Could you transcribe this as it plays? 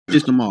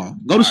just tomorrow.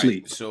 Go to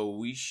sleep. So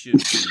we should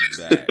be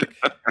back.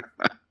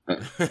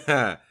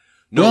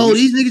 Bro,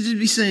 these niggas just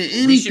be saying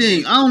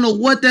anything. I don't know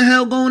what the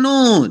hell going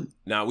on.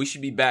 Nah, we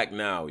should be back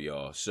now,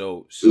 y'all.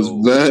 So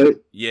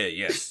yeah,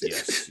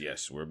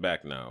 yes. We're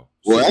back now.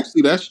 Well,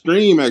 actually, that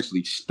stream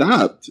actually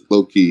stopped,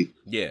 low key.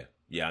 Yeah,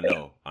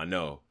 I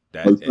know.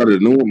 That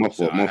started a new one. My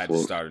fault. I had to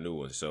start a new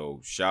one. So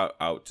shout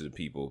out to the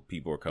people.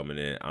 People are coming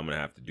in. I'm gonna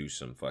have to do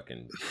some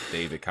fucking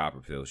David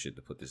Copperfield shit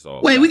to put this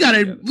all. Wait, we got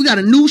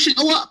a new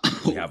show up.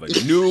 We have a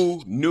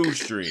new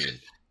stream.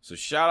 So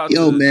shout out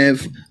to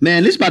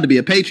man, this is about to be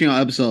a Patreon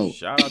episode.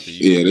 Shout out to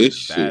you. Yeah,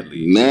 this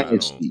badly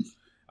nasty.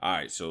 All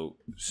right, so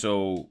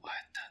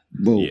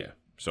Bro. Yeah.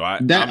 So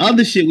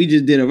other shit we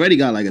just did already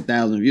got like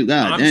 1,000 views.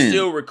 God I'm damn.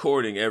 still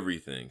recording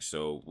everything,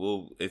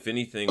 so if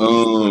anything,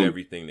 we'll put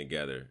everything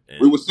together.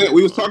 And, we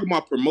was talking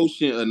about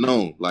promotion of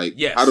Gnome. Like,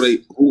 yes. How do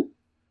they?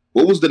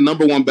 What was the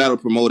number one battle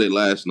promoted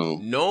last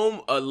Gnome?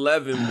 Gnome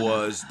 11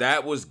 was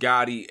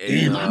Gotti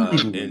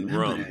and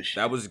Rum.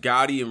 That was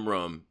Gotti and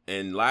Rum.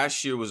 And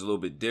last year was a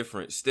little bit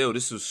different. Still,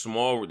 this was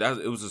small.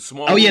 It was a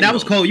small. Oh yeah, that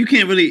was cold. You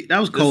can't really. That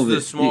was cold. This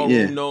is a small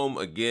room Gnome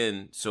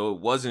again. So it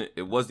wasn't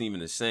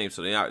even the same.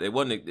 So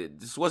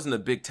this wasn't a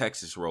big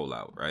Texas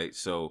rollout, right?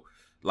 So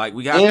like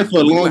we got. And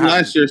for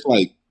last year, it's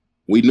like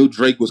we knew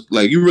Drake was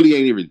like you really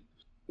ain't even.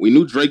 We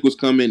knew Drake was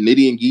coming.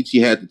 Nitty and Geechee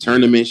had the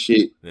tournament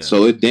shit,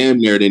 so it damn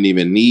near didn't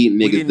even need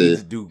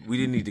niggas we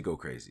didn't need to go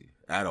crazy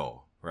at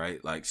all,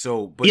 right? Like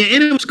so, but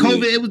and it was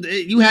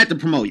COVID. You had to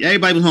promote.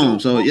 Everybody was home,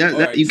 so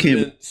right, you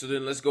can't. So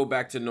then let's go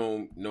back to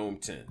Gnome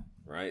 10,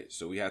 right?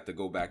 So we have to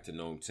go back to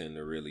Gnome 10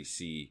 to really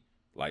see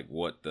like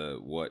what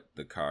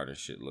the card and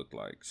shit looked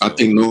like. So, I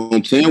think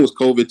Gnome 10 was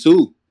COVID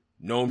too.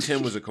 Gnome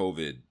 10 was a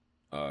COVID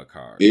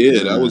card.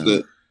 Yeah, that was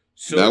the.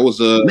 So that was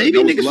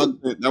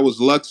that was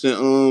Lux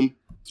and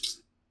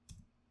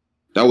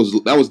That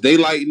was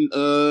Daylight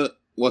and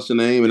what's the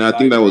name? And Daylight I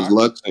think that Rock? Was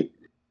Lux.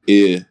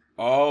 Yeah.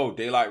 Oh,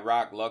 Daylight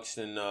Rock, Lux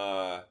and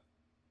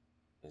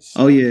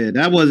oh yeah,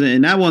 that wasn't.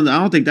 And that one, I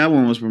don't think that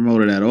one was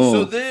promoted at all.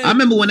 So then, I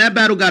remember when that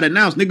battle got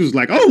announced, niggas was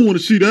like, "I don't want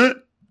to see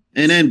that,"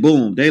 and then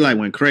boom, Daylight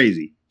went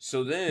crazy.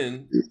 So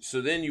then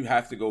you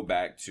have to go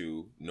back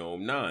to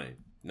Gnome 9.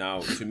 Now,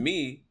 to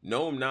me,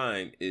 Gnome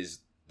 9 is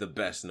the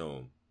best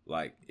Gnome.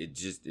 Like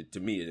to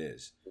me, it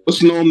is.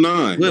 What's Gnome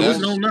 9? What's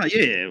Gnome 9?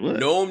 Yeah. What?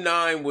 Gnome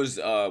 9 was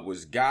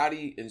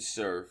Gotti and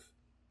Surf,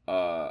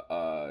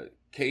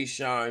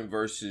 K-Shine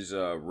versus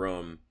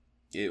Rum.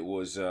 It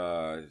was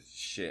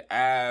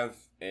Av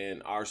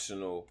and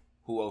Arsenal.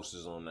 Who else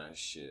is on that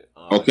shit?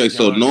 Okay,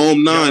 so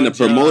Gnome 9 to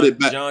promote it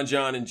back.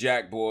 John and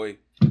Jack Boy.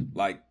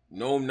 Like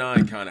Gnome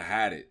 9 kind of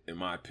had it, in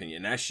my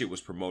opinion. That shit was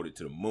promoted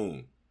to the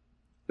moon.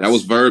 That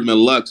was Verb and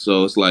Lux,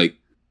 so it's like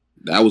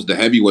that was the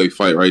heavyweight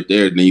fight right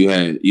there. And then you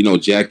had,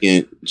 Jack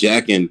and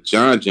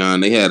John.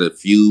 They had a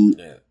feud.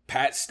 Yeah.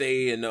 Pat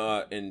Stay and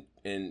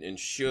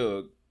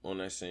Suge on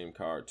that same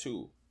card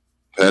too.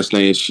 Pat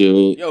Stay and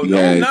Suge. Yo,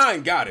 Gnome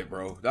 9 got it,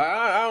 bro.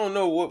 I don't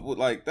know what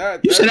like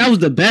that. You said that was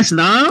the best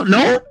Gnome?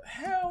 No.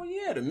 Hell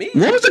yeah, to me.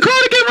 What was the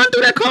card again? Run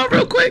through that card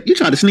real quick. You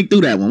tried to sneak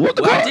through that one. What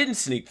was the card? I didn't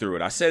sneak through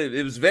it. I said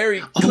it was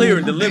very clear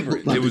and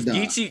deliberate. It was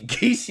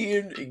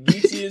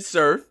Geechee and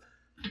Surf.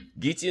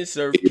 Geechee and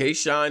Surf,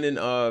 K-Shine and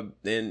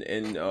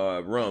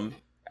Rum,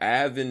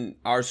 Av and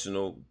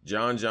Arsenal,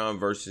 John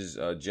versus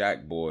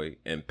Jack Boy,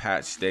 and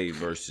Pat Stay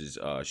versus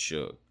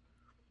Suge.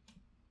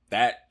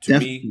 That to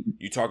me,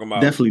 you talking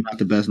about definitely not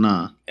the best.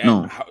 No.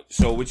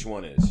 So which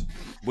one is?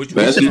 Which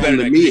one is better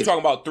than you talking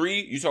about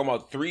three? You talking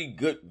about three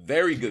good,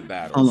 very good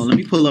battles? Hold on, let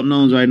me pull up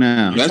Gnomes right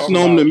now. Best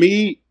Gnome to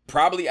me.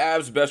 Probably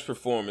Av's best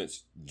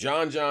performance.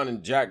 John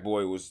and Jack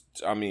Boy was.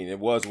 I mean, it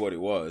was what it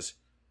was,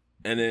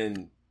 and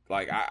then.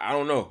 Like I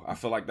don't know. I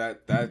feel like that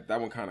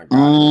one kind of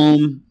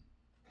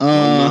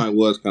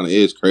was kind of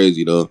is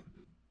crazy though.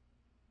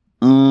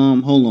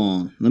 Hold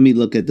on. Let me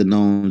look at the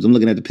Gnomes. I'm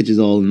looking at the pictures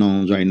of all the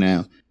Gnomes right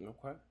now.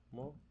 Okay.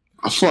 Well,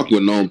 I fuck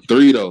with Gnome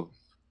 3 though.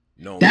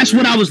 That's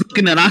what I was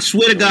looking at. I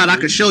swear to God, I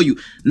could show you.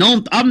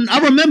 Gnome. I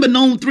remember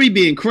Gnome 3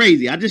 being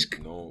crazy. I just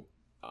Gnome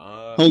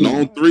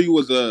 3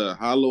 was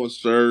Hollow and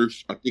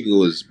Surge. I think it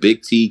was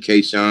Big T,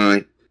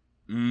 K-Shine.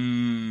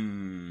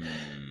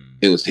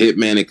 It was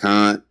Hitman and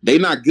Khan. They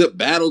not good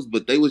battles,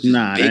 but they was just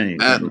big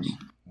battles.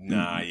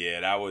 Yeah,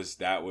 that was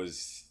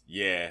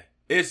yeah.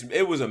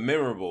 It was a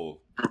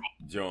memorable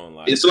joint.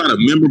 Like it's a lot of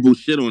memorable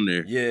shit on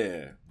there.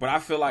 Yeah, but I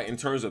feel like in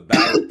terms of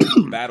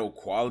battle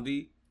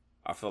quality,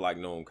 I feel like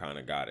Gnome kind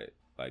of got it.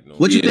 Like Gnome.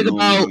 What you think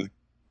about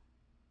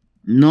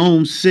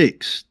Gnome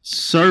 6,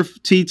 Surf,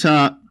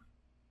 T-Top,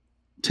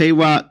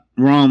 Tay-Rock,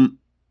 Rum,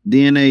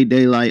 DNA,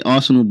 Daylight,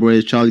 Arsenal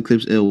Bridge, Charlie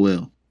Clips, Ill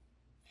Will.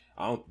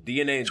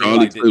 DNA and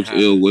Charlie Clips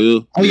Ill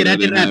Will. Oh yeah, that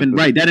didn't happen.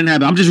 Right, that didn't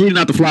happen. I'm just reading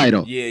out the flyer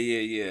though.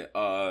 Yeah.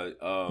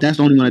 That's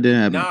the only one that didn't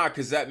happen. Nah,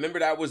 because remember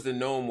that was the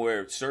Gnome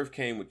where Surf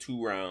came with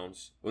 2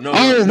 rounds. Well, no,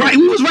 right,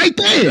 we was right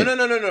there.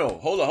 No.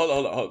 Hold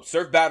on.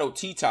 Surf battled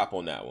T-Top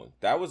on that one.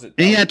 That was it.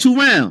 And he had 2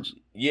 rounds.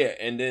 Yeah,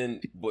 and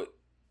then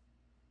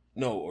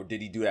or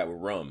did he do that with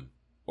Rum?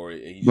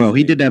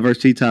 He did that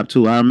versus T-Top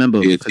too. I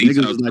remember because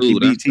niggas was like he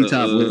beat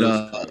T-Top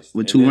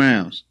with 2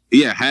 rounds.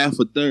 Yeah, half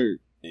a third.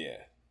 Yeah.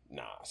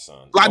 Nah,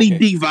 son. Bloody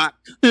Divac.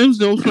 I'm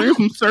so friend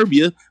from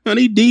Serbia.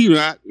 Honey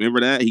D-Rock. Remember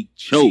that? He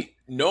choked.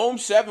 Gnome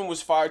 7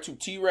 was fire too.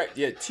 T-Rex,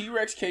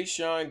 T-Rex,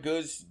 K-Shine,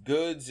 Goods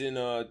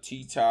and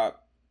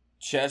T-Top,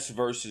 Chess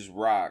versus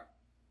Rock,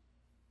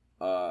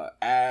 Av,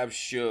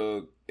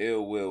 Suge,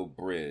 Ill Will,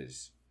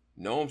 Briz.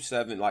 Gnome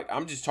 7, like,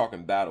 I'm just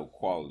talking battle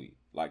quality,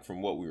 like,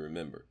 from what we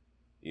remember.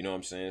 You know what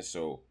I'm saying?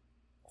 So,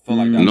 I feel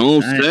like that.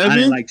 Gnome 7? I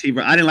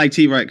didn't like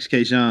T-Rex,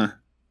 K-Shine.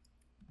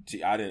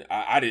 I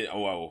didn't,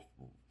 well...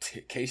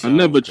 I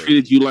never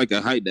treated you like a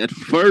hype. That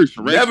first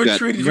never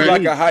treated you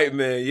like a hype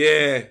man.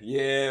 Yeah,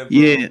 bro.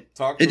 Yeah.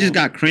 It just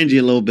got cringy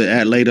a little bit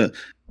at later.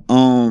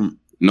 Gnome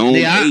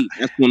 8.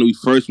 That's when we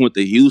first went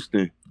to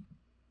Houston.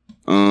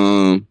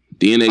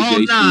 DNA.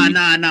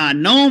 Oh nah.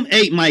 Gnome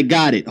 8 might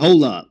got it.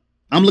 Hold up.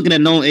 I'm looking at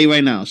Gnome 8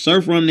 right now.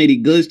 Surf Rum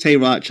Nitty, Goods, Tay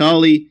Rock,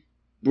 Charlie,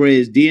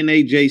 Briz,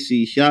 DNA,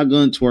 JC,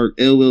 Shotgun, Twerk,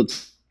 Ill Will.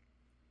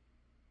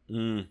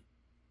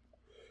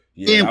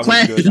 Yeah, that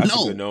was good. That's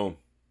a good Gnome.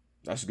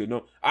 That's a good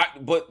Gnome.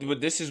 But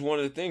this is one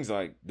of the things,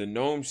 like the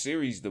Gnome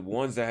series, the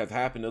ones that have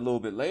happened a little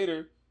bit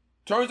later,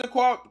 terms of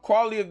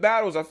quality of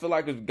battles, I feel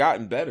like it's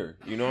gotten better.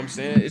 You know what I'm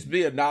saying? It's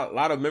been a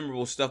lot of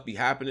memorable stuff be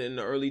happening in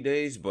the early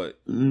days, but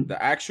the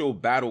actual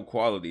battle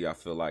quality, I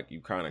feel like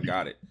you kind of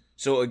got it.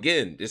 So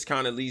again, this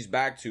kind of leads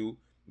back to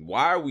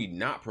why are we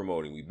not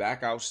promoting? We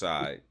back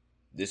outside.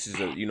 This is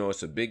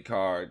it's a big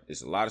card.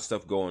 There's a lot of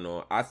stuff going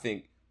on. I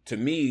think to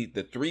me,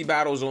 the 3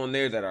 battles on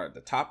there that are at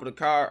the top of the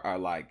card are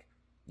like,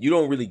 you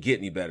don't really get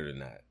any better than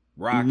that.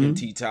 Rock and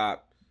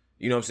T-Top,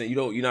 you know what I'm saying?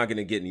 You're not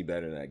gonna get any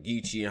better than that.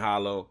 Geechee and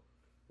Hollow,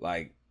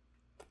 like,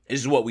 this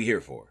is what we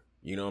here for.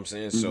 You know what I'm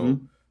saying? So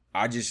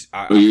I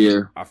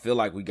feel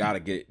like we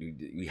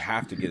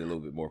have to get a little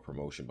bit more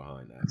promotion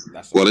behind that.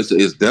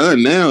 It's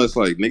done now. It's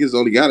like niggas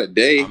only got a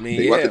day. I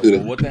mean,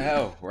 what the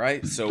hell,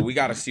 right? So we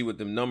got to see what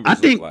the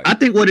numbers look like. I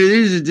think what it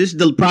is this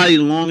is probably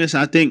the longest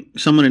I think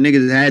some of the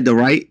niggas had to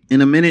write in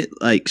a minute.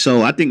 Like,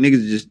 so I think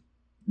niggas just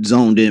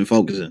zoned in,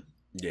 focusing.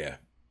 Yeah.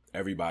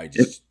 Everybody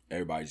just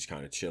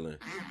kind of chilling.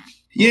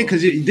 Yeah,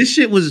 because this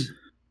shit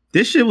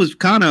was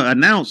kind of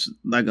announced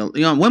like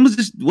when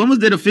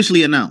was it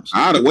officially announced?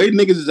 The way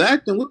niggas is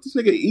acting, what this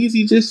nigga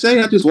Easy just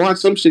say? I just watched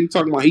some shit he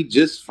talking about. He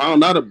just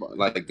found out about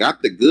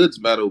got the Goods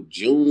battle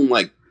June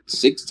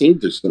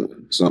 16th or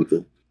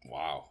something.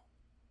 Wow.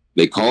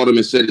 They called him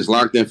and said it's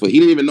locked in for. He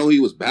didn't even know he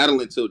was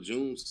battling until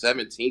June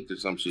 17th or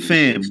some shit.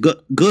 Fam,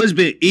 Goods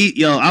been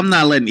I'm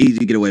not letting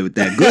Easy get away with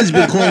that. Goods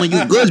been calling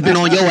you. Goods been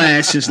on your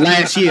ass since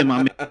last year,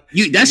 my man.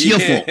 That's your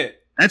fault.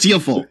 That's your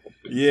fault.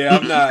 Yeah,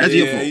 I'm not. That's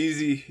your fault.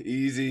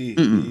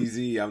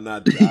 Easy. I'm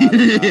not.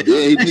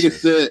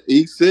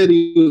 He said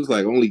he was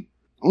like only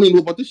knew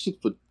about this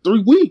shit for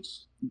 3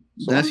 weeks.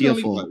 So that's your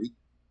fault.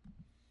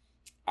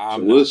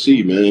 We'll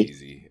see, man.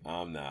 Easy.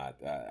 I'm not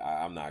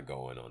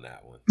going on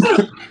that one.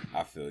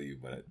 I feel you,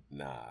 but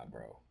nah,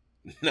 bro.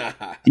 Nah.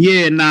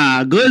 Yeah,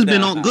 nah. Goods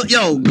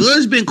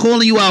been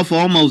calling you out for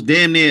almost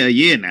damn near a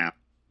year now.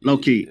 Low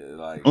key.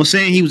 Or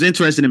saying he was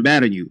interested in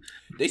battling you.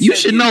 You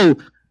should know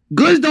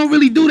Goods don't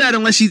really do that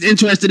unless he's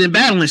interested in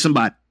battling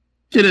somebody.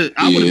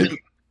 I would have been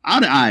all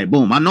right,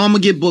 boom. I know I'm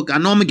gonna get booked. I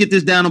know I'm gonna get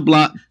this down the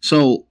block.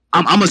 So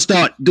I'm gonna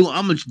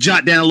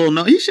jot down a little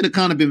note. He should have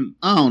kind of been,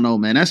 I don't know,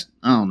 man. I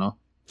don't know.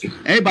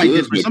 Everybody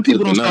different. Some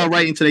people don't start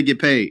writing until they get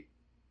paid.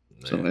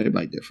 Man. So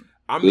everybody different.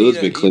 I mean,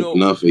 been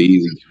clipping up for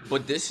Easy.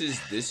 But this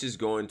is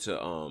going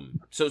to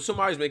So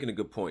somebody's making a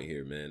good point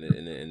here, man,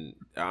 and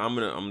I'm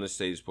gonna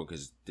say this point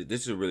because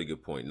this is a really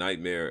good point.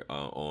 Nightmare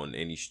on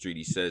Any Street,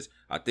 he says,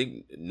 I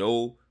think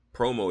no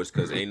promo is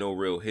because ain't no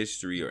real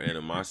history or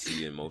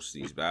animosity in most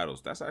of these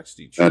battles. That's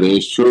actually true. That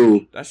is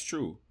true. That's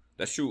true.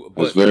 That's true.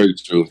 That's very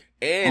true.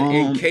 And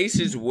in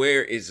cases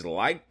where it's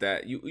like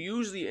that, you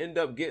usually end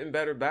up getting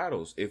better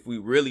battles if we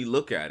really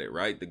look at it,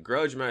 right? The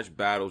grudge match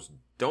battles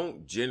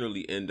don't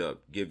generally end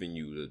up giving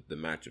you the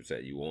matchups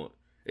that you want.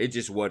 It's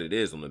just what it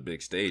is on the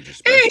big stage.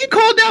 Hey, he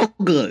called out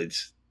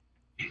Goods.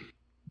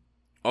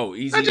 Oh,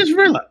 Easy. I just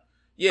realized.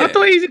 Yeah. I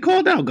thought Easy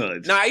called out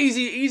Goods. Nah,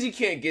 Easy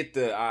can't get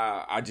the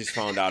I just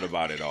found out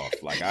about it off.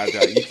 Like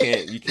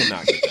you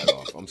cannot get that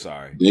off. I'm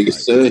sorry. Nigga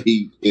said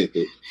he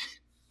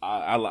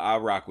I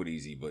rock with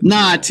Easy, but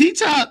nah,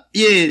 T-Top,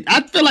 yeah,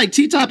 I feel like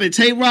T-Top and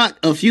Tay Rock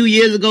a few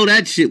years ago,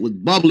 that shit was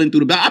bubbling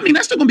through the battle. I mean,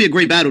 that's still gonna be a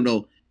great battle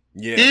though.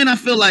 Yeah. And I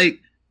feel like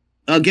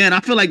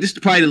this is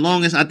probably the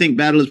longest I think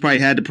battlers probably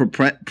had to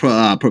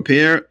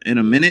prepare in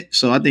a minute.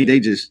 So I think they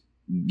just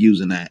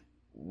using that.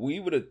 We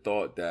would have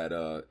thought that,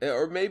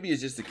 or maybe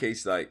it's just the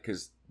case, like,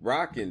 because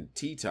Rock and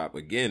T-Top,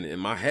 again, in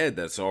my head,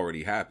 that's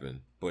already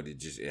happened, but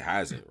it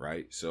hasn't,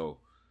 right? So,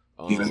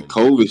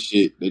 COVID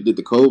shit. They did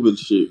the COVID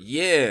shit.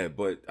 Yeah,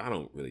 but I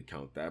don't really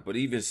count that. But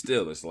even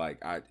still, it's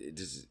like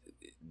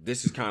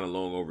this is kind of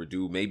long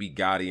overdue. Maybe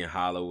Gotti and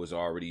Hollow was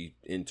already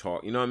in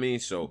talk. You know what I mean?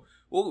 So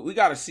we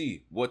got to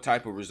see what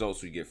type of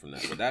results we get from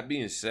that. But that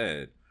being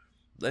said,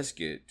 let's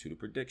get to the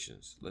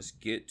predictions. Let's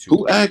get to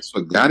who asked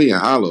for Gotti and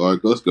Hollow. All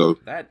right, let's go.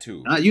 That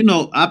too. I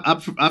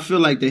feel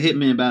like the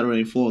Hitman battle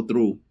ain't fall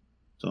through.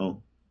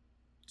 So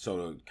So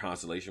the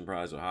consolation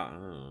prize or I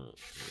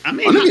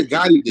mean,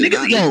 Gotti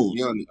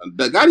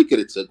could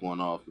have took one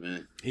off,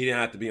 man. He didn't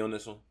have to be on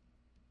this one.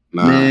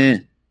 Nah.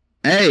 Man.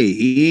 Hey,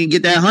 he didn't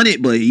get that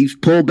 100, but he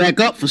pulled back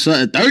up for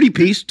something 30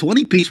 piece,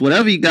 20 piece,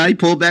 whatever he got. He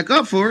pulled back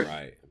up for it.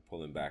 Right,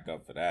 pulling back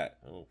up for that.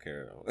 I don't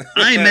care.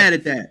 I ain't mad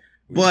at that,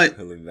 but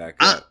pulling back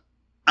up.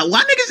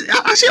 Why niggas?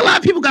 I see a lot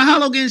of people got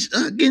Hollow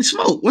getting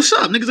smoked. What's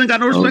up? Niggas ain't got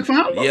no respect for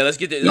Hollow. Yeah, let's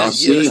get this. Let's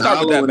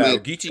start with that battle.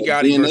 Geechee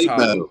Gotti versus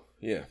Hollow.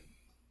 Yeah.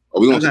 Are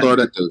we gonna start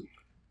at the?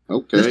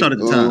 Okay. Let's start at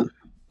the top.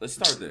 Let's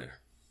start there.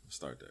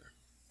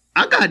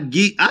 I got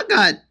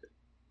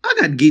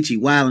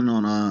Geechee wilding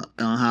on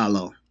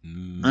Hollow.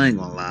 I ain't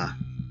gonna lie.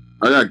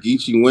 I got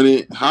Geechee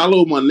winning.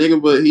 Hollow, my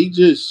nigga, but he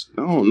just,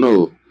 I don't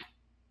know.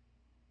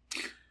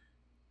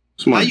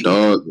 It's my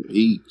dog.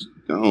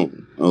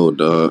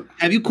 Dog.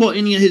 Have you caught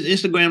any of his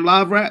Instagram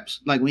live raps?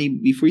 Like when he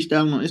be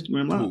freestyling on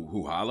Instagram live?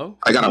 Who Hollow?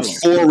 I got a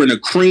 4 in a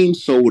cream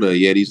soda.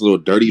 Yeah, these little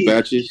dirty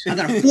batches. I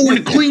got a 4 in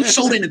a cream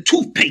soda and a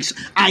toothpaste.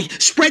 I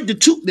spread the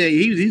tooth there.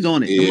 He's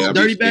on it. Yeah,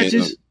 dirty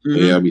batches.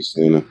 Mm-hmm. Yeah, I be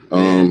seeing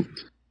him.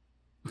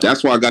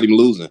 That's why I got him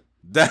losing.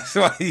 That's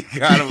why he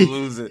got him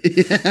losing.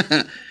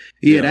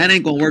 Yeah, that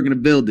ain't gonna work in the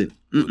building.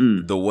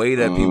 The way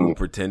that people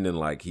pretending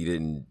like he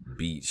didn't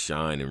beat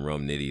Shine and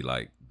Rum Nitty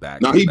like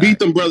back. No, he beat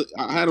them brothers.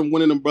 I had him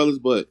winning them brothers,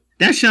 but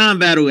that Shine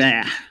battle,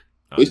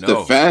 it's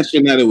the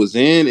fashion that it was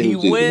in. He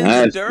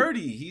wins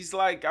dirty. He's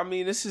like, I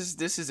mean, this is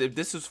if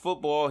this was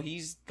football,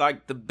 he's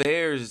like the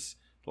Bears,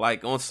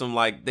 like on some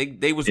like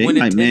they was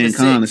winning like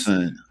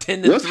 10-6.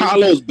 10-3. What's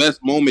Hollow's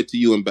best moment to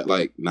you? And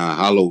like, nah,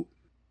 Hollow.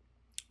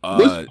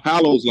 What's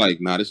Hollow's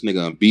like, nah, this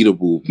nigga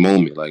unbeatable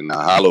moment. Like,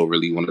 nah, Hollow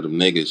really one of them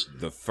niggas.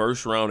 The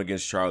first round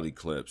against Charlie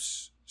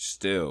Clips,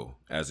 still,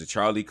 as a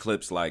Charlie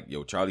Clips, like,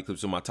 yo, Charlie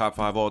Clips is my top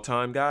 5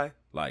 all-time guy.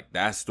 Like,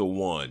 that's the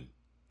one.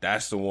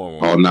 That's the one.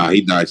 Oh, nah,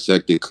 he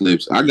dissected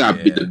Clips. I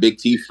got the Big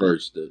T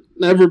first.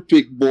 Never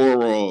pick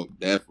Borog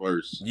that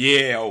first.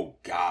 Yeah, oh,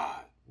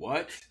 God.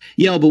 What?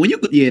 Yo, but when you...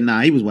 Yeah,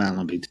 nah, he was wild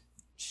on Big T.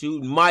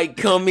 Shoot, Mike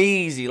come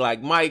easy,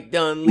 like Mike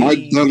Dunleavy.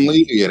 Mike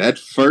Dunleavy, yeah, that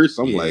first,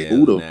 I'm like,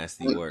 who the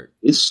nasty work?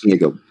 This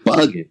nigga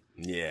bugging.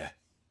 Yeah.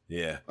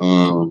 He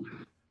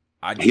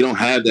don't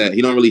have that.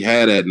 He don't really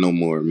have that no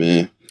more,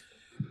 man.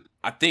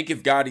 I think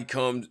if Gotti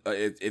comes,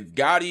 if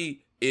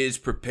Gotti is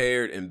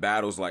prepared and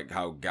battles like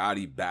how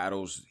Gotti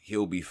battles,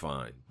 he'll be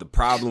fine. The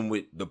problem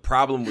with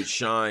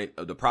Shine,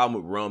 the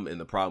problem with Rum and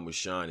the problem with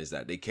Shine is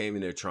that they came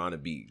in there trying to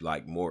be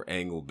like more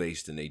angle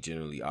based than they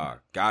generally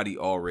are. Gotti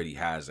already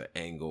has an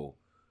angle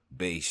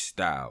based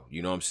style.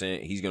 You know what I'm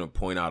saying? He's going to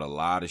point out a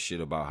lot of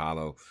shit about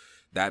Hollow.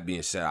 That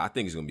being said, I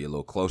think it's going to be a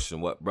little closer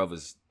than what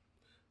brothers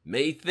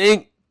may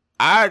think.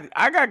 I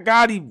got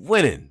Gotti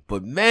winning,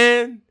 but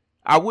man,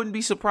 I wouldn't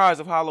be surprised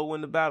if Hollow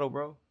win the battle,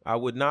 bro. I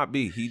would not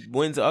be. He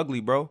wins ugly,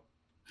 bro.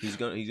 He's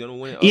gonna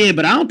win ugly. Yeah,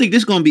 but I don't think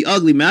this gonna be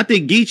ugly, man. I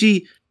think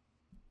Geechee,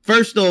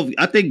 first off,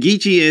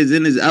 Geechee is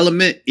in his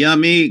element, you know what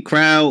I mean?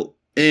 Crowd,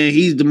 and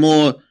he's the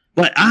more.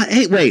 But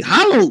wait,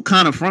 Hollow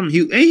kind of from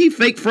Houston. Ain't he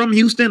fake from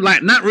Houston?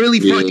 Like not really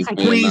from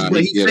Queens,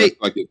 but he fake.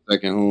 Like his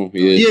second home.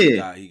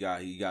 Yeah.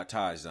 He got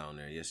ties down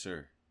there. Yes,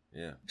 sir.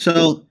 Yeah.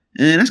 So,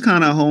 and that's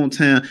kind of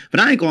hometown. But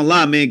I ain't gonna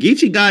lie, man.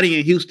 Geechee Gotti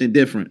in Houston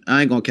different.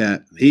 I ain't gonna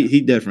cap.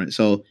 He different.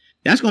 So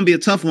that's gonna be a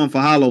tough one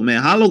for Hollow,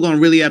 man. Hollow gonna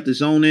really have to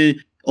zone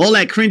in. All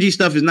that cringy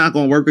stuff is not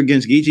gonna work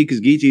against Geechee because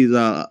Geechee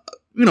is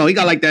he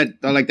got like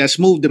that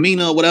smooth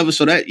demeanor or whatever.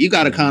 So that you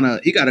gotta kind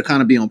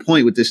of be on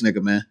point with this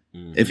nigga, man.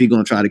 Mm-hmm. If he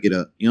gonna try to get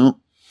up, you know.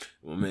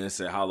 Well, man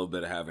said Hollow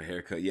better have a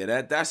haircut.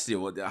 Yeah, that's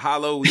still what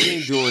Hollow. We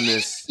ain't doing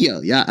this.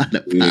 Get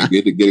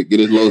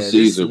his little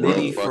Caesar, bro.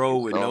 Mini fro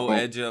with no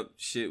edge up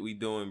shit we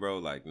doing, bro.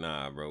 Like,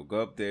 nah, bro.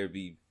 Go up there,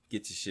 get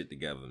your shit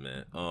together,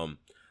 man.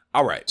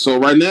 All right. So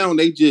right now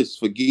they just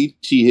for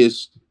Geechee,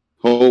 his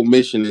whole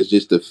mission is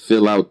just to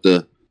fill out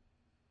the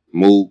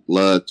Mook,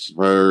 Lux,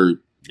 Verb,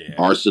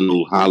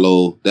 Arsenal,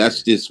 Hollow.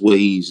 That's just what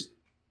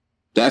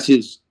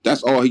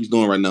that's all he's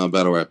doing right now in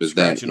battle rap is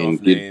scratching off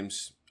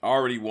names.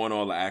 Already won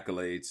all the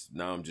accolades.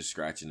 Now I'm just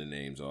scratching the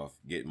names off,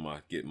 getting my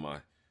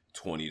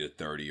 20 to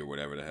 30 or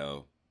whatever the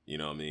hell, you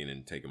know what I mean,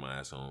 and taking my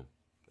ass home.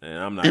 And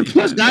I'm not. And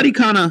plus, Gotti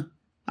kind of,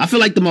 I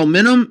feel like the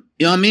momentum,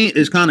 you know what I mean,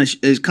 is kind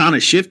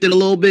of shifted a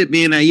little bit,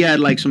 being that he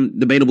had like some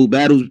debatable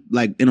battles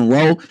like in a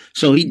row.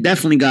 So he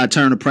definitely got to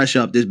turn the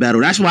pressure up this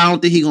battle. That's why I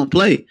don't think he's gonna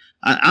play.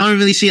 I don't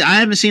really see. I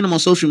haven't seen him on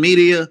social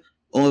media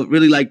or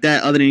really like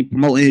that, other than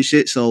promoting his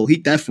shit. So he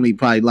definitely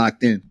probably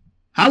locked in.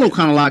 Hollow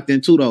kind of locked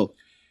in too, though.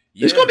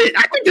 Yeah. I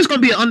think this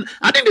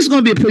is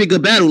gonna be a pretty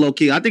good battle, low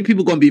key. I think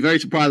people are gonna be very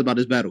surprised about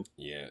this battle.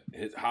 Yeah,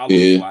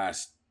 Hollow's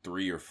last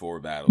 3 or 4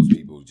 battles,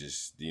 people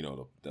just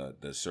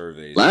the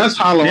surveys. Last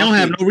Hollow, they don't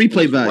have no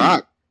replay value.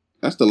 Rock.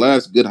 That's the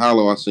last good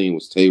Hollow I seen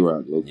was Tay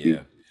Rock.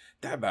 Yeah,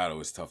 that battle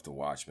was tough to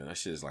watch, man. That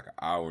shit is like an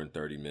hour and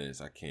 30 minutes.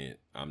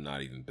 I'm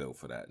not even built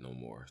for that no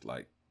more.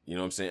 Like, you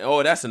know what I'm saying?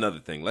 Oh, that's another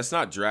thing. Let's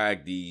not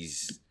drag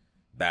these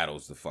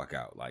battles the fuck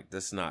out. Like,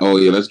 that's not. Oh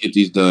yeah, let's get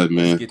these done,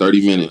 man.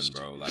 30 minutes,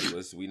 done, bro. Like,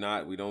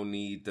 we don't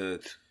need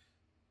the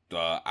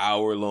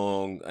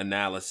hour-long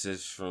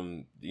analysis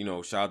from,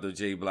 shout out to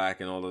Jay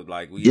Black and all of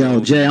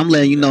Jay, I'm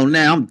letting you know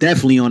now, I'm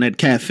definitely on that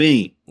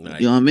caffeine. Like,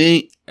 you know what I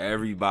mean?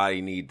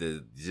 Everybody need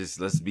to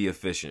let's be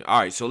efficient. All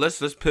right, so let's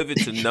pivot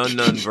to Nunn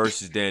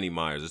versus Danny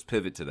Myers. Let's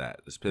pivot to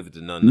that. Let's pivot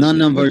to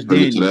Nunn versus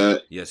Danny.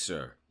 Yes,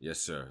 sir.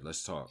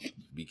 Let's talk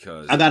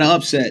because I got an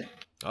upset.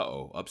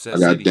 Upset. I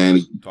got City.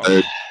 Danny.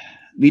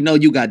 We know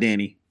you got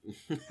Danny.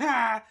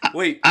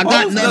 Wait, I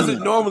got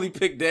doesn't normally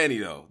pick Danny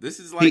though. This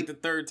is like the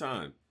third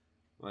time.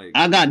 Like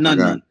I got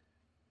Nunn.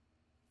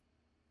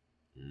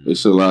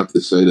 It's a lot to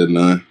say to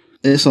Nunn.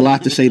 It's a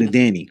lot to say to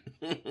Danny.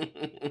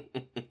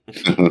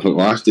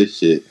 Watch this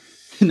shit.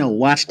 No,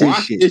 watch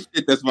this shit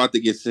that's about to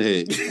get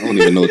said. I don't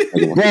even know what you're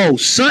talking about. Bro,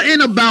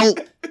 something about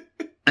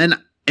and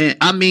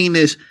I mean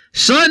this,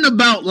 something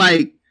about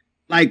like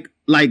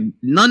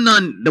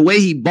Nunn, the way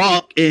he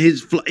balked and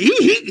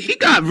he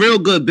got real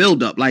good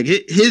build up. Like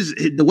his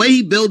the way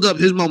he build up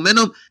his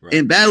momentum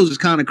in battles is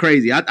kind of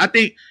crazy. I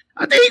think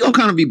he gonna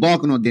kind of be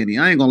balking on Danny.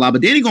 I ain't gonna lie,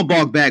 but Danny gonna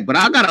balk back. But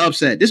I got an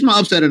upset. This is my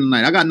upset of the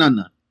night. I got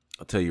Nunn.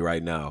 I'll tell you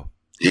right now.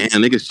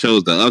 Damn, niggas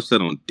chose the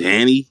upset on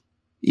Danny.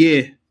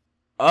 Yeah.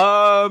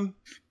 I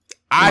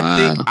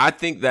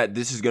think that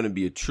this is going to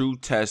be a true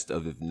test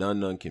of if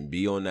Nunn can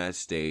be on that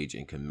stage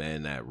and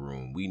command that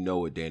room. We know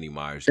what Danny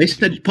Myers. They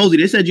said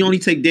you only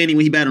take Danny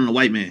when he battled on a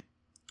white man.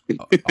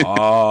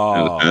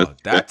 Oh,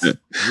 that's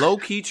low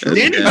key true.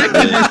 Danny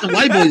record versus the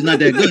white boy is not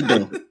that good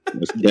though.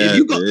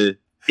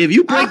 If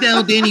you break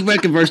down Danny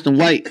record versus the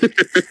white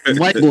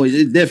boys,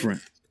 it's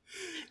different.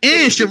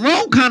 And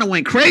Sharon kind of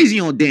went crazy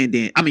on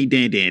Dan. I mean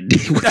Dan.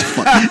 What the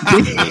fuck?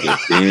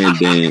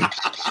 Dan.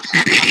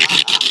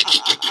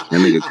 That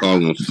nigga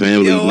called him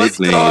family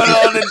nickname.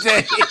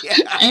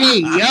 Hey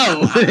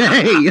yo,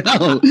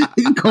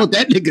 he called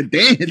that nigga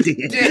Dan.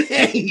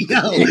 Hey yo,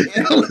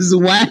 that was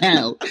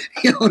wild.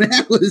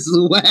 That was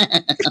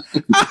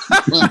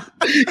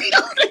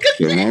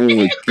Sharon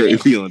went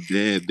crazy on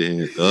Dan.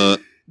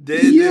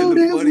 That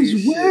was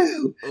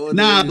wild.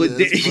 Nah, but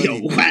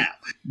wow.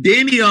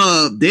 Danny,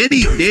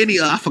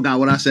 I forgot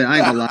what I said. I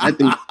ain't gonna lie. I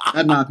think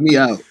that knocked me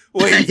out.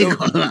 Wait,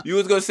 you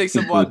was gonna say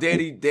something about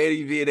Danny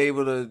being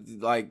able to,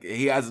 like,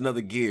 he has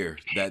another gear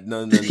that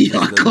none of them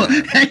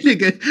that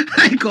nigga,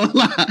 I ain't gonna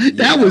lie.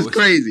 That was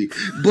crazy.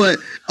 But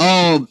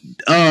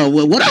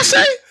what I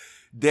say?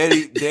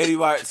 Danny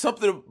Myers,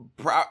 something.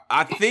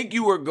 I think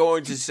you were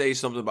going to say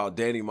something about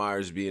Danny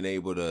Myers being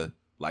able to,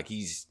 like,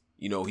 he's,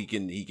 he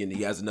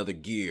has another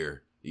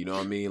gear. You know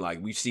what I mean?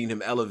 Like, we've seen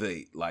him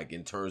elevate, like,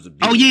 in terms of.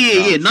 Oh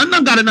yeah. None of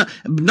them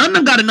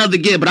got another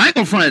gear, but I ain't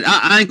gonna front.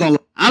 I ain't gonna.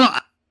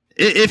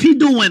 If he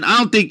doing, I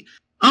don't think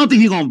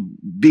he's gonna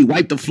be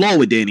wipe the floor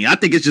with Danny. I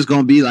think it's just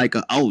gonna be like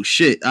oh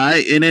shit, all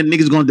right, and then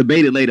niggas gonna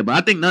debate it later. But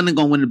I think none of them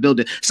gonna win the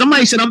building.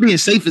 Somebody said I'm being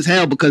safe as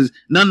hell because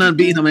none of them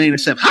beating him and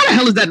intercept. How the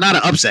hell is that not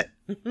an upset?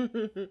 What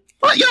the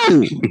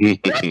hell?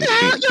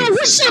 Yo,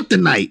 what's up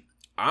tonight?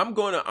 I'm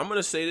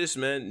gonna say this,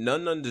 man.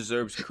 Nunn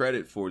deserves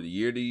credit for the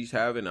year that he's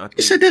having. I think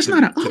you said that's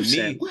not an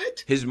upset.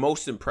 What? His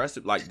most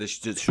impressive, like the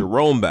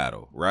Sharon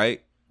battle,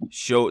 right?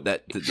 Showed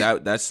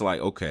that's like,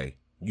 okay,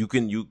 you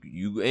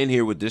in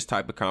here with this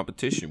type of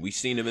competition. We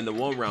seen him in the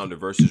 1-rounder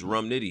versus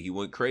Rum Nitty. He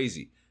went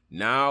crazy.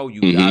 Now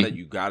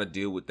you gotta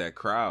deal with that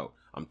crowd.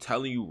 I'm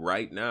telling you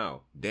right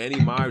now, Danny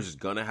Myers is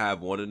gonna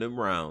have one of them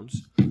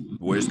rounds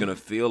where it's gonna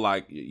feel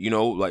like,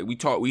 like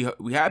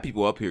we had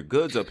people up here,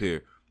 goods up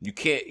here. You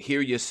can't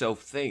hear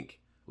yourself think.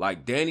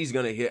 Like, Danny's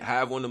going to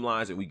have one of them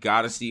lines, and we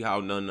got to see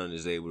how Nunn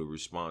is able to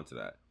respond to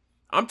that.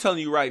 I'm telling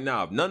you right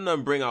now, if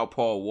Nunn bring out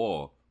Paul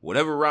Wall,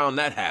 whatever round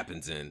that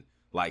happens in,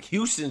 like,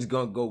 Houston's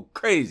going to go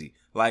crazy.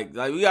 Like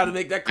we got to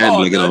make that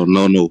call. That nigga don't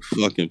know no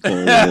fucking Paul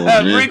Wall,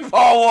 man. Bring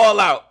Paul Wall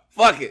out.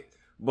 Fuck it.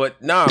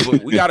 But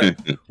but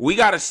we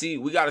gotta see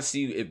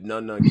if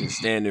Nunn can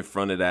stand in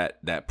front of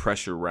that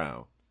pressure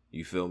round.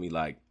 You feel me?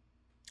 Like,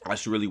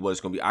 that's really what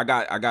it's gonna be. I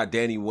got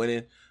Danny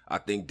winning. I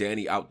think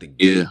Danny out the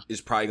gate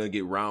is probably going to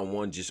get round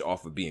 1 just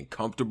off of being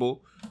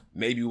comfortable.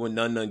 Maybe when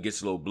Nunn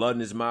gets a little blood in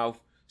his mouth,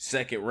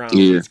 second round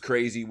gets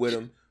crazy with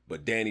him.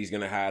 But Danny's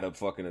going to have the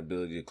fucking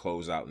ability to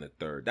close out in the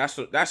third.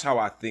 That's how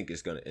I think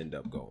it's going to end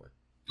up going.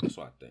 That's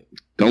what I think.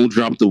 Don't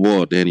drop the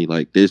ball, Danny.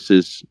 Like, this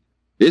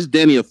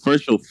Danny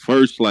official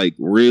first, like,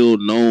 real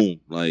known,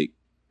 like.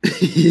 Yo,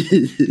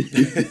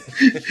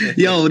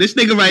 this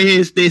nigga right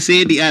here is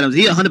Sandy Adams.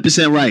 He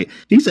 100% right.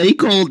 He said he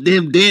called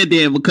him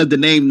Dan because the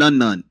name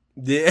Nunn.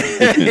 Yeah.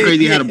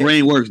 Crazy how the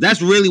brain works.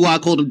 That's really why I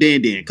called him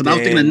Dan because I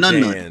was thinking of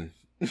Nunn.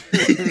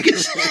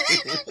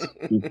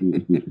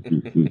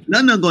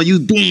 Nunn gonna use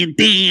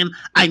Dan.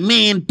 Like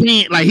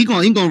he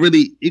gonna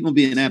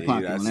be in that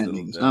pocket on that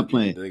nigga. Stop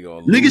playing.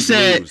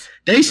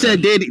 They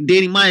said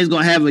Danny Myers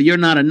gonna have a "You're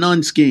Not a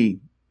Nunn"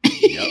 scheme.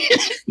 Yep.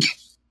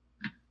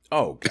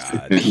 Oh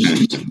God.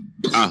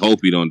 I hope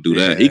he don't do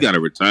that. He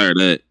gotta retire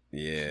that.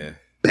 Yeah.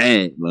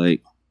 Bad.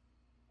 Like,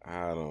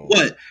 I don't.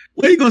 What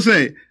are you gonna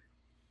say?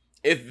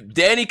 If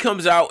Danny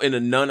comes out in a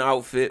nun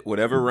outfit,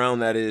 whatever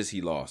round that is,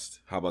 he lost.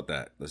 How about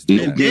that? Let's do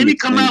that. If Danny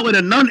come out with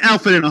a nun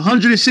outfit in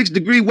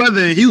 106-degree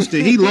weather in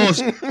Houston, he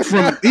lost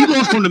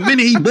from the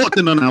minute he bought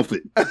the nun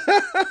outfit.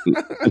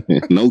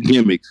 No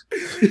gimmicks.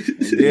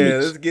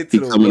 Yeah, let's get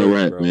to the coming to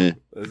rap, man.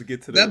 Let's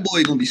get to that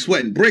boy gonna be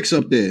sweating bricks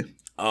up there.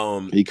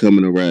 He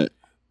coming to rap.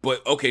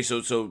 But okay,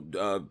 so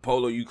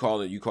Polo, you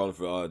calling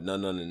for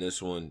none in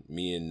this one.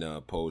 Me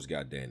and Pose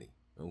got Danny.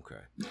 Okay.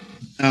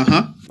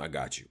 I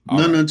got you.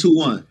 None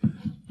 2-1.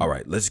 All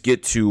right, let's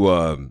get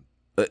to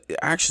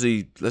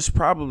actually, let's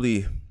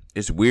probably,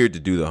 it's weird to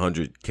do the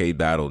 100K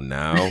battle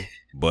now,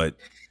 but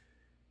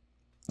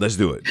let's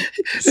do it.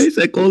 They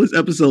said call this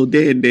episode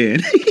Dan.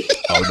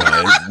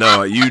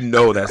 No, you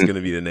know that's going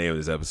to be the name of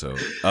this episode.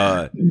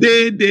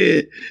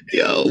 Dan.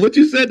 Yo, what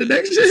you said the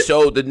next shit?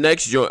 So the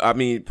next joint, I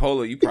mean,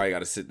 Polo, you probably got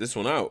to sit this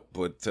one out,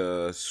 but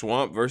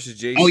Swamp versus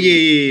JC. Oh,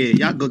 yeah.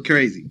 Y'all go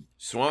crazy.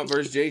 Swamp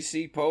versus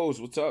JC. Pose,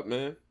 what's up,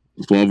 man?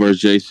 Swamp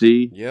versus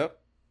JC. Yep.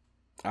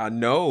 I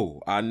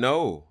know.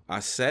 I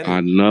said it.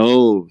 I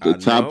know. The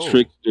top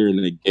trickster in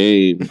the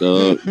game,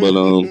 dog. But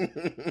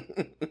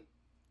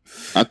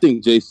I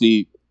think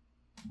JC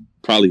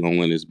probably gonna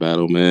win this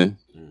battle, man.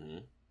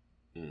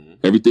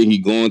 Everything he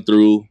going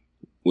through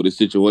with his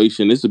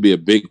situation, this would be a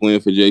big win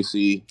for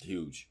JC.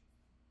 Huge.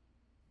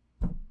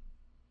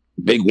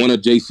 One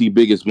of JC's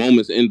biggest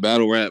moments in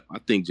battle rap. I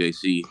think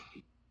JC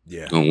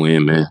gonna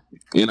win, man.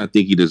 And I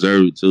think he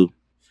deserves it too.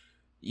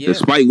 Yeah.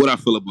 Despite what I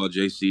feel about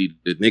JC,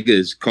 the nigga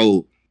is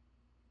cold.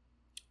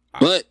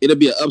 But it'll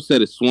be an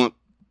upset if Swamp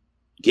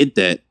get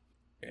that.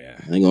 Yeah.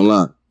 I ain't gonna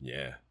lie.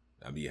 Yeah.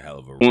 That'd be a hell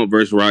of a Swamp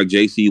versus Rock.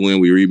 JC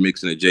win. We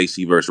remixing the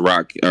JC versus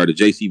Rock or the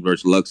JC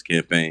versus Lux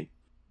campaign.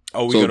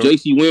 Oh, so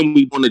JC win,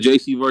 we doing the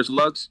JC versus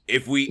Lux?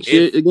 If we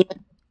could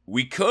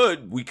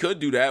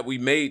do that. We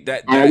made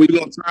that. Are we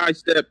gonna try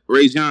step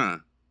Ray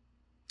John?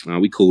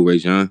 We cool, Ray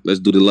John. Let's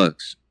do the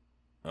Lux.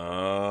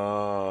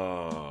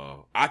 I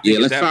think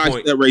let's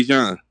sidestep Ray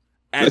John.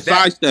 Let's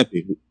sidestep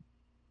him.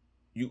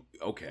 You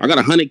okay? I got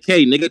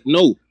 100K, nigga.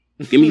 No,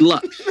 give me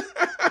Lux.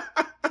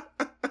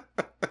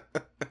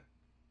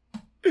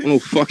 No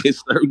fucking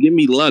sir. Give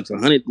me Lux.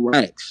 100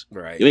 racks.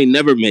 Right. You ain't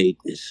never made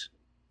this.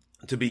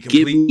 To be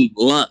give me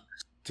Lux.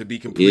 To be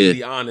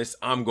completely honest,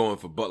 I'm going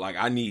for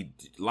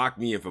lock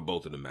me in for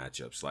both of the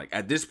matchups. Like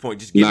at this point,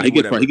 just give me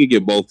whatever. He could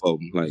get both of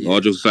them. Like all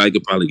jokes aside, he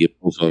could probably get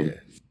both of them.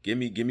 Give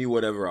me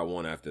whatever I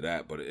want after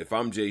that. But if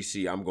I'm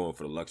JC, I'm going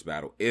for the Lux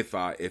battle. If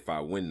I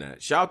win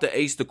that, shout out to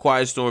Ace the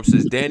Quiet Storm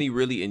says Danny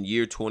really in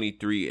year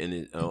 23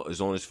 and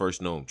is on his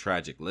first gnome.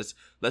 Tragic. Let's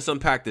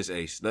unpack this,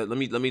 Ace. Let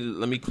me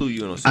clue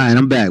you in on something. All right,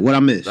 I'm back. What I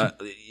missed?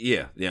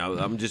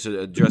 I'm just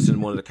addressing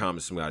one of the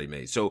comments somebody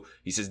made. So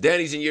he says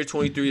Danny's in year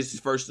 23 is his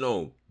first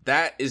gnome.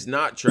 That is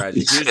not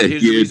tragic.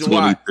 Here's the reason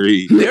why.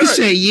 They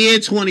say year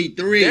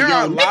 23. There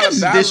are a lot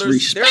of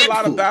battlers. There are a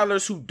lot of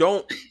battlers who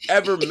don't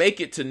ever make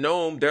it to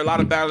Gnome. There are a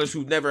lot of battlers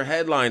who never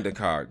headlined a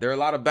card. There are a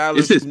lot of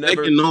battlers who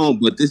never. It's Gnome,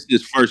 but this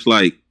is first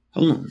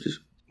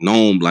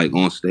Gnome like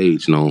on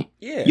stage. Gnome.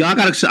 Yeah. Yo, I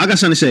got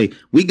something to say.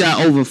 We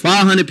got over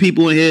 500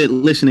 people in here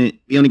listening.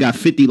 We only got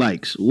 50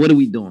 likes. What are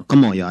we doing?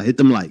 Come on, y'all, hit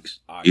them likes.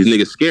 These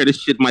niggas scared.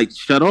 This shit might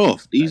shut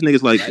off. These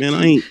niggas like, man,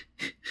 I ain't.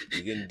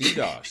 You're getting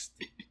DDoSed.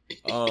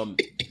 All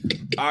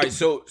right,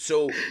 so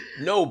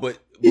no, but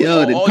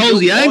yo, the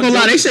Posey, I ain't gonna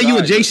lie, they say you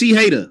a JC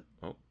hater.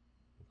 Oh, okay.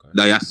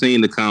 Nah, I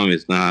seen the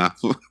comments. Nah,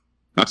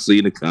 I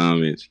seen the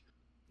comments.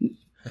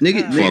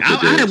 Nigga,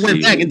 I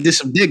went back and did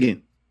some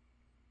digging.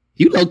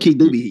 You low key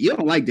do be. You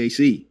don't like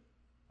JC.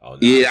 Oh, no,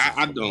 yeah,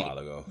 I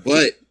don't.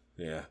 But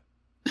yeah,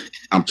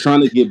 I'm trying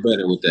to get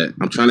better with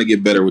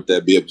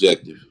that. Be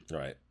objective.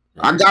 Right.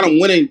 I got him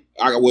winning.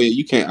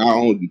 You can't.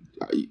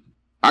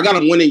 I got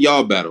him winning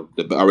y'all battle.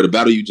 The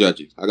battle you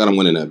judges. I got him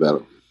winning that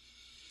battle.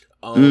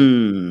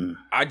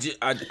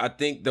 I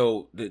think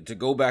though to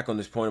go back on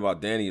this point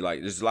about Danny,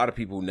 like there's a lot of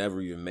people who never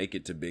even make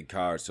it to big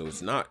cards, so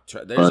it's not.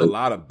 There's a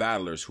lot of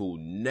battlers who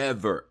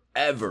never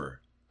ever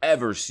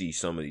see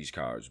some of these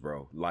cards,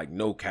 bro. Like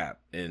no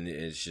cap, and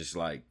it's just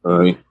like,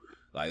 like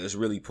let's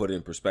really put it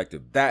in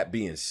perspective. That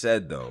being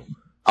said, though.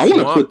 I want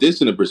to put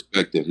this into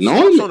perspective.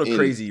 Swamp's on a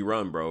crazy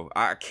run, bro.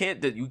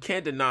 You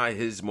can't deny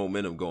his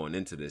momentum going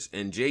into this.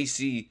 And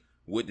JC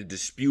with the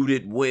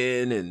disputed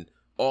win and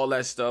all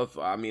that stuff,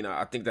 I mean,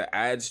 I think that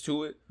adds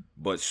to it.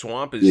 But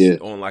Swamp is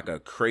on like a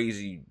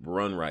crazy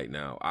run right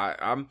now.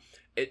 I'm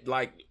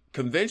like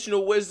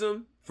conventional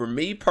wisdom for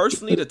me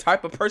personally, the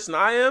type of person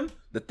I am,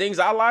 the things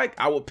I like,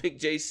 I would pick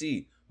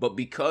JC. But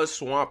because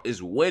Swamp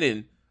is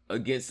winning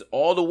against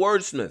all the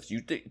wordsmiths, you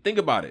think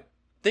about it.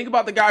 Think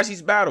about the guys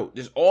he's battled.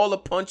 There's all the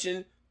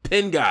punching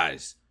pin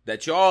guys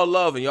that y'all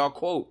love and y'all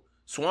quote.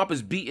 Swamp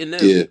is beating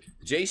them. Yeah.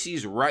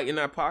 JC's right in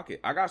that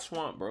pocket. I got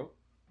Swamp, bro.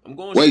 I'm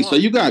going Wait, Swamp. So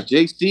you got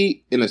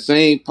JC in the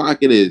same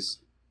pocket as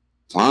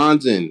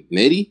Fonz and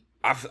Nitty?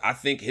 I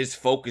think his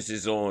focus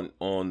is on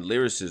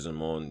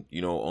lyricism, on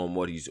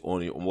what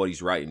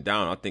he's writing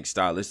down. I think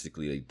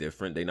stylistically they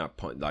different. They not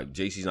like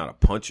JC's not a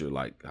puncher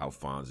like how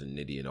Fonz and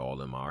Nitty and all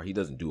them are. He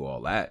doesn't do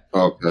all that.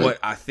 Okay. But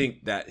I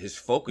think that his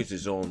focus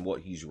is on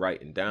what he's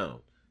writing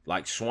down.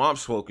 Like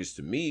Swamp's focus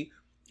to me,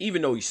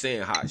 even though he's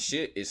saying hot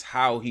shit, is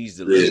how he's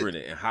delivering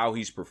it and how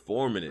he's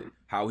performing it,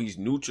 how he's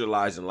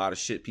neutralizing a lot of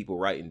shit people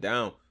writing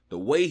down. The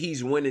way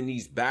he's winning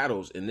these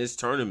battles in this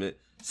tournament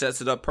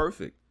sets it up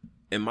perfect,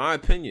 in my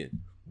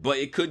opinion. But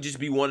it could just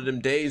be one of them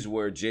days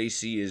where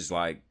JC is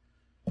like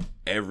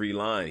every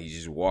line, he's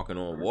just walking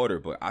on water.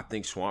 But I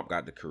think Swamp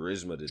got the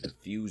charisma to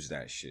diffuse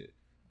that shit.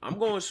 I'm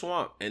going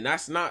Swamp, and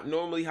that's not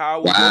normally how I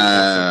would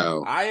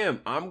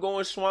vote. I'm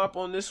going Swamp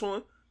on this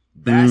one.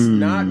 That's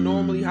not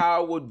normally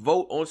how I would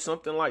vote on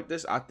something like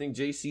this. I think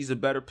JC's a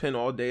better pin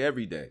all day,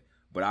 every day.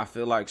 But I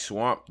feel like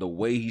Swamp, the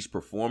way he's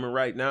performing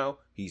right now,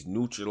 he's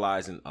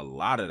neutralizing a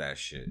lot of that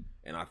shit.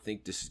 And I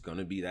think this is going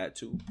to be that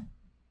too.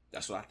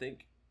 That's what I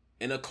think.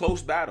 In a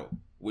close battle,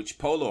 which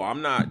Polo,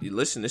 I'm not,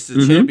 listen, this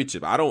is a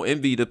championship. I don't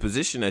envy the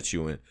position that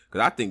you in,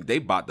 because I think they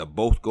about to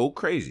both go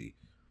crazy.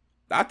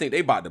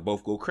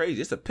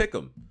 It's a pick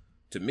 'em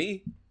to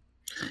me.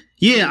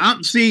 Yeah,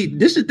 see,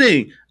 this is the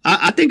thing.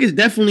 I think it's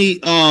definitely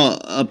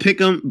a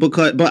pick 'em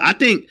but I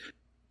think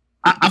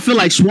I feel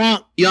like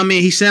Swamp, you know what I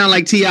mean? He sounded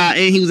like T.I.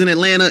 and he was in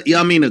Atlanta, you know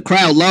what I mean? The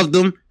crowd loved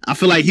him. I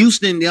feel like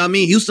Houston, you know what I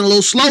mean? Houston a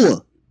little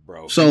slower.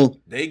 Bro, so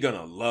they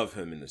gonna love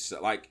him in the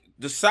like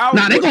the South.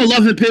 Nah, they gonna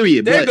love him,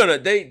 period.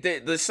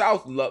 The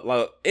South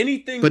love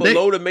anything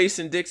below the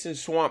Mason-Dixon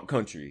Swamp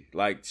country.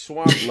 Like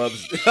Swamp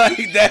loves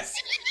like that's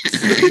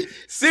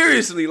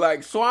seriously,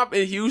 like Swamp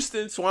in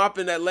Houston, Swamp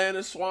in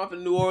Atlanta, Swamp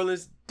in New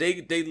Orleans,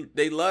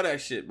 they love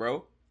that shit,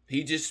 bro.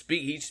 He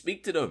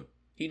speak to them.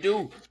 He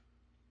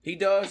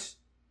does.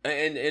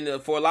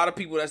 And for a lot of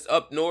people that's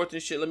up north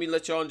and shit, let me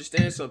let y'all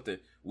understand something.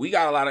 We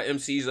got a lot of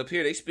MCs up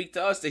here. They speak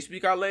to us. They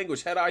speak our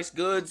language. Head Ice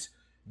Goods.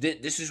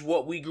 This is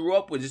what we grew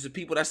up with. This is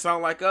people that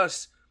sound like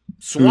us.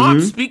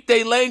 Swamp speak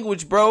their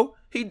language, bro.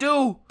 He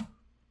do.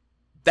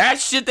 That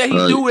shit that he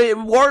do, it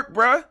work,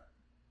 bro.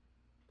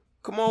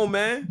 Come on,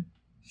 man.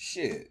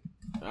 Shit.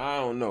 I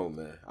don't know,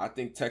 man. I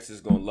think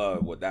Texas gonna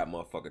love what that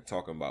motherfucker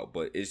talking about.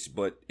 But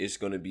it's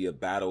gonna be a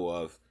battle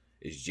of,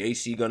 is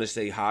JC gonna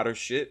say hotter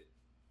shit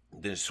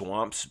than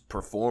Swamp's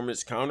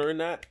performance countering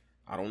that?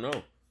 I don't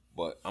know.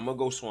 But I'm gonna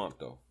go Swamp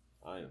though.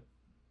 I am.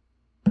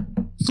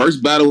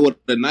 First battle of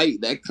the night,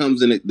 that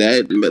comes in it.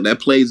 That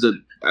plays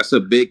that's a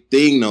big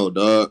thing though,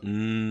 dog.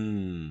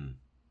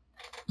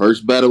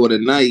 First battle of the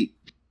night.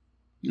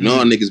 You know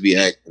how niggas be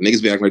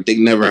acting like they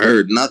never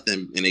heard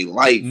nothing in their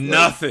life.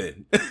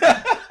 Nothing.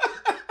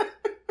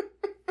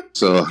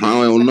 So I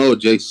don't know.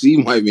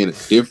 JC might be in a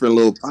different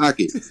little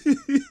pocket.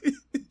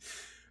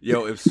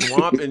 Yo, if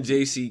Swamp and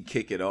JC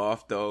kick it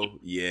off though,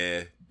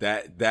 yeah,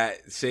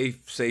 that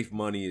safe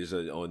money is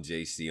on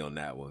JC on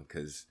that one,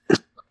 because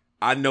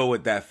I know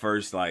what that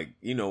first, like,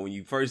 you know, when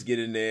you first get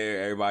in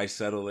there, everybody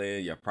settle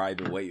in. You've probably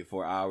been waiting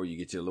for an hour. You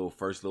get your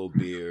first little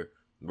beer,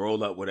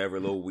 roll up whatever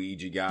little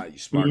weed you got, you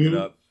spark it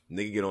up.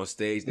 Nigga get on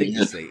stage, nigga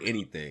can say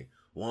anything.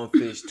 1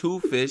 fish, 2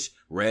 fish,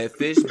 red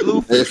fish,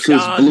 blue fish,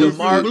 John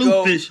DeMarco.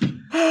 Blue fish.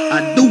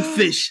 I do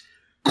fish.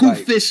 Cool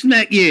fish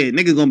snack. Yeah,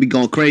 nigga gonna be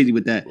going crazy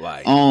with that.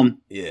 Like,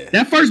 yeah.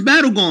 That first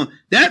battle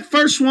that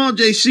first Swamp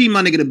JC,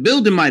 my nigga, the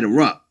building might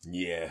erupt.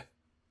 Yeah.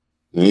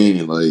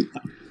 Man, like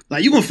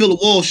you gonna feel the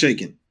wall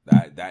shaking.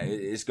 That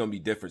it's gonna be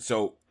different.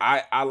 So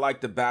I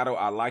like the battle.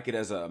 I like it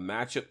as a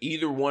matchup.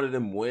 Either one of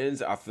them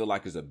wins, I feel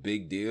like is a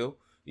big deal.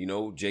 You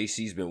know,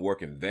 JC's been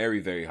working very,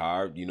 very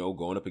hard, you know,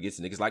 going up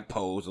against niggas like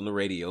Pose on the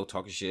radio,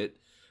 talking shit.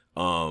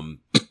 But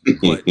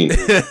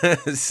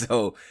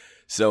so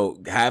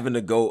having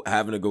to go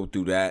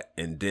through that,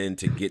 and then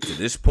to get to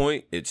this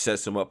point, it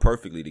sets him up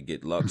perfectly to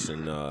get Lux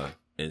and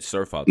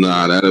Surf out there.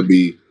 Nah, that'll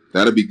be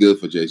good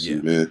for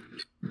JC, man.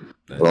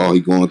 For all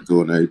he going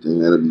through and everything,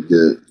 that'll be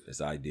good. It's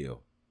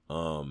ideal.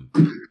 All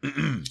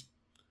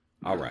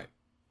right,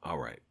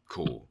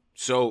 cool.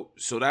 So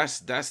that's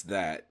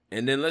that,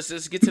 and then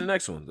let's get to the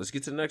next one. Let's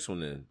get to the next one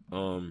then.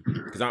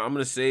 Because I'm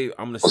gonna say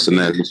what's the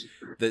next?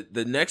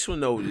 The next one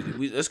though.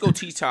 Let's go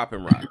T-Top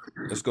and Rock.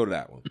 Let's go to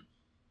that one.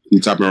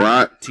 T-Top and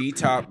Rock.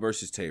 T-Top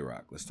versus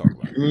Tay-Rock. Let's talk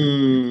about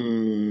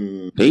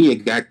it. Then you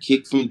got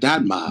kicked from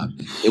Dot Mob.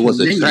 It was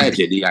a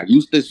tragedy. I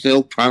used to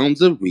sell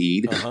pounds of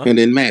weed, and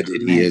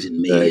imagine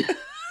me.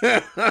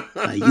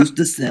 I used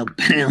to sell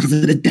pounds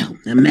of the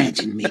dope.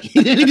 Imagine me.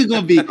 That nigga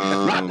gonna be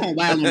Rock on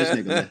wild on this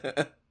nigga,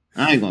 man.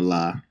 I ain't gonna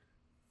lie.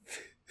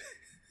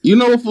 You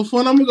know what? For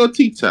fun, I'm gonna go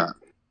T-Top.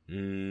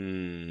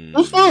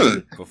 For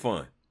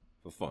fun.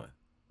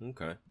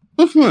 Okay.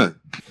 For fun.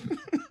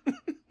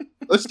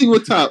 Let's see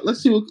what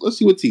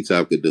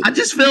T-Top could do. I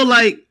just feel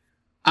like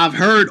I've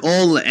heard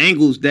all the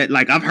angles that,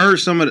 like, I've heard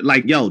some of the,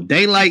 like, yo,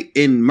 Daylight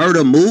and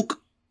Murder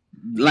Mook.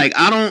 Like,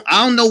 I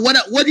don't know what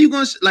are you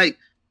gonna like.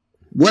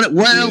 What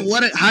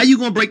how you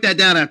gonna break that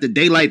down after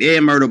Daylight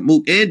and Murder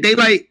Mook? And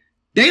Daylight,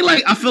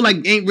 I feel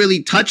like ain't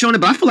really touch on it,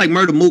 but I feel like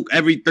Murder Mook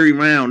every 3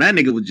 rounds, that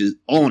nigga was just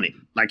on it.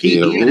 Like that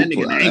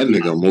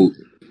nigga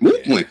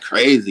Mook went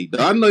crazy. Dog.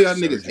 I know y'all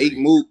niggas hate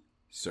Mook.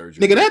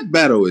 Surgery. Nigga, that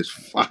battle is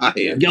fire.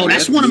 Yo,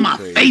 that's one of my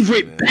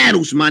favorite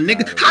battles, my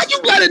nigga. How you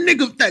let a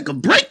nigga that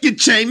could break your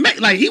chain, make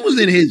like he was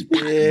in his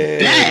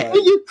bag?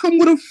 You come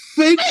with a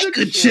fake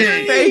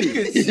chain.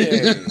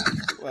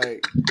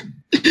 Like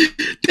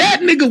that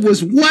nigga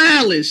was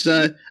wildin',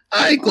 son.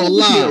 I ain't gonna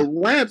lie.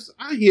 Raps,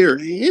 I hear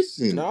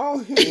hissing. No,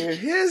 hear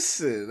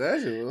hissing.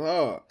 That shit was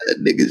hard. That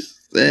nigga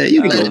said,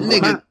 you let a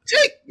nigga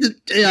take the.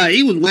 Yeah,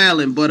 he was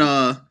wildin', but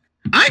I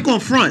ain't gonna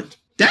front.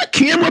 That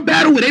camera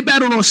battle where they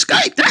battled on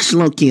Skype, that's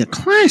low-key a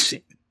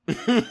classic.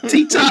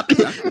 T-Top.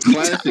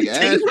 Classic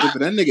ass, but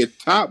that nigga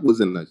Top was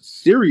in a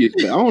serious.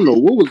 I don't know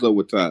what was up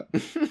with Top.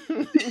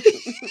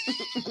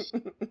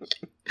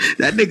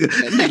 That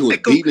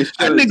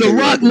nigga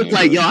Rock looked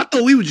like, yo, I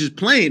thought we were just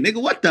playing.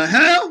 Nigga, what the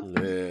hell?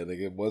 Yeah,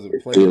 nigga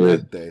wasn't playing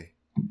that day.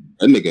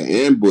 That nigga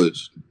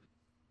ambushed.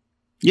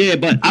 Yeah,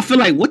 but I feel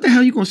like, what the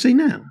hell you gonna say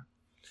now?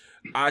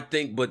 I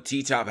think, but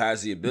T-Top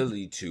has the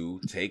ability to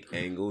take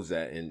angles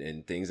that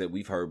and things that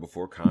we've heard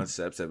before,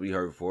 concepts that we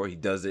heard before. He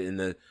does it in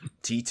the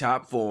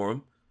T-Top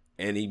form,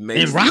 and he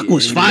makes. And Rock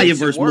was fire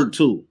versus Mook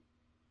too.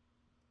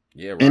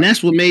 Yeah, Rock. And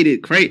that's what made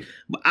it crazy.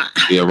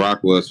 Yeah,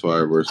 Rock was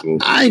fire versus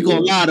Mook. I ain't gonna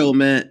lie though,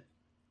 man.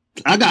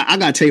 I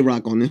got Tay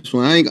Rock on this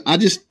one. I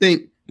just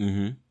think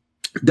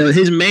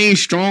his main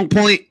strong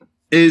point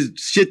is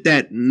shit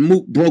that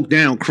Mook broke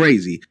down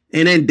crazy.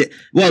 And then,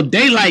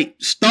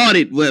 Daylight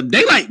started. Well,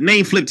 Daylight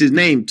name flipped his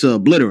name to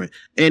Obliterant,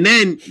 and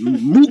then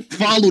Mook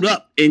followed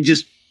up and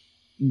just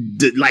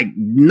like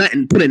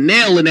nothing, put a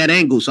nail in that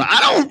angle. So I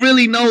don't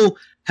really know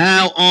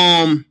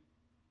how.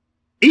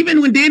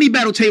 Even when Danny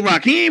battled Tay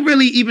Rock, he ain't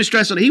really even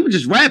stressed on it. He was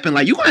just rapping.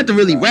 Like, you gonna have to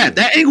really rap.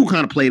 That angle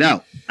kind of played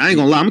out. I ain't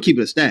gonna lie. I'm gonna keep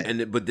it a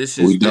stat. But this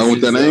is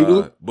that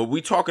angle. But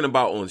we talking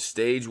about on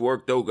stage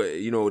work though.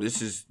 You know,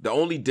 this is the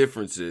only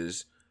difference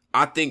is.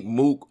 I think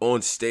Mook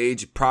on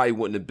stage probably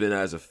wouldn't have been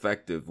as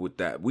effective with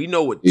that. We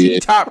know what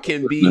T-Top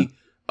can be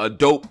a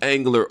dope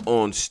angler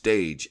on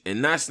stage,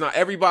 and that's not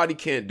everybody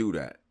can't do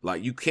that.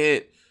 Like you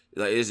can't.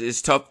 Like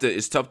it's tough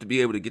to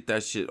be able to get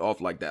that shit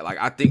off like that. Like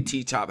I think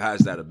T-Top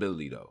has that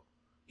ability though.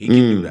 He can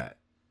do that.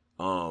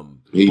 But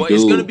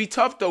it's gonna be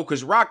tough though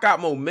because Rock got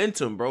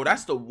momentum, bro.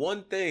 That's the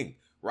one thing.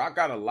 Rock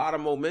got a lot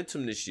of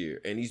momentum this year,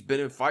 and he's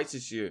been in fights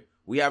this year.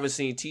 We haven't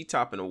seen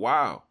T-Top in a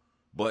while.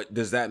 But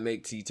does that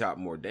make T-Top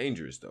more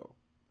dangerous though?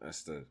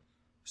 That's the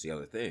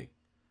other thing.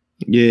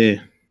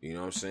 Yeah. You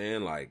know what I'm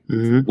saying? Like,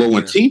 well,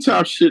 when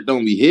T-Top shit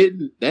don't be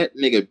hitting, that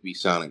nigga be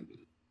sounding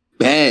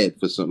bad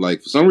for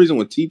some reason.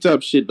 When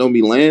T-Top shit don't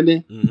be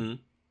landing,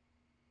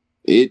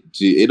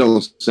 it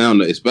don't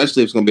sound.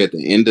 Especially if it's gonna be at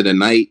the end of the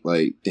night.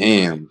 Like,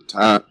 damn,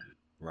 Top.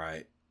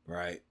 Right.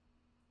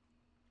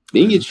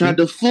 Then you tried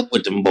to fuck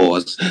with them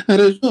boys, and then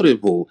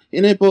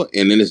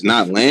it's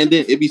not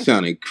landing. It be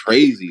sounding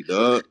crazy,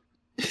 dog.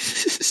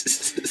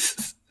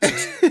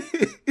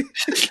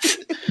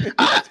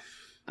 I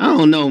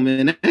don't know,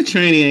 man. That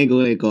training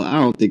angle ain't go. I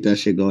don't think that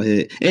shit gonna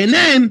hit. And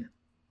then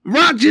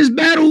Rock just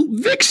battled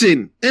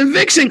Vixen, and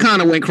Vixen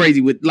kind of went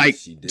crazy with like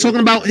talking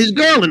about his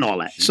girl and all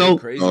that. So,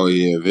 oh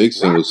yeah,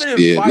 Vixen was scared.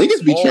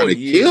 Niggas be trying to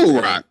kill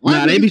Rock.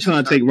 Nah, they be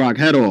trying to take Rock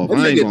head off.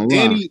 I ain't gonna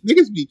lie.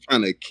 Niggas be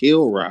trying to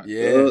kill Rock.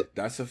 Yeah,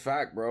 that's a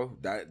fact, bro.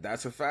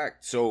 That's a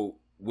fact. So,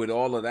 with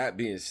all of that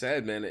being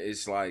said, man,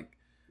 it's like.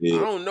 Yeah.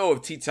 I don't know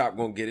if T-Top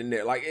gonna get in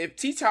there. Like, if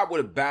T-Top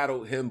would have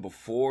battled him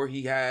before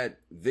he had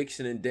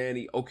Vixen and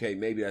Danny, okay,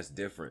 maybe that's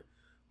different.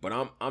 But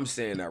I'm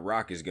saying that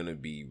Rock is gonna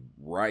be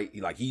right.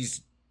 Like,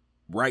 he's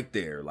right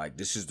there. Like,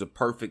 this is the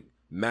perfect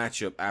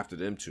matchup after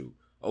them two.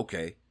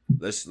 Okay,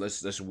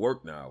 let's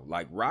work now.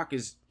 Like, Rock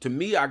is, to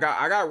me, I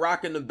got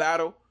Rock in the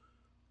battle.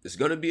 It's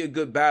gonna be a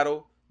good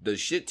battle. The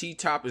shit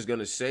T-Top is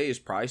gonna say is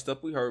probably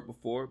stuff we heard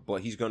before,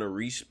 but he's gonna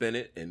respin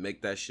it and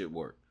make that shit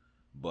work.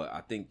 But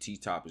I think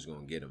T-Top is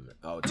going to get him.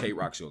 Tay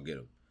Rock's going to get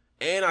him.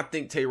 And I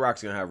think Tay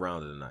Rock's going to have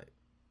round of the night.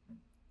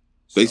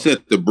 They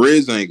said the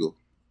Briz angle.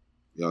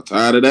 Y'all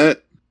tired of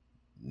that?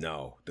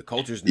 No. The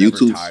culture's never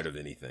tired of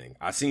anything.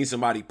 I seen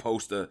somebody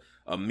post a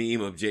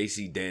meme of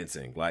JC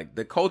dancing. Like,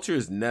 the culture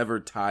is never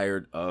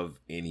tired of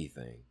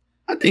anything.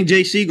 I think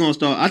JC going to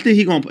start. I think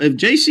if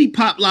JC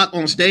pop lock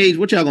on stage,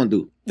 what y'all going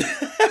to do?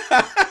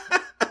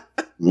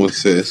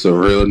 What's that? It's a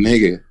real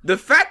nigga. The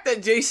fact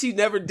that JC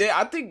never did,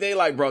 I think they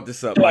like brought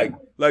this up. Like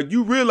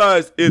you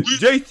realize if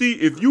JC,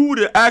 if you would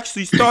have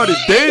actually started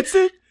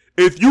dancing,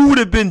 if you would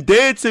have been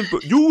dancing,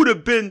 you would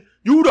have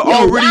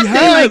already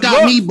had.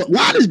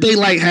 Why does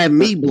Daylight have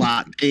me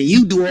blocked and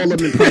you do all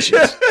them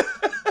impressions?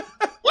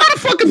 Why the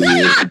fuck am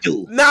I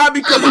do? Nah,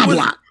 because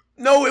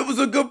it was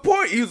a good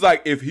point. He was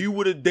like, if he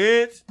would have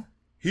danced,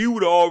 he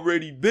would have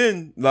already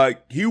been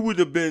like he would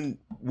have been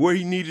where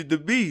he needed to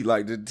be.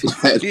 Like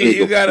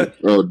you gotta,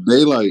 bro.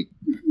 Daylight,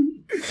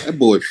 that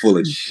boy full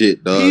of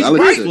shit, dog. He's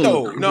right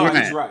though. No,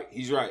 he's right.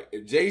 He's right.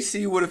 If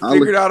JC would have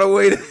figured out a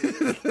way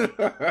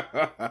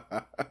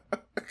to,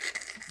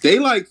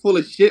 Daylight full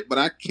of shit, but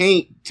I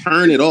can't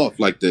turn it off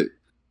like that.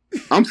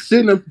 I'm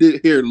sitting up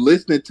here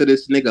listening to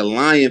this nigga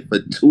lying for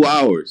 2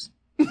 hours.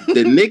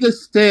 The nigga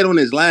said on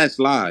his last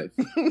live,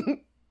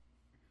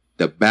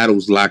 the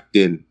battle's locked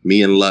in.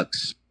 Me and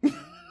Lux.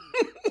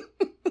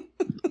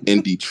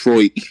 In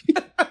Detroit.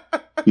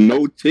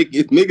 No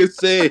ticket. Nigga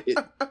said.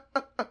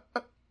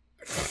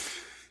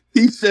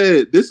 He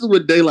said, this is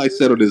what Daylight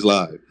said on his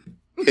live.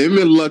 Him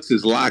and Lux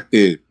is locked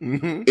in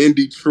in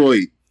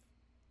Detroit.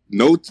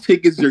 No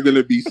tickets are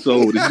gonna be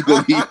sold. It's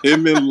gonna be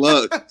him and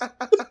Lux.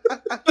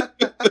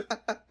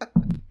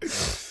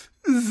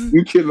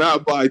 You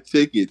cannot buy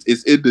tickets.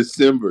 It's in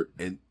December.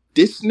 And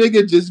this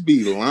nigga just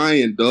be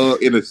lying,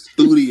 dog, in a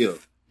studio.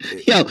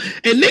 Yo,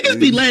 and niggas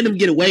be letting them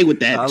get away with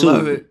that too. I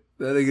love it.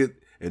 That nigga,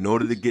 in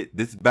order to get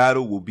this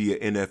battle will be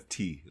an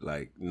NFT.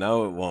 Like,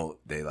 no, it won't.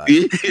 They like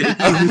in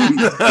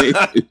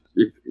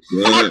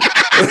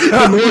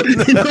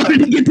order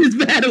to get this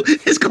battle,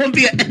 it's gonna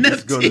be an NFT.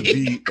 It's gonna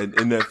be an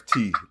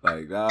NFT.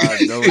 Like, no,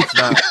 it's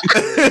not.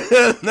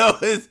 No,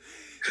 it's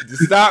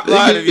stop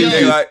lying to me.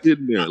 Daylight.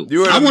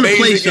 You're an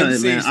amazing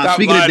MC. Man. Stop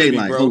Speaking lying of Daylight,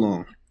 to me, bro. hold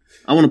on.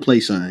 I want to play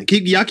something.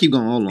 Y'all keep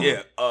going. Hold on.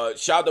 Yeah.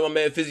 Shout out to my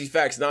man Fizzy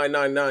Facts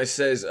 999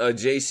 says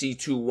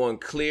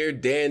JC21 clear.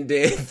 Dan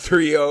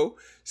 30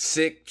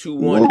 sick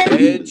 21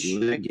 edge.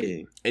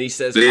 And he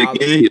says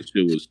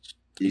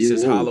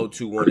Hollow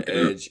 21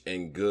 edge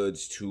and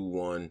Goods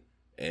 21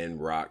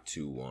 and Rock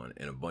 21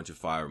 and a bunch of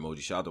fire emojis.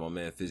 Shout out to my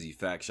man Fizzy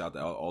Facts. Shout out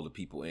to all the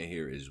people in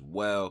here as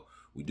well.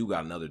 We do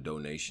got another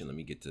donation. Let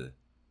me get to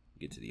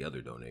the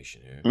other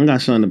donation here. I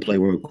got something to play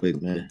real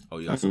quick, man. Oh,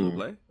 you got something to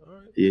play? All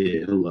right.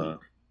 Yeah, hold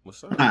up.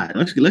 What's up? All right,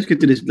 let's get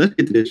to this. Let's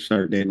get to this,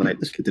 sir. Daylight.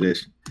 Let's get to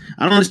this.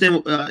 I don't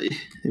understand.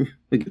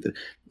 We get to.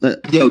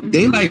 Yo,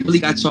 Daylight really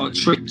got y'all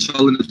tricked,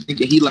 y'all into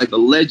thinking he like a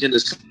legend or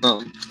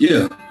something.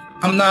 Yeah,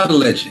 I'm not a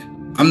legend.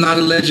 I'm not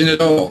a legend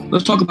at all.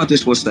 Let's talk about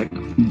this for a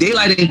second.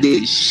 Daylight ain't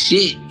did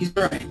shit. He's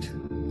right.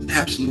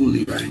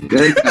 Absolutely right.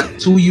 They got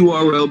 2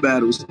 URL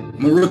battles.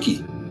 I'm a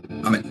rookie.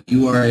 I'm an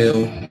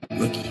URL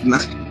rookie.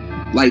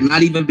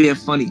 Not even being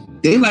funny.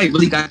 Daylight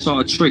really got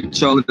y'all tricked,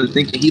 y'all into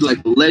thinking he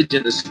like a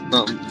legend or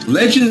something.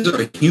 Legends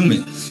are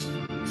humans.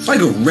 It's like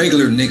a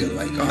regular nigga.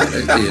 Like, oh,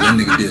 that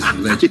nigga did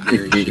some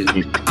legendary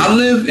shit. I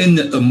live in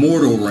the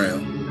immortal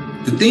realm.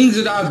 The things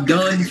that I've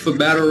done for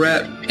battle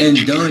rap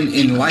and done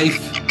in life,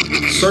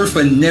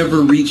 Surfer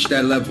never reached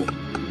that level.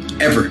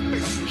 Ever.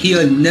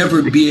 He'll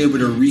never be able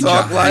to reach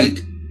a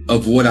height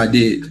of what I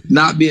did.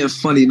 Not being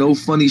funny, no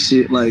funny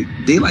shit. Like,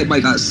 Daylight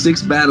might got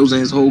 6 battles in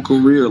his whole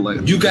career.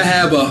 Like, you can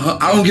have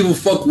I don't give a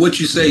fuck what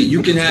you say.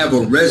 You can have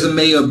a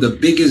resume of the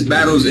biggest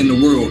battles in the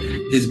world.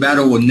 His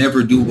battle will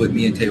never do what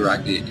me and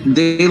Tay-Rock did.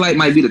 Daylight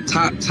might be the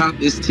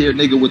toppest tier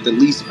nigga with the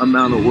least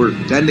amount of work.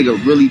 That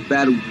nigga really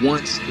battled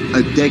once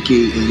a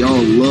decade, and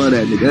y'all love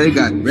that nigga. They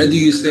got whether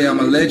you say I'm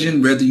a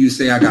legend, whether you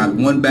say I got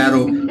one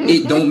battle,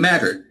 it don't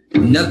matter.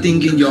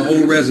 Nothing in your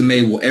whole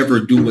resume will ever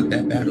do what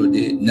that battle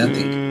did.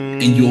 Nothing.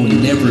 And you'll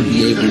never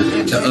be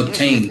able to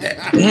obtain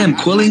that. Damn,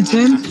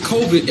 Quillington.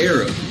 COVID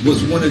era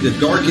was one of the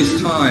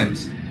darkest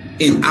times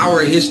in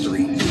our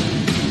history.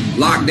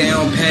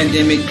 Lockdown,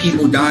 pandemic,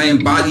 people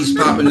dying, bodies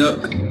popping up.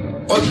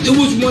 It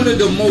was one of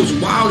the most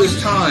wildest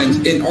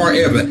times in our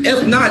era.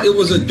 If not, it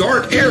was a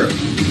dark era.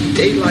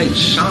 Daylight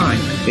shine.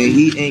 And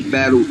he ain't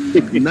battled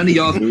none of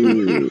y'all. Them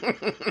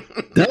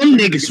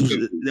niggas.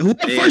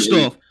 First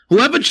off,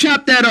 whoever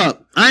chopped that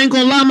up, I ain't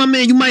gonna lie, my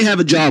man, you might have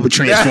a job with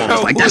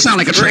Transformers. Like, that sound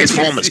like a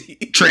Transformers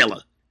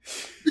trailer.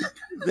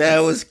 That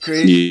was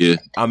crazy. Yeah.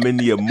 I'm in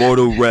the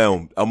immortal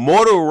realm.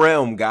 Immortal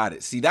realm got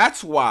it. See,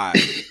 that's why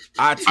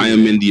I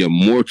am in the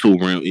immortal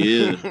realm.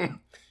 Yeah.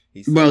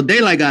 Bro,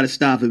 Daylight gotta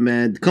stop it,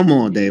 man. Come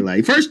on,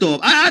 Daylight. First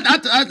off,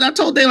 I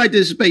told Daylight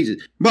this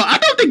spaces. Bro, I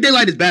don't think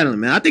Daylight is battling,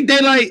 man. I think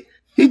Daylight,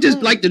 he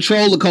just like to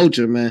troll the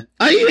culture, man.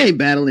 He ain't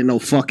battling no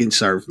fucking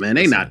Surf, man.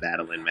 They not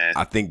battling, man.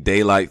 I think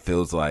Daylight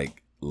feels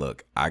like,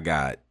 look,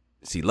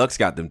 Lux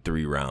got them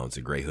 3 rounds,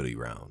 the Gray Hoodie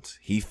rounds.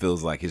 He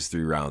feels like his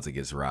 3 rounds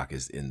against Rock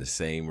is in the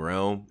same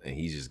realm, and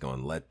he's just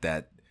gonna let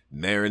that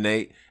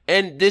marinate.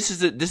 And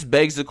this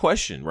begs the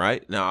question,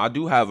 right? Now, I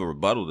do have a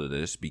rebuttal to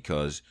this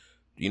because,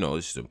 you know,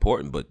 this is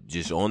important, but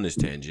just on this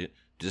tangent,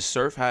 does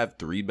Surf have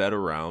 3 better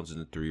rounds than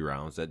the 3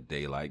 rounds that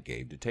Daylight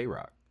gave to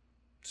Tay-Rock?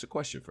 It's a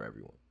question for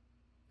everyone.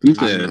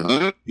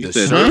 Does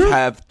Surf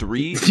have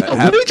 3?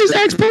 What did we just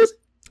expose?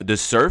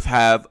 Does Surf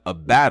have a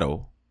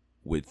battle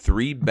with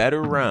 3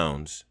 better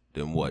rounds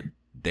than what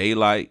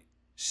Daylight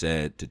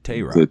said to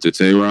Tay-Rock? To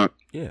Tay-Rock?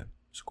 Yeah,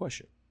 it's a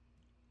question.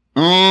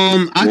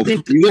 I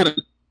think you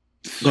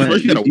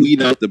gotta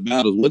weed out the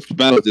battles. What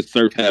battles does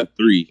Surf have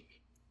 3?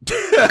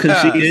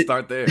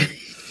 Start there.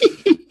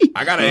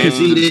 I gotta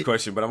answer this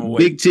question, but I'm gonna wait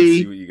Big T,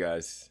 to see what you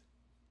guys.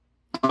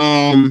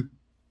 John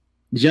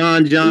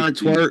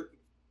Twerk.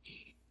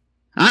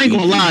 I ain't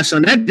gonna lie,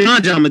 son. That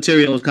John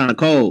material is kind of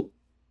cold.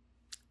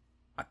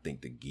 I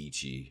think the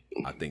Geechee.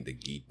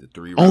 The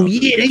 3 rounds. Oh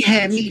yeah, they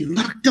had me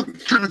locked up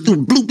trying to do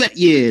blue bet.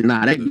 Yeah,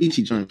 nah, that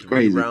Geechee joint's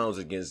crazy. 3 rounds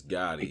against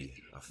Gotti,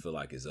 I feel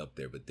like is up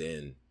there, but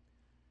then,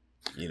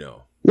 you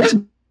know, what's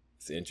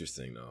it's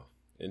interesting though.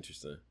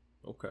 Interesting.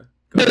 Okay.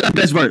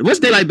 Best version. What's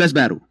Daylight's best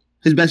battle?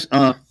 His best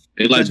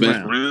Daylight's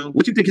best round.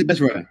 What you think his best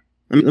round?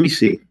 Let me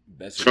see.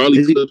 Best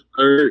Charlie Clips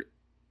third.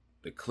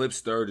 The Clips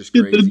third is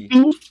crazy.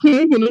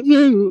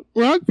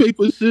 Rock,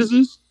 paper,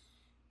 scissors.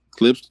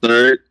 Clips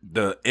third.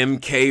 The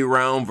MK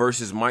round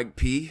versus Mike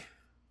P.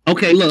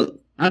 Okay, look,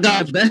 I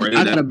got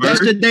a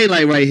best of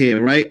Daylight right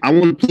here, right? I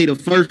want to play the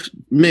first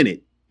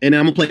minute. and then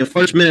I'm gonna play the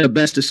first minute of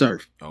Best of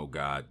Surf. Oh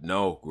God,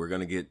 no! We're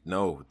gonna get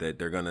that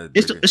they're gonna.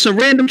 It's a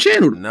random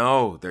channel.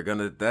 No, they're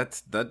gonna.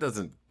 That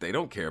doesn't. They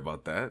don't care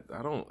about that.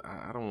 I don't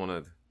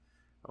want to.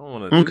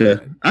 Okay,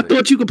 I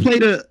thought you could play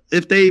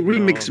if they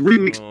remix of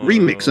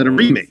the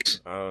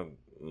remix.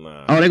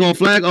 Nah. Oh, they gonna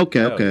flag?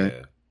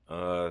 Okay.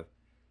 Yeah.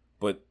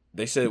 But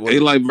they said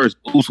Daylight versus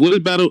Boost. What is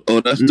battle? Oh,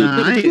 that's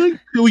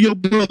kill your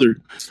brother.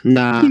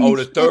 Nah. Oh,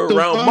 the third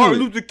round. Martin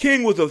Luther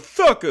King was a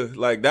sucker.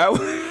 Like that was.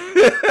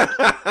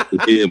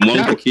 Yeah,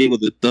 Martin Luther King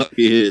was a sucker.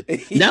 Yeah.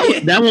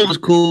 That one was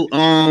cool.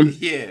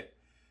 Yeah.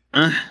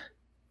 I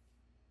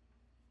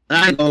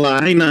ain't gonna lie.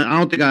 I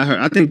don't think I heard.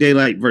 I think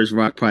Daylight versus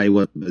Rock probably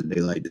was the best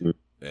Daylight to me.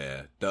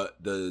 Yeah.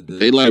 The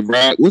Daylight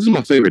Rock. What's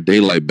my favorite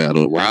Daylight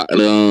battle? Rock.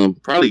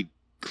 Probably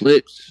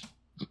Clips.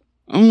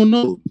 I don't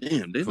know.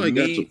 Damn,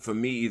 for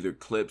me, either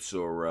Clips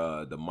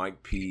or the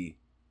Mike P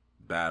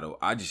battle.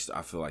 I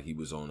feel like he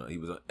was on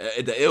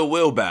the Ill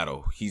Will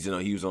battle. He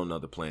was on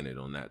another planet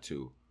on that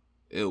too.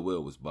 Ill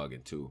Will was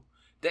bugging too.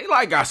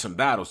 Daylight got some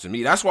battles to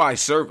me. That's why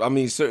Surf. I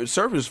mean,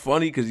 Surf is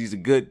funny because he's a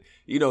good,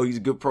 he's a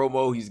good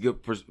promo. He's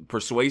good,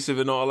 persuasive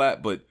and all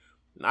that. But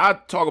I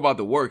talk about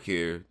the work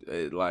here.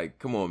 Like,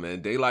 come on,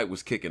 man. Daylight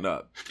was kicking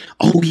up.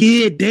 Oh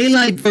yeah,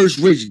 Daylight versus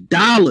Rich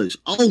Dollars.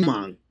 Oh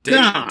my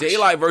god.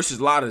 Daylight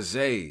versus Lotta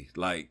Zay.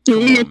 Like, come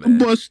on, man.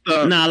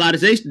 Nah, Lotta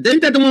Zay.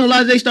 Isn't that the one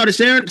Lotta Zay started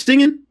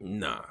singing?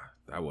 Nah,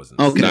 that wasn't.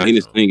 Okay, nah, he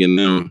was singing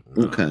now.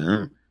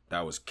 Okay,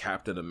 that was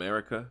Captain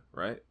America,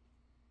 right?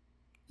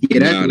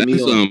 Yeah,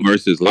 that's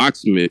versus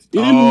Locksmith.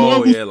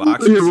 Oh yeah,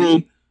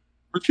 Locksmith.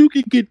 But you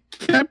could get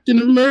Captain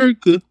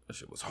America. That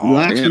shit was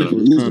hard.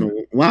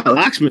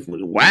 Locksmith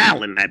was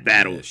wild in that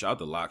battle. Yeah, shout out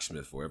to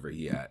Locksmith wherever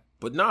he at.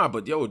 But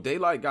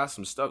Daylight got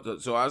some stuff.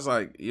 So I was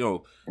like,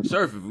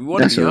 Surf, if we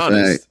want to be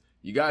honest,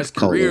 you guys'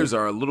 careers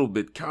are a little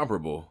bit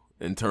comparable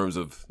in terms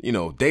of,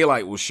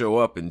 Daylight will show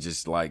up and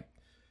just like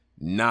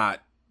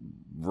not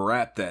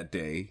rap that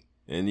day.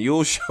 And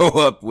you'll show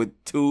up with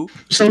 2.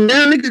 So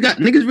now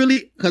niggas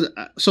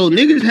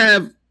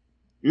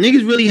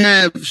really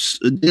have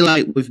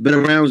Daylight with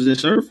better rounds than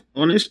Surf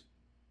on this.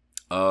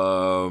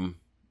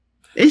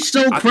 It's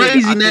so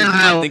crazy now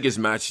how I think it's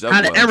matched up.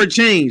 How the era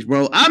changed,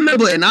 bro. I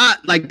remember, and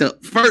the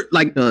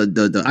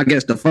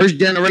first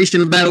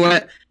generation of battle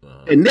rap,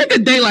 and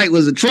nigga Daylight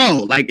was a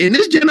troll. Like in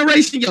this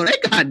generation,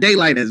 they got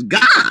Daylight as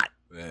God.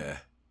 Yeah.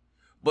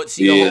 But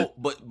see,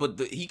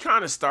 he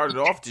kind of started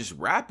off just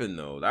rapping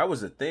though. That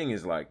was the thing.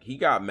 Is like he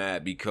got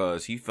mad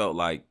because he felt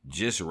like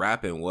just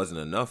rapping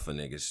wasn't enough for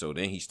niggas. So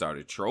then he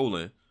started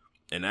trolling,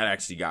 and that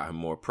actually got him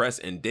more press.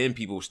 And then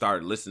people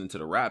started listening to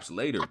the raps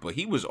later. But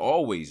he was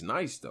always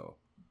nice though.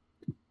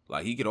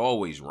 Like he could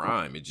always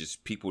rhyme. It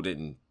just people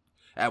didn't.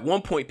 At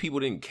one point,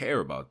 people didn't care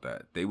about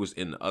that. They was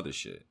in the other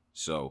shit.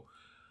 So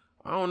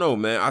I don't know,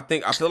 man. I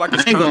feel like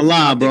it's I ain't gonna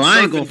lie, bro.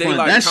 I ain't gonna front.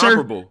 That's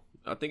comparable.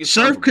 I think it's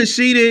Surf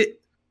conceded.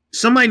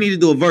 Somebody need to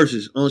do a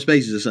versus on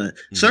Spaces or something.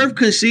 Mm-hmm. Surf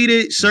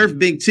conceded, Surf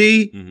Big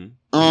T,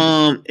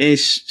 and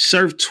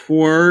Surf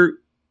Twerk.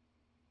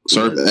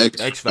 Surf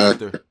X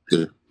Factor.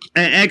 And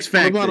X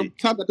Factor.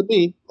 Top at the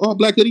beam. Oh,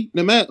 Black Hoodie.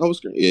 The mat. Oh,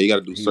 yeah, you got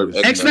to do Surf.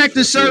 X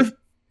Factor Surf.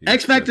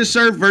 X Factor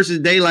Surf versus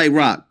Daylight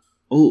Rock.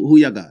 Who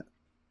y'all got?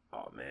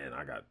 Oh man,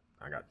 I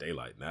got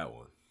Daylight in that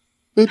one.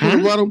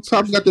 Bottom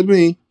top got the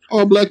beam.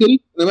 Oh, Black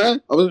Hoodie. The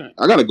mat.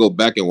 I got to go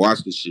back and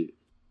watch this shit.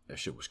 That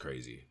shit was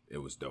crazy. It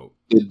was dope.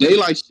 The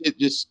Daylight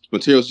shit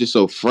material's just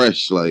so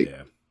fresh. Like,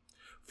 yeah.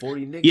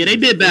 40 niggas. Yeah, they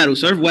did battle.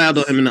 Surf Wild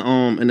on him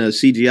in the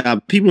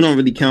CGI. People don't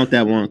really count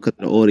that one because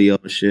of the audio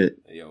and shit.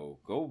 Yo,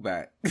 go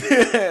back.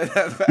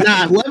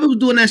 Nah, whoever was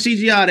doing that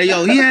CGI,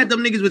 he had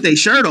them niggas with their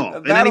shirt off,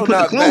 and then he put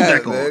the clothes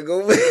back on. Man.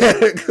 Go back.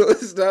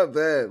 It's not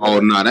bad. Man. Oh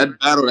nah, that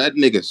battle, that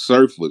nigga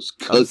Surf was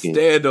cooking.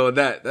 Stand on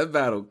that. That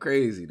battle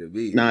crazy to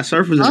me. Nah,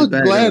 Surf was. I'm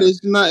glad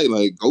it's not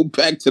like go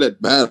back to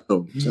that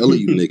battle. I'm telling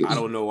you niggas. I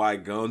don't know why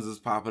Guns is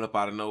popping up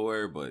out of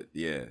nowhere, but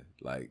yeah,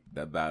 like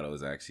that battle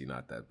is actually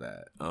not that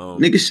bad.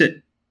 Nigga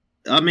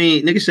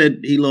said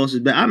he lost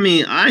his battle. I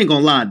mean, I ain't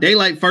gonna lie.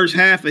 Daylight first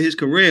half of his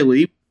career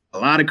was a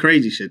lot of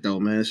crazy shit though,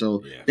 man.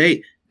 So yeah.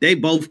 They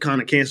both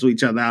kind of cancel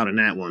each other out in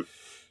that one.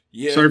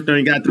 Yeah, Surf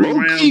done got 3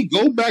 rounds.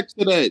 Go back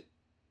to that.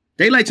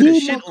 Daylight took the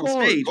shit on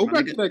stage. Go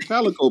back to that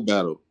Calico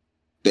battle.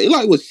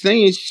 Daylight was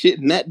saying shit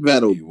in that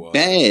battle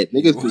bad.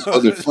 Niggas was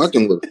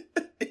fucking with him.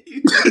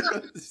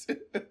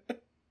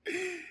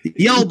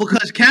 Yo,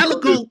 because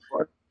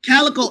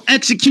Calico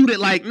executed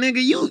like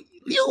nigga, you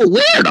a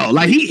weirdo.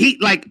 Like he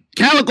like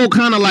Calico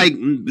kind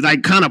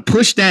of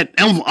pushed that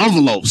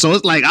envelope. So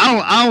it's like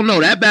I don't know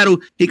that battle.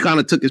 He kind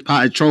of took his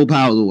troll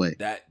powers away.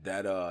 That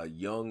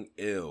Young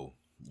Ill.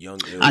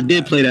 I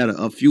did play that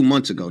a few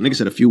months ago. Nigga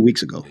said a few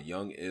weeks ago. The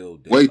Young Ill.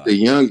 Wait, the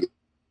Young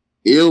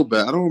Ill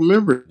battle. I don't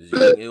remember. The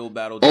Young Ill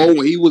battle. Oh,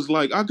 when he was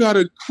like, I got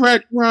a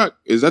crack rock.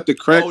 Is that the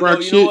crack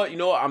rock shit? You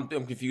know what? I'm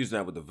confused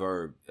now with the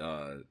verb.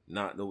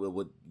 Not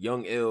with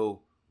Young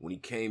Ill when he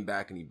came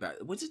back and he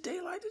battled. Was it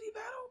Daylight? Did he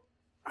battle?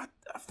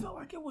 I felt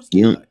like it was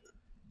Daylight.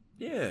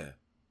 Yeah,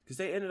 because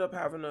they ended up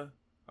having a.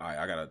 All right,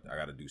 I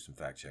gotta do some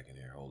fact checking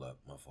here. Hold up,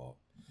 my fault.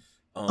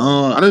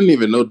 I didn't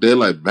even know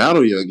Daylight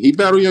battle Young. He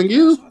battled Young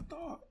Ill.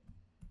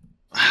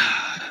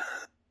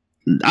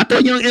 I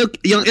thought Young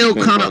Ill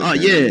kind of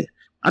yeah.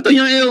 I thought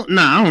Young Ill.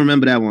 Nah, I don't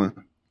remember that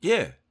one.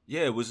 Yeah,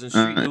 it was in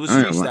street. It was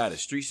street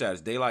status. Street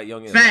status. Daylight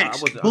Young Ill.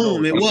 Facts.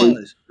 Boom. It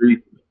was.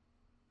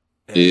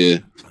 Yeah.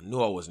 I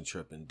knew I wasn't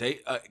tripping.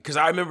 Because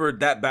I remember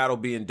that battle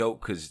being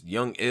dope. Because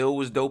Young Ill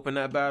was dope in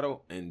that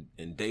battle, and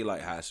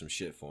Daylight had some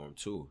shit for him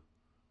too.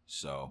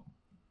 So.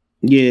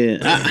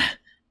 Yeah.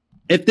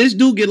 If this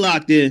dude get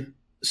locked in,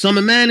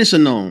 Summer Madness or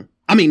no?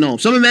 I mean, no.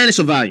 Summer Madness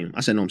or Volume?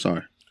 I said no. I'm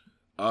sorry.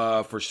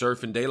 For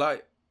Surf and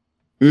Daylight.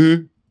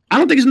 Mm-hmm. I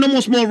don't think it's no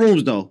more small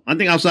rooms though. I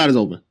think outside is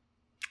open.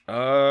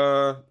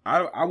 I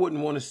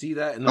wouldn't want to see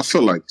that. I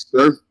feel like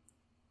Surf.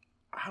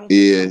 I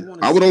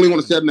would only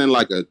want to see that in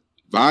like a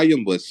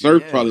Volume, but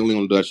Surf probably only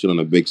want to do that shit on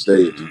a big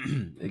stage.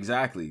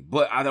 Exactly,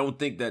 but I don't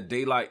think that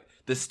Daylight,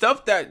 the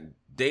stuff that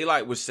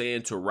Daylight was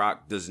saying to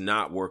Rock, does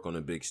not work on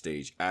a big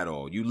stage at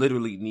all. You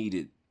literally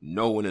needed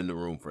no one in the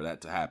room for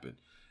that to happen.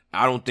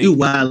 I don't think you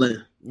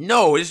wildin'.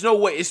 No, there's no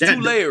way. It's too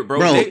layered,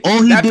 bro.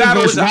 All he did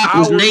was Rock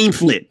was name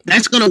flip.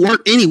 That's gonna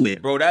work anywhere,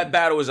 bro. That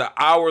battle is an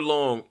hour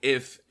long.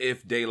 If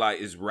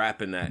Daylight is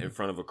rapping that in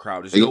front of a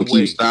crowd, there's no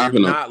way. You're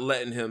not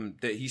letting him.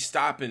 That he's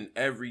stopping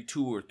every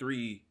 2 or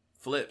 3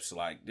 flips.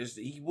 Like this,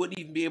 he wouldn't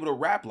even be able to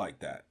rap like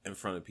that in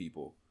front of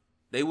people.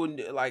 They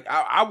wouldn't. Like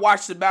I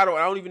watched the battle.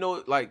 And I don't even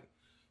know. Like,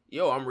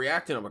 yo, I'm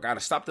reacting. I gotta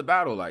stop the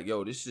battle. Like,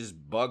 yo, this is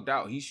bugged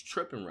out. He's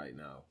tripping right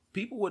now.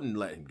 People wouldn't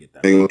let him get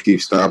that. They gonna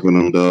keep stopping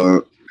him,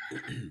 dog.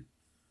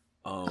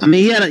 I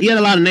mean, he had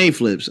a lot of name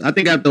flips. I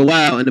think after a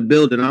while in the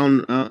building,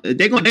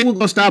 they were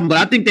gonna stop him, but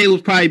I think they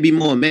would probably be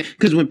more man.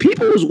 Because when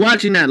people was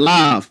watching that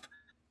live,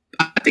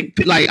 I think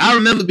like I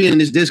remember being in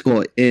this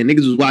Discord and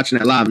niggas was watching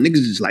that live. And niggas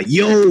is like,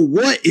 "Yo,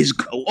 what is?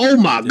 Oh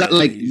my god!"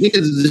 Like niggas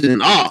is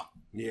in awe.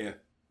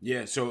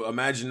 Yeah. So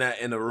imagine that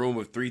in a room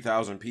of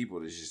 3,000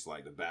 people. It's just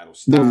like the battle.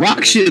 The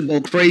Rock shit go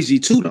crazy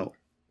too, though.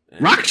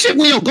 Rock shit,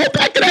 go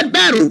back to that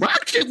battle.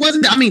 Rock shit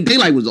wasn't. I mean,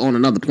 Daylight was on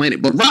another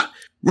planet, but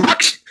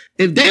Rock.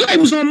 If Daylight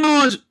was on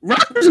Mars,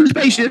 Rock was in the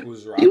spaceship.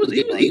 He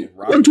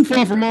wasn't too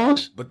far from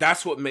Mars. But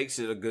that's what makes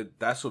it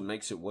that's what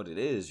makes it what it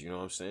is. You know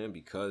what I'm saying?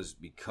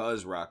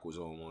 Because Rock was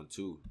on one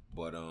too.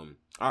 But all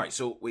right.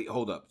 So wait,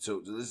 hold up. So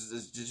this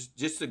is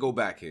just to go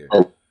back here.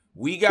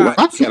 We got.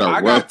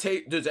 I got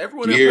Tay. Does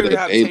everyone up here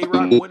have Tay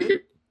Rock winning?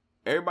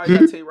 Everybody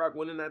got Tay Rock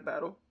winning that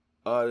battle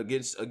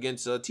against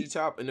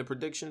T-Top in the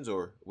predictions,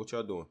 or what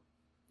y'all doing?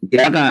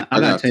 Yeah, I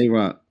got Tay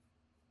Rock.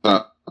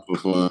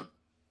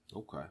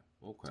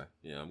 Okay.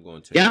 Yeah, I'm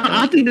going to. Yeah,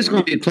 I think this is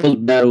gonna be a close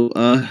battle.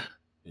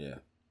 Yeah,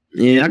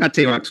 I got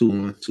Tay Rock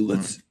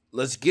 2-1.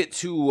 Let's get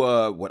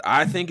to what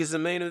I think is the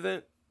main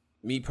event.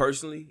 Me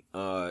personally,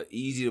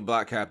 Easy the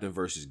Block Captain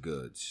versus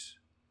Goods.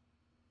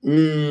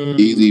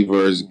 Easy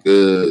versus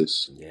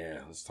Goods. Yeah,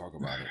 let's talk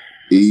about it.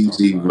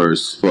 Easy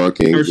versus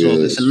fucking Goods. First of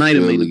all, it's a night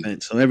of main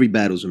event, so every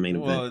battle's a main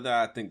event. Well,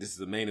 I think this is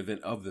the main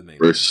event of the main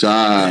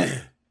Rashad.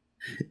 event.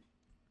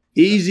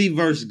 Easy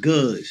versus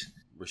Goods.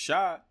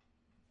 Rashad.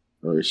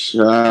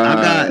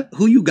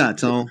 Who you got,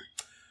 Tom?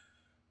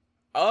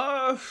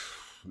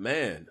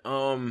 Man.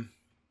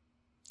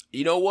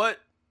 You know what?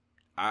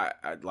 I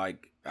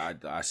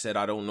said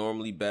I don't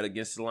normally bet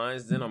against the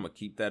Lions. Then I'm gonna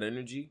keep that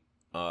energy.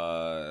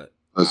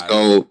 Let's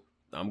go.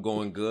 I'm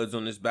going Goods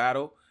on this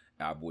battle.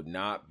 I would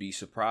not be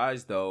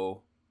surprised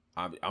though.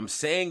 I'm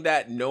saying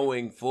that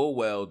knowing full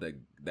well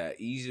that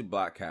Easy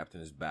Block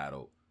Captain has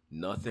battled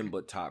nothing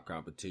but top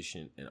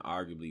competition and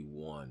arguably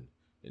won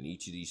in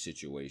each of these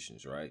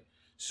situations, right?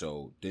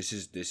 So this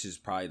is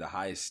probably the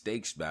highest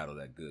stakes battle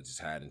that Goods has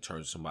had in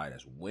terms of somebody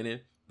that's winning.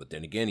 But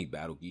then again, he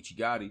battled Geechee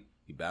Gotti.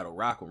 He battled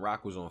Rock when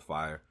Rock was on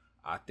fire.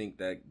 I think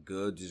that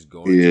Goods is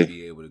going to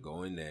be able to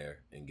go in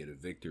there and get a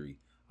victory.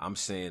 I'm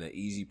saying that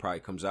Easy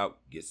probably comes out,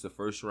 gets the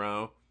first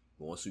round.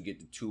 But once we get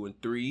to 2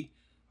 and 3,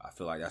 I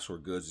feel like that's where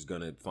Goods is going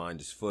to find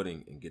his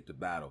footing and get the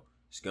battle.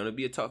 It's going to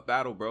be a tough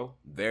battle, bro.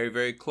 Very,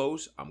 very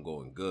close. I'm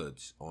going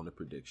Goods on the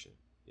prediction.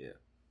 Yeah.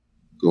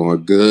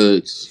 Going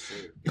Goods.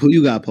 Who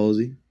you got,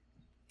 Posey?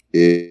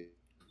 Yeah.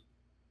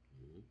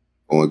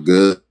 Going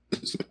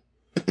Goods.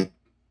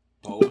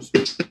 Pose.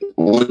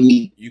 On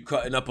me. You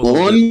cutting up a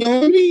little bit.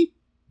 On me?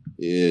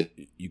 Yeah.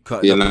 You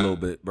cutting up a little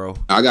bit, bro.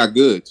 I got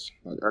Goods.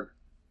 I'm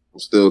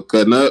still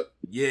cutting up.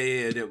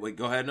 Yeah. Wait,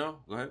 go ahead now.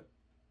 Go ahead.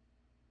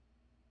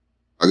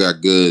 I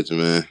got Goods,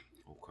 man.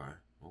 Okay.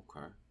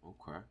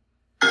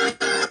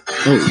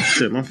 Oh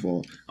shit, my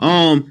fault.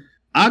 I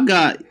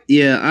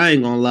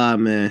ain't gonna lie,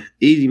 man.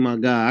 Easy, my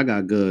guy. I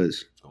got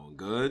Goods. Going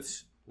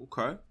Goods.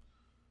 Okay.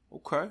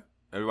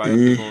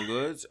 Everybody going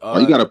Goods.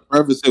 You gotta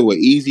preface it with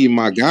Easy,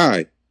 my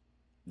guy.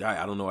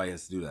 I don't know why he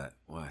has to do that.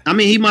 Why? I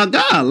mean, he my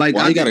guy. Like,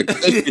 you gotta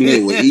question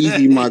it with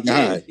Easy, my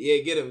guy. Yeah,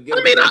 get him.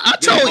 I mean,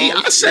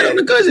 I said on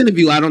the Goods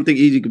interview, I don't think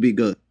Easy could be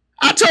good.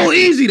 I told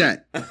Easy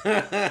that.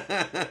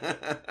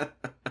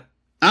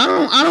 I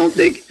don't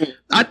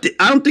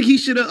think he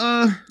should have.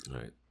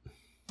 Right.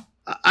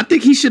 I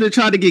think he should have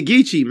tried to get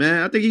Geechee,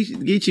 man. I think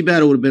Geechee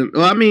battle would have been.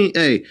 Well, I mean,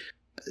 hey,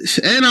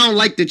 and I don't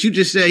like that you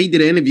just said he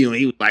did an interview and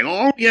he was like,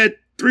 "Oh, yeah,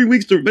 3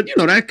 weeks to, but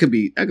that could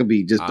be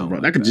just the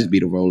that could just be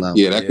the rollout.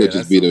 Yeah, that could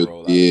just be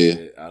the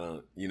shit. I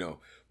don't,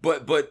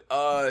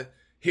 but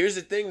here's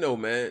the thing though,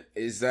 man,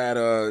 is that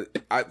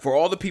for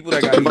all the people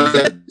that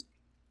got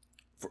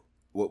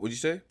what would you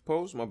say?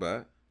 Pose, my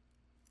bad.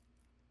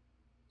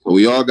 So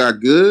we all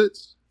got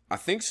goods? I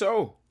think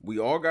so. We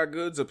all got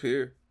goods up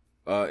here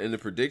in the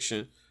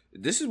prediction.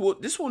 This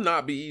will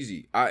not be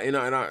easy.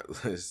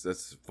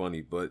 That's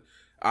funny, but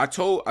I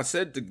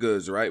said the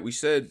goods, right? We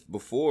said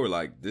before,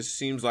 like, this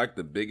seems like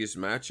the biggest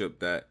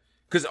matchup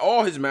because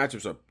all his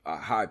matchups are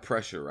high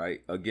pressure,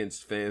 right?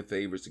 Against fan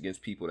favorites,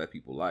 against people that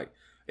people like.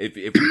 If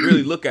we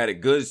really look at it,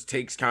 Goods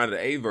takes kind of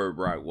the A-verb,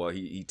 right? Well,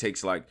 he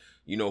takes, like,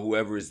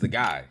 whoever is the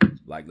guy.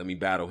 Like, let me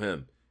battle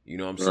him. You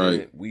know what I'm saying?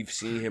 Right. We've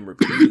seen him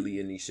repeatedly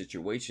in these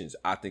situations.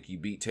 I think he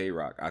beat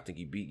Tay-Rock. I think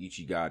he beat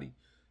Geechee Gotti.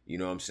 You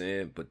know what I'm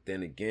saying? But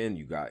then again,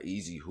 you got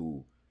Easy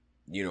who,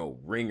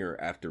 ringer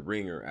after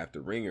ringer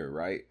after ringer,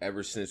 right?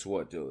 Ever since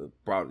about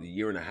a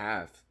year and a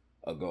half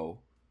ago,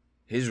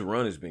 his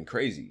run has been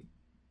crazy.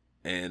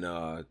 And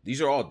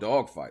these are all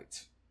dog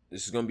fights.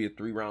 This is going to be a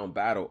 3-round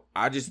battle.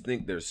 I just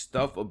think there's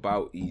stuff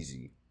about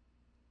Easy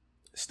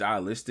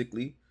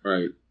stylistically,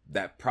 right,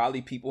 that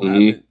probably people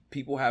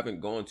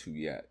haven't gone to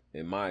yet,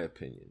 in my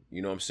opinion.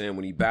 You know what I'm saying?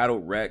 When he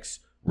battled Rex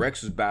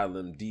was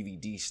battling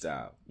DVD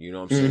style, you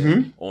know what I'm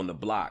saying? On the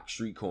block,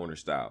 street corner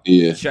style.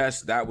 Yeah.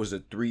 Chess, that was a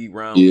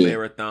 3-round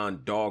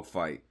marathon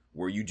dogfight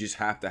where you just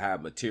have to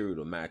have material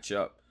to match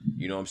up.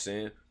 You know what I'm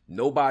saying?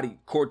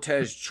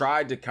 Cortez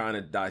tried to kind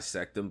of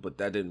dissect him, but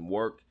that didn't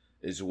work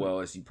as well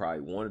as he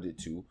probably wanted it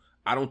to.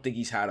 I don't think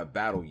he's had a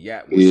battle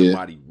yet where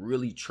somebody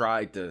really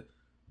tried to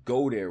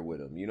go there with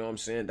him. You know what I'm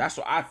saying? That's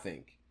what I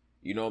think.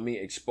 You know what I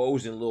mean?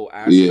 Exposing little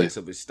aspects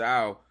of his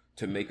style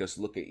to make us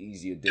look at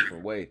Easy a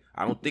different way.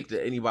 I don't think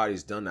that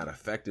anybody's done that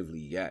effectively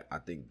yet. I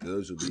think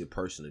Goods would be a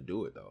person to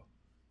do it, though.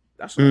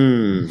 That's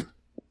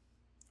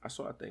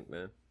what I think,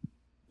 man.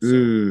 So,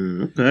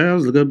 okay, that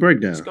was a good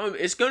breakdown.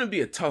 It's gonna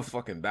be a tough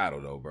fucking battle,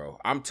 though, bro.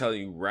 I'm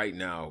telling you right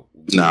now.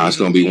 Nah, it's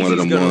gonna be one of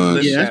them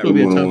ones. Yeah, it's gonna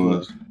be a tough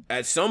one.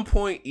 At some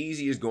point,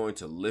 Easy is going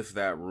to lift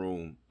that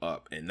room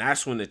up, and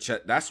that's when the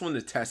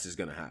test is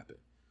gonna happen.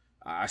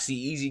 I see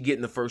Easy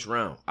getting the first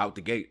round out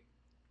the gate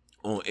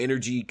on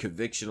energy,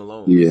 conviction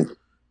alone. Yeah,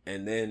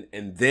 and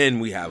then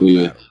we have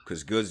a battle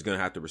because Goods is gonna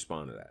have to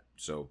respond to that.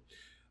 So,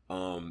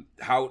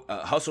 how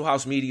Hustle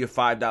House Media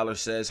 $5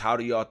 says, how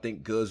do y'all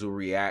think Goods will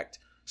react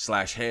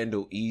 /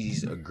 handle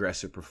Easy's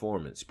aggressive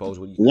performance? Pose,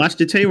 what do you think? Watch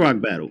the Tay-Rock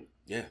battle.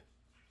 Yeah,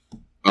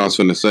 I was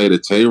gonna say the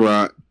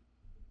Tay-Rock,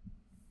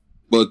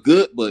 but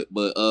good, but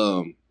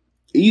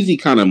Easy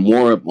kind of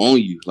more up on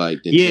you,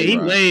 like he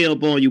way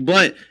up on you.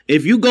 But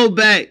if you go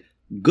back,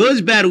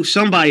 Goods battled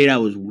somebody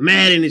that was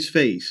mad in his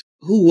face.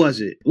 Who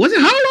was it? Was it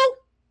Hollow?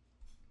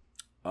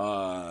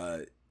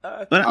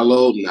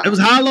 Hollow. Nah. It was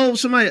Hollow.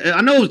 Somebody.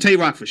 I know it was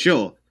Tay-Rock for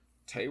sure.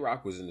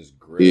 Tay-Rock was in his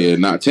grip.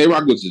 Yeah,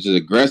 Tay-Rock was just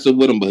aggressive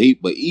with him,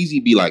 but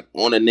Easy be like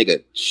on a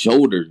nigga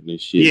shoulders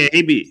and shit. Yeah,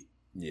 he be.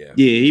 Yeah,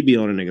 he be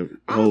on a nigga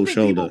whole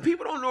shoulder.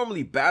 People don't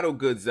normally battle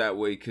Goods that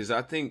way because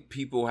I think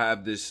people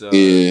have this.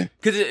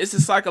 Because it's a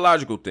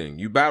psychological thing.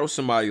 You battle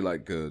somebody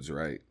like Goods,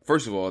 right?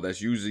 First of all,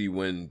 that's usually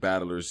when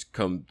battlers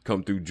come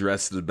through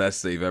dressed the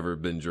best they've ever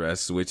been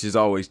dressed, which is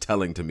always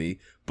telling to me.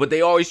 But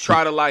they always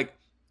try to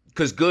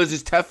because Goods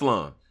is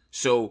Teflon.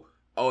 So,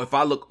 if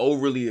I look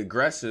overly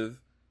aggressive,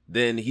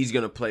 then he's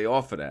gonna play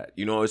off of that.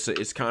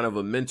 It's kind of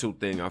a mental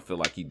thing I feel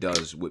like he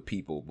does with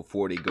people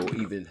before they go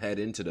even head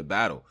into the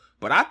battle.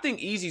 But I think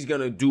Easy's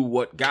gonna do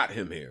what got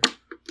him here.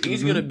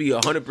 He's gonna be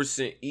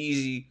 100%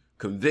 Easy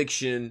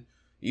conviction.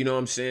 You know what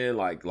I'm saying?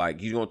 Like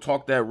he's gonna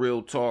talk that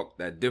real talk,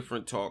 that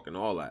different talk, and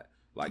all that.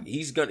 Like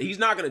he's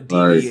not gonna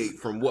deviate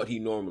from what he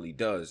normally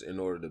does in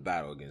order to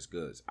battle against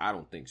Goods. I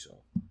don't think so.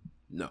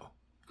 No.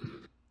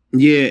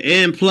 Yeah,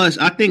 and plus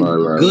I think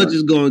Goods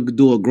is going to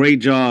do a great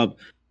job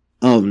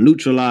of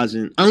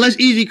neutralizing, unless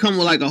Easy come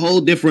with like a whole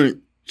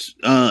different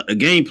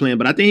game plan.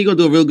 But I think he's gonna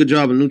do a real good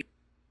job of neutralizing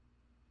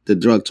the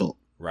drug talk.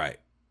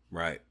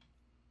 Right.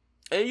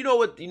 And you know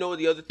what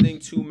the other thing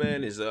too,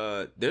 man, is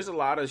there's a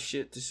lot of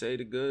shit to say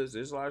to Goods.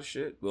 There's a lot of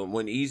shit. But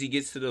when Easy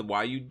gets to the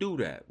why you do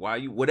that,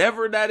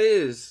 whatever that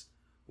is,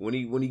 when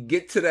he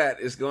get to that,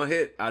 it's gonna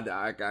hit.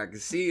 I can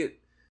see it.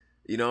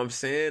 You know what I'm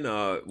saying?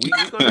 We're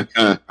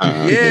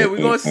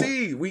gonna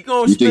see. We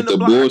gonna you spin think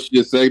the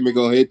bullshit segment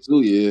gonna hit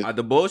too? Yeah.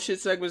 The bullshit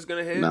segment's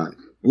gonna hit. Nah.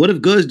 What if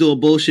Goods do a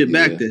bullshit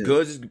back there?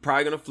 Goods is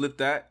probably gonna flip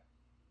that.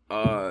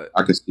 I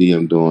can see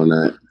him doing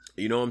that.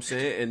 You know what I'm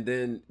saying? And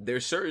then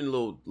there's certain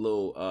little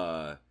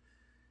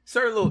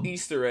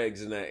Easter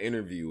eggs in that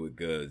interview with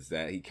Goods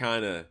that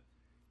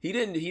he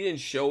didn't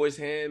show his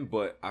hand,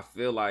 but I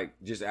feel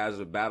like just as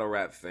a battle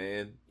rap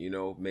fan,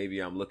 maybe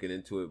I'm looking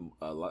into it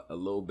a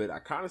little bit. I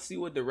kind of see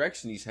what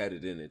direction he's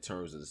headed in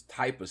terms of this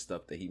type of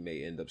stuff that he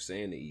may end up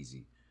saying to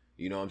Easy.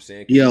 You know what I'm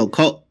saying? Yo,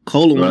 Cola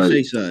want to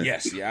say something.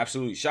 Yes, yeah,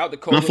 absolutely. Shout out to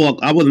Cola. My fault.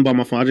 I wasn't by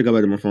my phone. I just got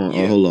back to my phone.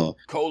 Yeah. Hold on.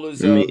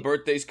 Cola's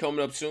birthday's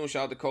coming up soon.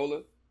 Shout out to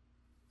Cola.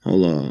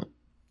 Hold on.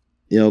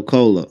 Yo,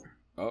 Cola.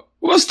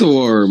 What's the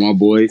word, my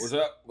boys?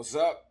 What's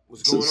up?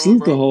 What's going on,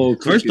 bro?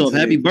 First off,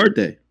 happy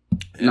birthday.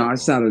 No,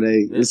 it's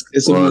Saturday. It's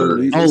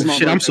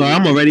shit, I'm sorry.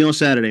 I'm already on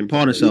Saturday and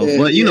pardon self. Yeah,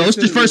 but, it's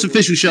the first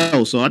official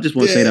show, so I just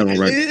want to say that on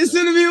record. It's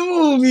going to be a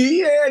movie.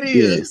 Yeah, it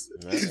is.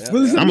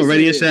 I'm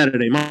already in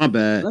Saturday. My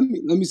bad. Let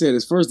me say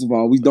this. First of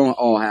all, we don't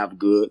all have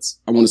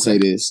goods. I want to say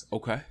this.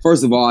 Okay.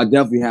 First of all, I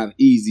definitely have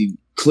Easy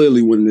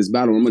clearly winning this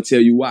battle. I'm going to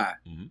tell you why.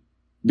 Mm-hmm.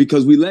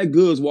 Because we let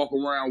goods walk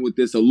around with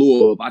this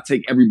allure of I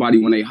take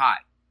everybody when they hot.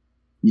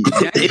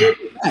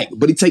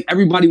 But he take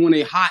everybody when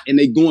they hot and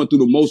they going through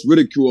the most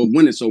ridicule of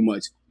winning so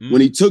much. When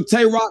he took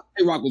Tay-Rock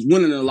was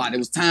winning a lot. It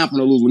was time for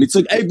him to lose. When he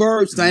took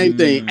A-Verb, same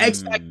thing.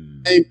 X-Factor,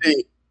 same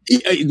thing.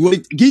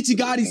 Geechee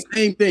Gotti,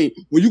 same thing.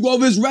 When you go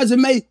over his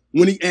resume,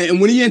 when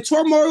he in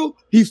turmoil,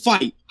 he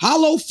fight.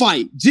 Hollow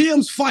fight.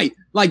 Jim's fight.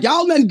 Like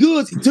y'all letting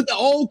Goods, he took the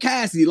old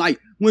Cassidy. Like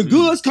when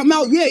Goods come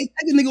out, yeah, he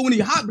taking a nigga when he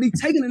hot, but he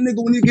taking a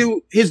nigga when he get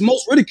his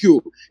most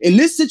ridicule. In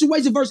this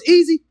situation versus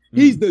Easy,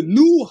 he's the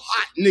new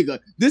hot nigga.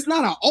 This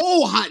not an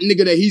old hot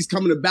nigga that he's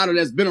coming to battle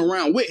that's been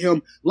around with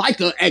him, like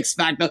a X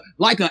Factor,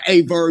 like a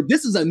A-Verb.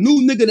 This is a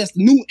new nigga that's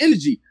new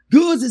energy.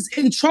 Goods is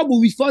in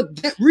trouble for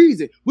that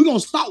reason. We're going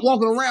to stop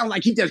walking around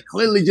like he just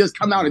clearly just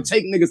come out and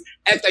take niggas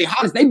at their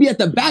hottest. They be at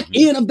the back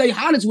end of their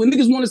hottest when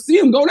niggas want to see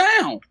them go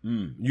down.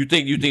 You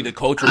think the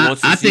culture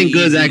wants to see? I think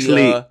Goods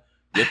actually...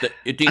 You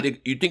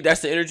think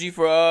that's the energy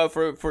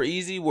for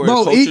Easy? Where the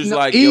culture's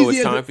like, yo,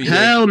 it's time for you.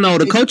 Hell no,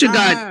 the culture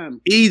got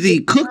Easy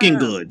cooking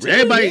goods.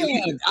 Really?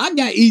 Everybody, I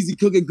got Easy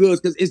cooking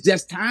goods because it's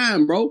just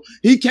time, bro.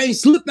 He can't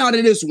slip out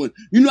of this one.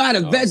 You know how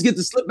the vets get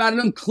to slip out of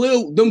them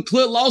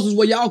clear losses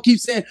where y'all keep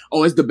saying,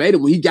 oh, it's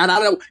debatable. He got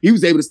out of it. He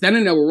was able to stand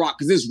in there with Rock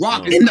because it's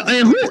Rock. And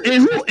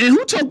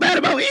who talk bad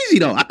about Easy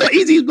though? I thought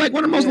Easy was like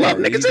one of the most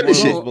loved niggas in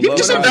this shit. He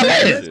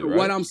just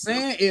what I'm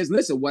saying is,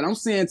 listen, what I'm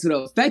saying to the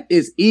effect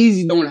is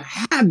Easy don't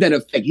have that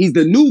effect. He's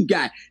the new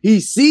guy.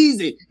 He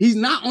sees it. He's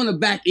not on the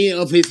back end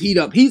of his heat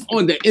up. He's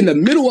in the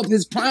middle of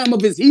his prime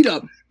of his heat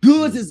up.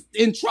 Goods is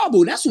in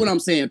trouble. That's what I'm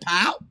saying,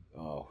 pal.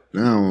 Oh,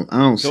 no, I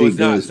don't see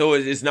Goods. So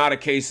it's not a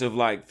case of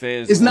like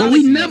fans. It's not.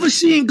 We never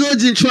seen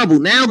Goods in trouble.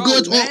 Now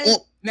Goods.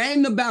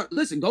 Name the battle.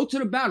 Listen, go to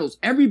the battles.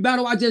 Every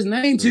battle I just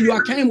named to you, I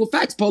came with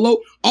facts, Polo.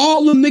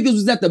 All them niggas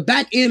was at the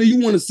back end, and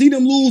you want to see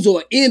them lose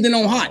or ending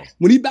on hot.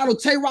 When he battled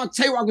Tay-Rock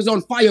was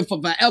on fire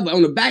for forever.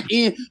 On the back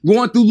end,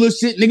 going through little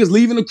shit, niggas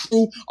leaving the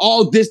crew,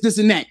 all this,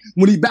 and that.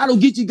 When he battled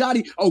Geechee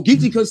Gotti,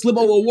 Geechee could slip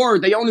over a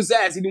word. They on his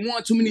ass. He done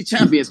won too many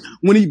champions.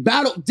 When he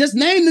battled, just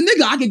name the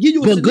nigga. I could give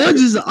you a But Goods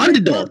is an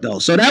underdog, though.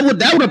 So that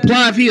would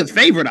apply if he a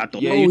favorite, I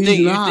thought. Yeah,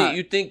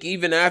 you think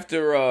even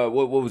after,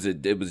 what was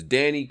it? It was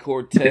Danny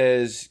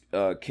Cortez,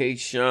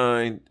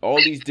 K-Shine, all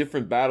these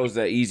different battles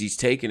that Easy's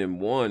taken and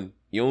won.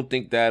 You don't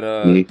think that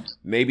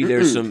maybe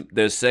there's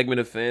a segment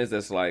of fans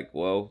that's like,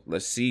 well,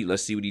 let's see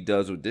what he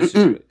does with this.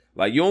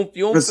 Like you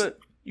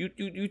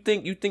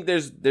think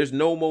there's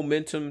no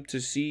momentum to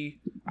see.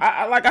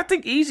 I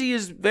think Easy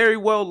is very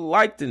well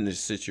liked in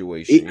this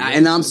situation.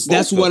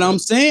 That's what I'm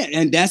saying,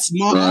 and that's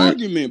my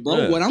argument, bro.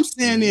 Yeah. What I'm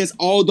saying is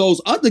all those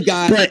other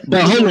guys.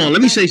 But hold on,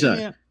 let me say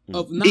something.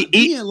 Of not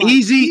being like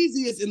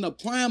Easy is in the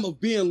prime of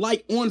being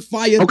like on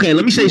fire. Okay,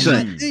 let me say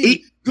something.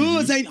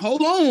 Goods ain't,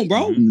 hold on,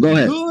 bro. Go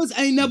ahead. Goods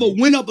ain't never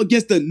went up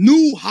against the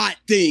new hot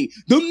thing.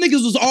 Them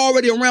niggas was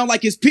already around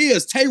like his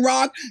peers.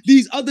 Tay-Rock,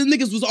 these other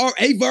niggas was all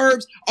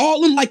A-Verbs,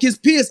 all them like his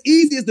peers.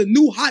 Easy is the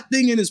new hot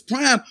thing in his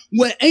prime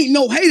where ain't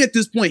no hate at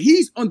this point.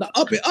 He's on the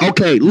up and up.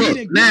 Okay, look,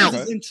 now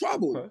in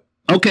trouble.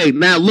 Okay,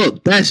 now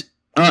look, that's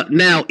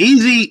now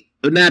Easy.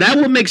 Now that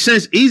would make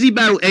sense. Easy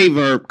battle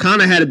A-Verb,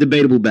 kind of had a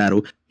debatable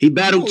battle. He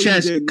battled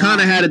Chess, kind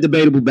of had a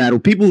debatable battle.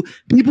 People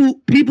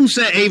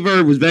said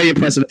A-Verb was very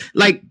impressive.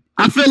 Like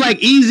I feel like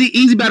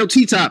Easy battle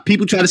T-Top.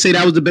 People try to say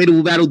that was a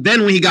debatable battle.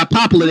 Then when he got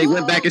popular, they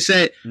went back and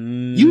said,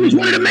 you was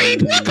one of the main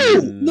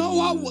people. No,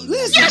 I was.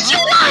 Yes, you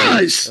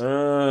was.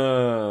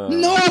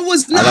 No, I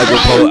was not.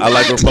 I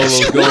like where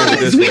Polo's going with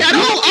this. We had a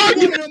whole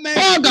argument.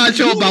 Paul got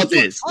you about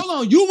this. Hold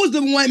on. You was the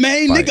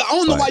main nigga. I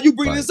don't know why you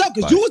bring this up,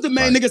 because you was the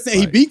main nigga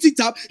saying he beat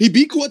T-Top, he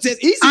beat Cortez.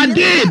 Easy. I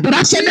did, but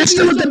I said that's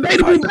still a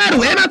debatable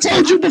battle. And I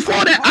told you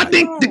before that, I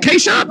think the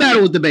K-Shine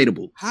battle was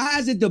debatable. How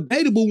is it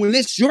debatable when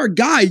it's your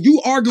guy? You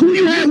argue. Who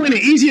you had winning?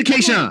 Easy or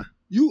K-Shine?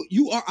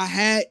 I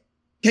had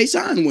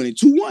K-Shine winning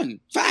 2-1.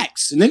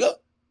 Facts, nigga.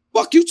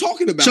 Fuck you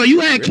talking about? So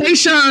you had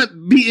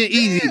K-Shine beating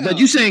Easy, but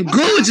you saying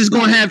Goods is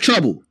gonna have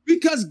trouble.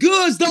 Because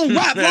Goods don't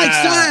rap like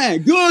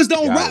Shine. Goods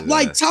don't rap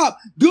like Top.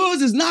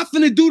 Goods is not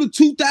finna do the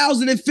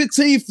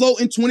 2015 flow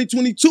in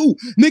 2022.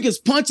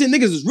 Niggas punching,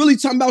 niggas is really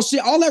talking about shit.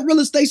 All that real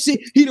estate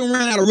shit, he done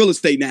ran out of real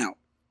estate now.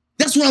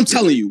 That's what I'm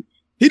telling you.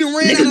 He done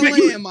ran out of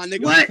land, my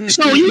nigga. What?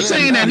 So you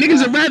saying that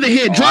niggas would rather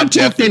hear drug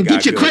talk than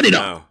get your credit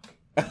up?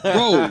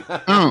 Bro,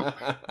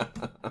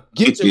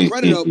 get your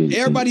credit up.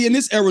 Everybody in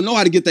this era know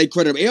how to get their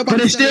credit up. Everybody,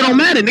 but it still don't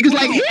matter. Niggas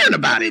like hearing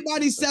about it.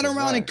 Everybody sat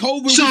around in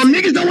COVID. So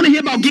niggas don't want to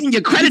hear about getting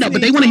your credit up,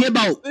 but they want to hear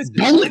about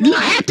bowling.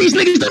 Half these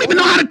niggas don't even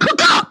know how to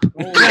cook up.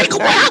 How they gonna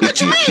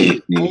What you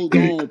mean? Hold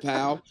on,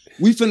 pal.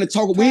 We ain't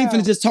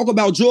finna just talk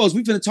about drugs.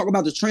 We finna talk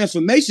about the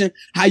transformation.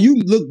 How you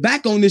look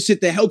back on this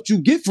shit that helped you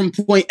get from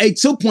point A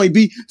to point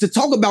B to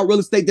talk about real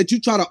estate that you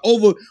try to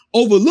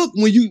overlook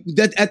when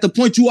at the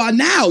point you are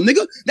now,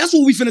 nigga. That's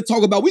what we finna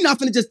talk about. We not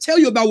finna just tell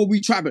you about what we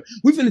trapping.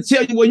 We finna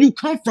tell you where you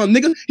come from,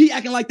 nigga. He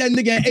acting like that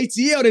nigga at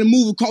ATL that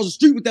moved across the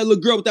street with that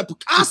little girl with that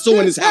Picasso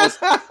in his house.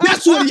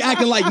 That's what he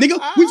acting like, nigga.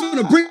 We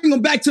finna bring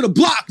him back to the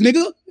block,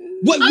 nigga.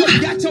 What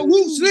got your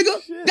roots,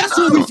 nigga? That's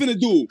what we finna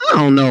do. I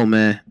don't know,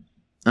 man.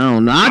 I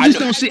don't know. I just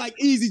don't see like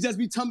Easy just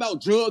be talking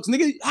about drugs,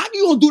 nigga. How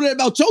you gonna do that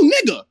about your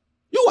nigga?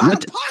 You out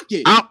of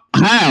pocket.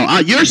 How?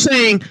 You're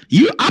saying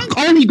I'm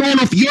only going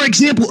off your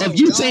example of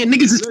you saying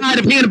niggas is tired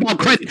of hearing about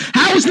credit.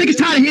 How is niggas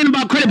tired of hearing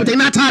about credit, but they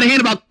not tired of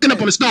hearing about cooking up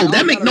on the stove?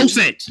 That make no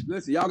sense.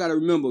 Listen, y'all gotta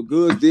remember,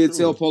 Goods did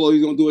tell Polo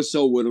he's gonna do a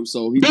show with him,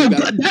 so he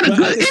anybody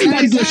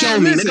do a show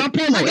with me, nigga. I'm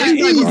Polo.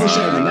 Everybody gonna do a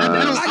show with me.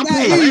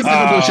 Everybody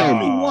gonna do a show with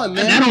me.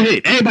 That don't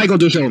hit. Everybody gonna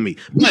do a show with me.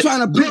 You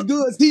trying to pick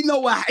Goods? He know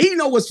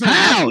what's finna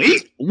happen.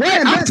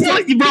 How? I'm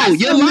telling you, bro.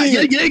 Your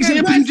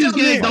example you just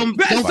gave don't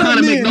kind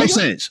of make no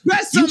sense.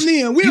 Bet something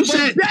in. We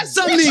bet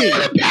something in.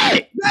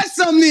 Bet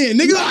something in,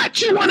 nigga.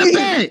 What you want to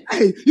bet?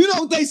 Hey, you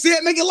know what they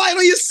said? Make it light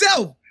on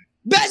yourself.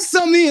 Bet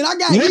something in. I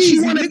got what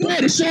you want to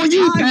bet? It's on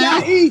you, pal.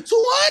 I got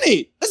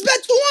 200. Let's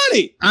bet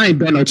 200. I ain't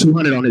bet no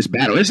 200 on this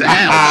battle. It's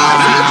hell.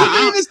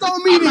 I'm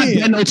not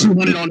betting no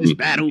 200 on this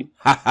battle.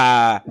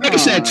 Nigga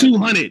said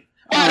 200.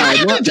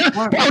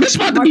 Bro, this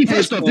about to be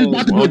first off. This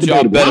about to be a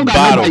debate. Bet a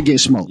bottle. Get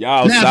smoked.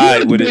 Y'all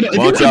outside with it.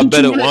 Won't y'all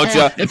bet it?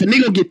 If a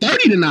nigga get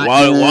 30 tonight,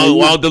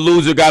 why the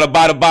loser gotta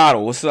buy the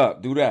bottle? What's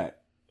up? Do that.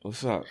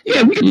 What's up?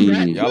 Yeah, we can do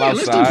that. Y'all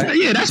outside?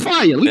 Yeah, that's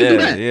fire. We can do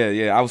that.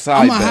 Yeah.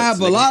 Outside. I'm gonna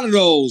have a lot of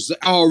those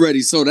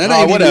already, so that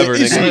ain't whatever.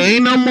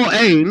 Ain't no more.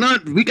 Hey,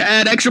 we can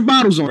add extra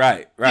bottles on.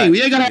 Right. Hey,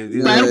 we ain't gotta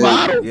add a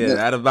bottle. Yeah,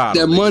 add a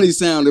bottle. That money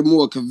sounded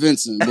more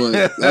convincing,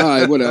 but all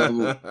right,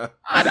 whatever.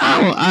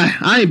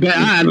 I ain't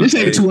bet. This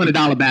ain't a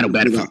 $200 battle.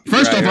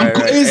 First off,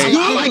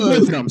 I like both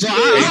of them, so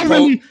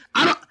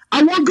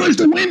I want Goods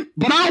to win,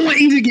 but I don't want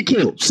Easy to get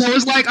killed. So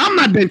it's like I'm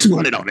not betting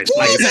 200 on this.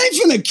 Goods ain't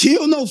finna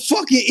kill no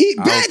fucking eat.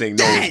 I don't think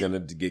no one's gonna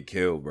get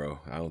killed, bro.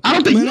 I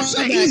don't think you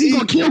saying Easy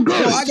gonna kill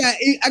Goods.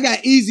 I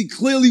got Easy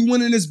clearly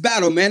winning this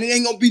battle, man. It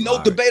ain't gonna be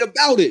no debate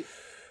about it.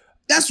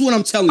 That's what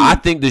I'm telling you. I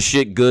think the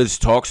shit Goods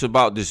talks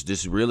about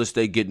this real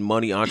estate getting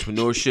money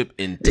entrepreneurship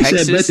in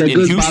Texas, in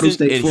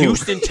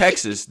Houston,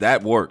 Texas,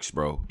 that works,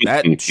 bro.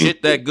 That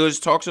shit that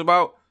Goods talks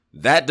about.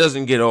 That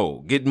doesn't get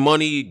old. Getting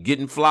money,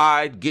 getting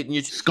fly, getting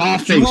your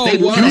Scarface.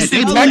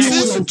 Houston,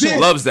 Texas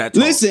loves that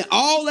talk. Listen,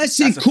 all that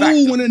shit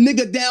cool when a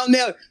nigga down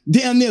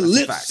there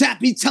lip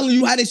sappy telling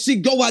you how this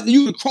shit go out there.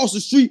 You across the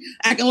street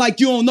acting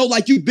like you don't know,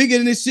 like you bigger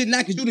than this shit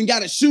now because you done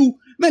got a shoe.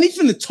 Man, he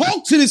finna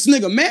talk to this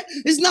nigga, man.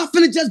 It's not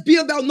finna just be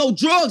about no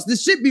drugs.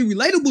 This shit be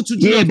relatable to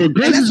drugs. Yeah, but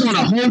Grizz is on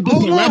a whole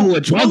different level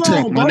of drug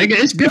talk, my nigga.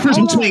 It's difference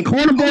between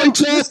corner boy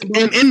talk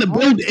and in the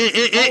build,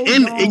 you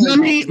know what I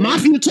mean?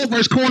 Mafia talk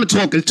versus corner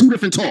talk is two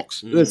different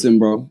talks. Listen,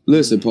 bro.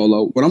 Listen,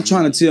 Polo. What I'm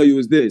trying to tell you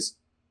is this.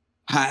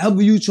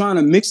 However you trying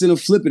to mix it and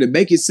flip it and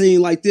make it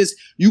seem like this,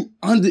 you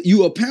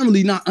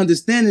apparently not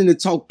understanding the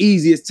talk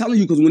Easy. It's telling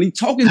you because when he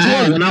talking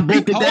drugs, when I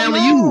broke it down to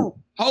you.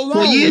 Hold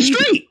on. For years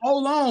straight.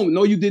 Hold on.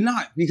 No, you did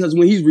not. Because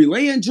when he's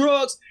relaying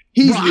drugs,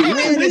 he's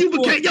relaying it. You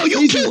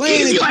killed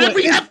Easy on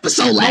every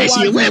episode last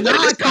year. Where did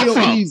this come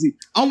from? Easy.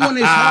 I'm one of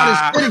his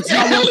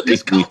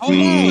hardest critics. Hold on.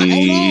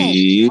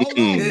 You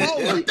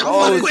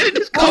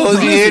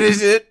hear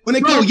this shit?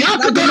 Bro, y'all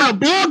could go to a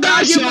Ball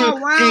Guy show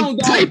and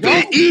type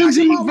in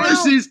Easy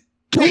versus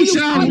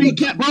K-Shine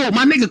recap. Bro,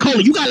 my nigga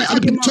Cole, you gotta let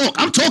other people talk.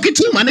 I'm talking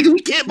too, my nigga. We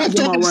can't both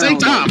talk at the same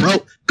time, bro.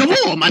 Come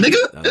on, my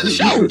nigga. This is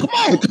a show. Come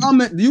on.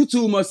 Comment.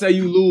 YouTube must say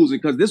you losing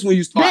because this when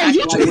you start.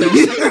 Bro, YouTube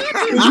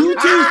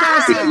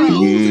start saying you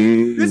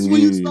losing. This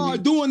when you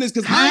start doing this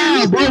because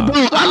bro.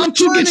 I let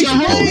you get your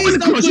whole point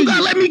across. You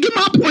gotta let me get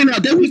my point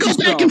out. Then we go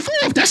back and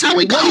forth. That's how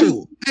we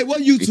go. Hey,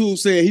 what YouTube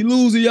saying? He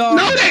losing, y'all?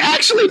 No, they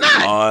actually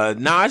not.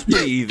 Nah, it's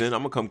pretty even.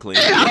 I'm gonna come clean.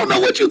 Hey, I don't know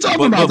what you're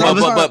talking about.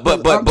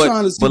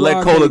 But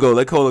let Cola go.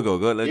 Let Cola go.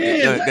 Go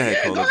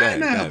ahead, Cola. Go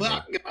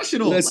ahead. Get my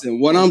shit off. Listen,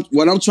 what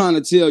I'm trying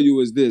to tell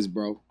you is this,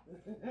 bro.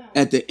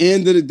 At the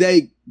end of the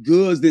day,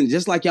 Goods then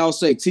just like y'all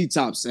say,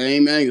 T-Top,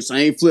 same angle,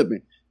 same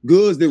flipping.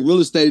 Goods then real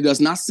estated us.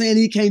 Not saying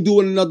he can't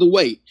do it another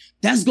way.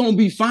 That's gonna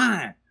be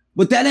fine.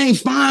 But that ain't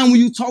fine when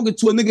you talking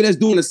to a nigga that's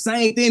doing the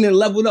same thing and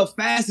leveled up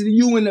faster than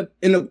you in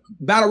the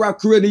battle rap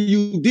career than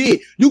you did.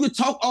 You can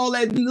talk all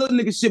that little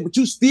nigga shit, but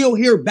you still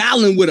here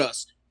battling with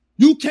us.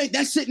 You can't,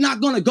 that shit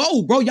not gonna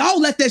go, bro. Y'all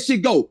let that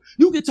shit go.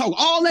 You can talk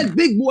all that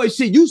big boy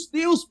shit. You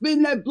still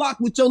spin that block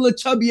with your little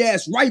chubby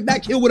ass right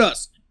back here with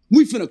us.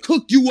 We finna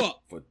cook you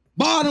up.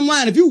 Bottom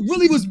line, if you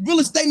really was real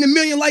estate in $1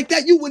 million like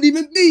that, you wouldn't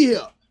even be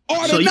here.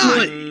 Or So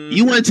not.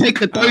 you want to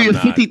take a $30,000 or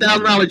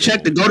 $50,000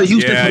 check to go to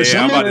Houston for the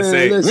summer? I'm about to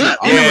say,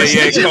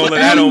 Listen, Cola,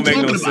 that don't make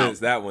no about? sense.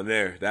 That one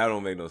there, that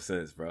don't make no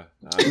sense, bro.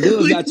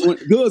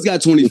 Goods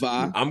got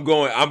 25.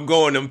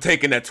 I'm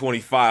taking that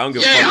 25. I don't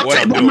give a Yeah, fuck what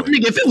I'm taking,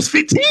 doing. nigga, if it was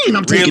 15,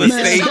 I'm taking Real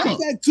it. estate.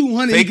 That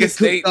 200 Take a get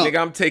state, cooked up.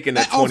 nigga. I'm taking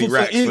that 20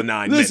 racks for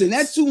 9 minutes. Listen,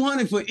 that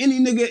 200 for any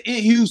nigga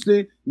in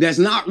Houston that's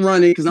not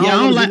running. Because I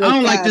don't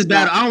like this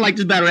battle. I don't like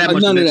this battle that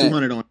much. None of that.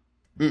 200 on.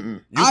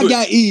 I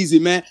got Easy,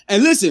 man.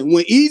 And listen,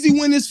 when Easy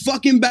win this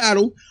fucking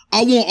battle,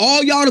 I want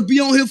all y'all to be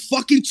on here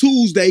fucking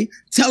Tuesday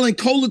telling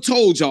Cola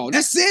told y'all.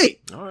 That's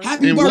it. Right.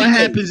 Happy And birthday. what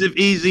happens if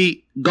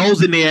Easy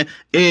goes in there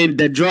and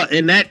the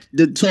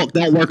talk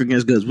don't work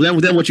against Goods?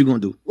 Then what you gonna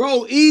do?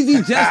 Bro, Easy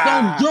just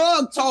don't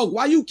drug talk.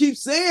 Why you keep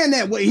saying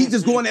that way? He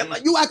just going there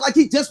like you act like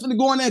he just finna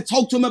go in there and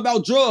talk to him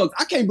about drugs.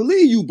 I can't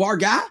believe you, bar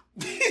guy.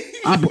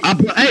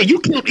 Hey,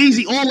 you killed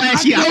Easy all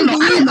last year. I don't know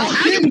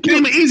how you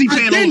became an Easy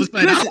fan all of a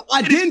sudden.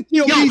 I didn't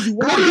kill Easy.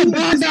 Go to the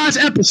Bar Guys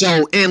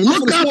episode and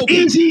look gonna up smoke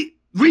him. Easy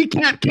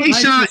recap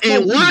K-Shine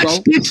and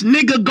watch this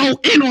nigga go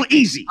in on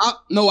Easy.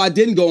 No, I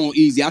didn't go on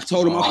Easy. I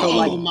told him I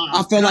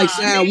felt like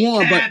Shine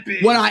won. But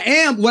what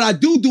I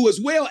do as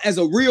well as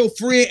a real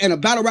friend and a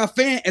battle rap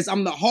fan is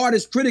I'm the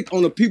hardest critic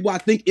on the people I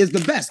think is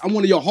the best. I'm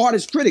one of your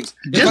hardest critics.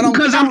 Just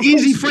because I'm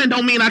Easy friend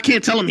don't mean I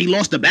can't tell him he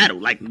lost the battle.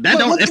 Like that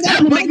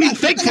that would make me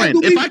fake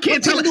friend. If I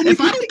can't tell him, if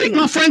I don't think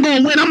my friend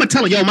gonna win, I'm gonna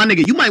tell him, yo, my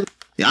nigga, you might.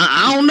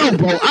 I don't know,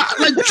 bro.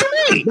 Like, what you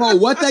mean? Bro,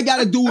 what that got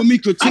to do with me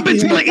critiquing? I've been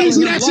telling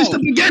Easy that since the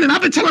beginning.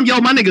 I've been telling him, yo,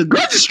 my nigga,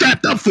 Goods is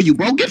strapped up for you,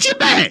 bro. Get your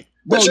bag.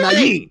 What you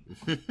mean?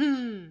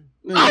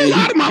 A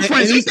lot of my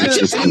friends eat that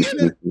shit from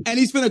you. And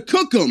he's finna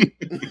cook them.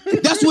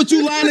 That's what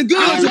you lying to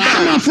Goods A lot of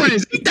about. my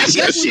friends eat that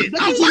shit.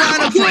 That's what you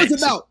lying to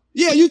Goods about.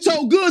 Yeah, you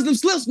told Goods them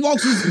slip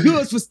walks was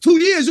Goods for 2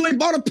 years. You ain't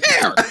bought a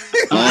pair.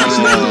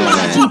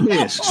 I got 2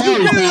 pairs.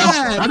 Sorry,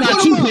 pal. I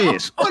got 2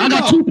 pairs. I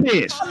got 2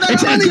 pairs.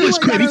 It's at Goods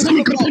crib. He told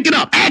me to come pick it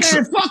up. Ask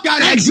him. Fuck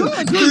out Ask him.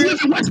 of Goods live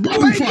in West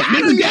Bubble. Fuck.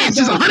 Nigga, gas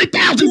is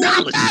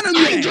 $100,000.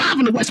 I ain't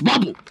driving to West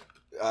Bubble.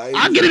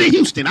 I'll get it in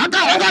Houston. I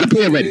got a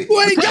pair ready.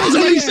 You ain't got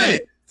already them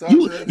said.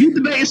 yet. You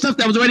debating stuff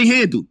that was already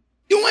handled.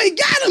 You ain't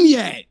got them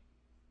yet.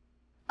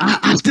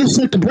 I still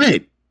sent the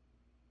bread.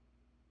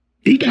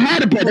 He can have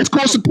the bread. That's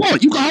called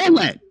support. You can hold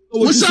that.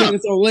 What's up?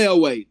 It's on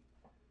layaway.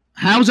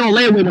 How was it on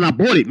layaway when I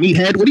bought it,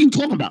 meathead? What are you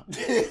talking about?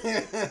 I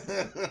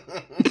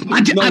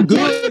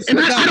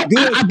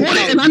bought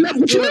it and I never.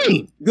 What you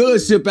mean?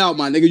 Good ship out,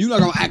 my nigga. You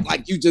not gonna act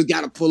like you just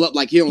gotta pull up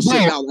like he don't ship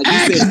out. Like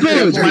you said,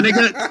 Goods, my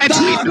nigga.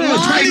 Ask me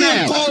Goods right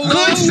now.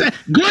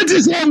 Goods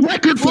is on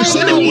record for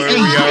sending me of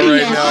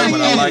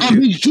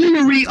his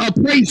jewelry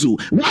appraisal.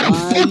 Why the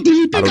fuck do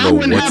you think I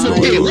wouldn't have a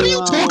pair? What are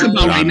you talking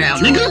about right now,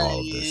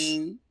 nigga?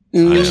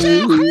 You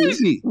sound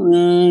crazy. All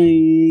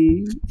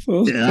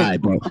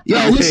right, bro.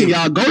 Yo, listen,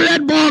 y'all. Go to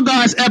that Bar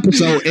Guys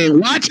episode and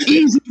watch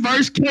Easy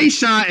versus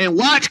K-Shine and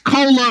watch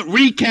Cola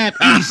recap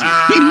Easy.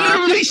 He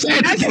literally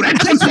said, yo, that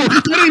drug talk,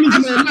 you ain't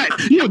even doing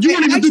that. You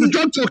won't even do the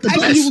drug talk the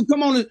best. Actually, you can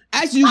come on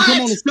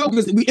the show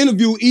because we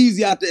interviewed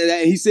Easy after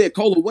that. And he said,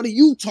 Cola, what are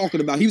you talking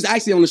about? He was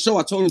actually on the show.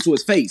 I told him to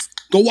his face.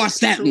 Go watch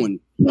that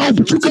one. No,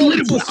 but you can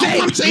literally.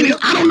 All I'm saying is,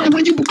 I don't know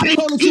when you became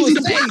Easy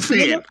the Block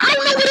fan. I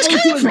don't know where this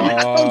came from.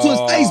 I told him to his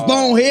face,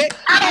 bonehead.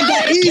 I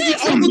got Easy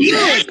on the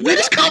Goods. Where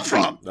this come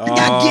from? I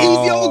got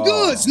Easy on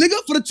Goods, nigga,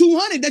 for the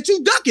 200 that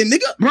you ducking,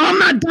 nigga. Bro, I'm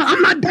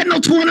not betting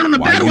no 200 on the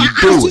battle. I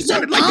just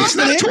started like it's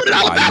not a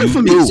 $200 battle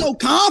for me. You so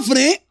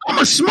confident. I'm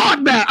a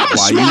smart bet. I'm a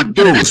smart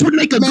bet. That's what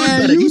make a good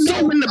better. You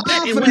know when to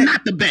bet and when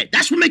not to bet.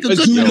 That's what make a good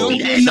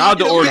better.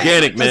 Shout out to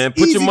Organic, man.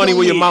 Put your money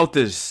where your mouth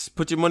is.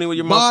 Put your money where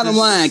your mouth is. Bottom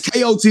line,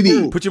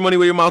 KOTD. Put your money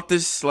where your mouth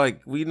is.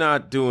 Like, we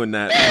not doing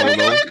that.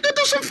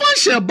 Do some fun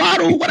shit.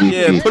 Bottle.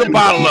 Yeah, put a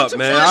bottle up,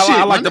 man.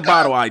 I like the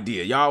bottle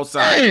idea. Y'all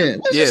outside. Yeah,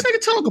 what's this nigga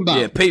talking about?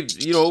 Yeah, pay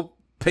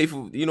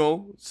for,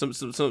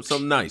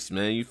 something nice,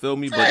 man. You feel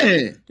me? But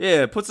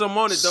yeah, put something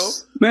on it though.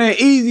 Man,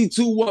 Easy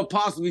 2-1,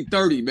 possibly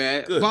 30,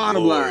 man. Good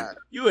Bottom Lord. line.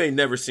 You ain't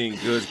never seen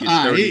Goods get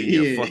 30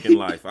 in your fucking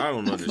life. I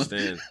don't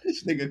understand.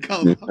 This nigga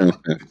come.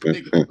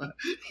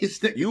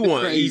 You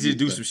want Easy to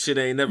do some shit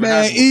ain't never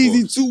man, happened before.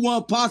 Easy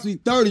 2-1, possibly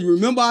 30.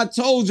 Remember I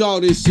told y'all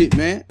this shit,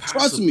 man.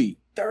 Trust me.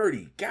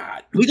 30,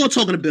 God. We gonna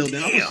talk in the building.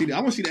 I want to see that.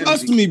 I want to see that.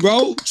 Trust me,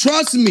 bro.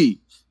 Trust me.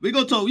 We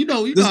gonna talk. You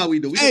know how we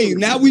do. Hey,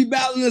 now we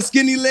battling a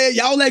skinny leg.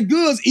 Y'all let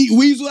Goods eat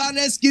Weasel out of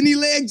that skinny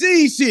leg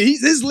jeans shit.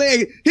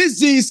 His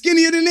jeans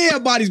skinnier than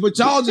everybody's, but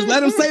y'all just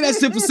let him say that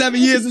shit for 7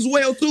 years as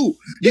well too.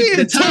 He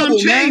in trouble,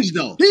 man.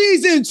 Though.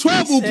 He's in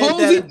trouble,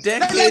 Posey. A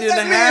decade and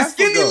a half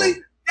ago.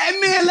 That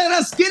man let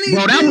us skinny.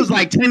 Bro, that was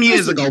like 10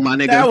 years ago, my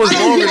nigga. That was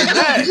longer than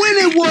that. When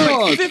it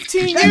was like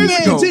 15 years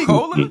ago,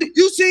 Cola.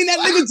 You seen that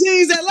nigga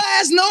jeans that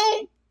last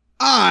known?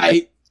 All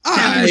right.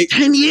 That was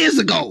 10 years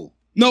ago.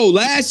 No,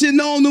 last year,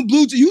 no, on them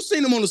blue jeans. You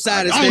seen them on the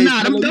side of the stage. Oh,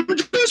 nah, them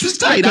jeans was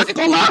tight. I ain't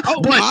gonna lie. Oh,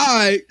 but all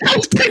right. That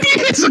was 10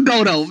 years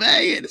ago, though,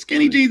 man. Yeah, the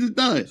skinny jeans is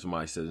done.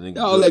 Somebody said, nigga.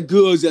 Y'all let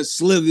Goods just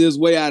slither his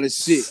way out of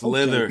shit.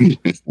 Slither.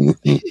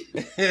 Okay.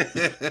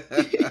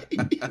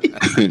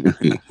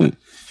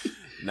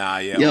 Nah,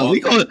 yeah. Yo, we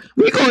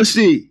gonna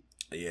see.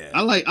 Yeah,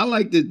 I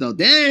like this though.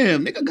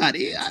 Damn, nigga got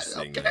it.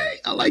 Okay,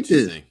 I like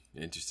this.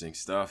 Interesting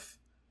stuff.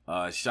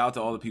 Shout out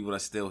to all the people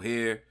that's still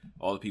here,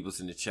 all the people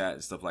in the chat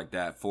and stuff like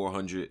that.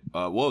 400.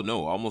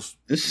 Almost.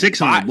 It's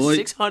 600, boy.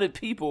 600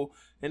 people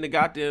in the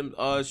goddamn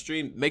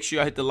stream. Make sure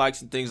y'all hit the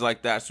likes and things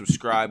like that.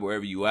 Subscribe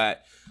wherever you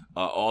at.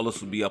 All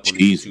this will be up on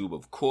YouTube,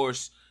 of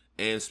course,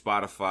 and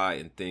Spotify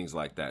and things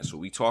like that. So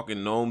we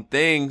talking known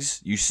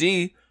things. You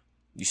see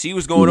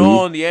what's going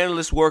on. The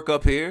analyst work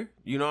up here.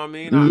 You know what I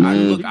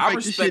mean? I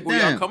respect where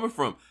y'all coming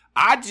from.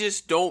 I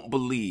just don't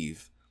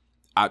believe.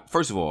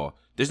 First of all,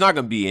 there's not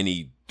gonna be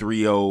any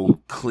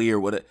 3-0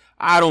 clear.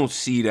 I don't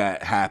see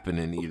that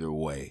happening either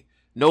way.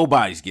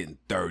 Nobody's getting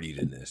 30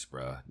 in this,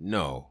 bro.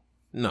 No.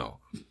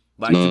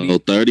 Like, no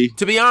 30.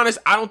 To be honest,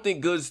 I don't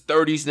think Goods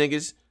 30s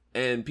niggas,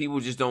 and people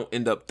just don't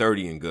end up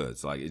 30 in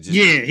Goods. Like, it just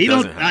he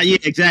don't. Yeah,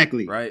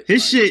 exactly. Right.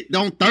 His shit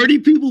don't 30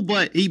 people,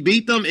 but he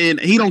beat them, and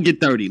he don't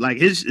get 30. Like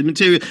his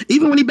material,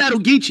 even when he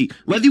battled Geechee,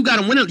 whether you got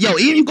him winning,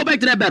 Ian, you go back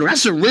to that battle.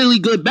 That's a really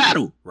good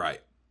battle.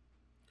 Right.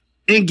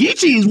 And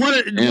Geechee is one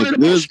of the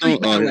most street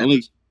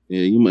battles.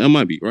 Yeah, I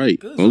might be right.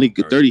 Only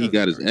 30 he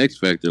got his X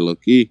Factor, low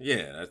key.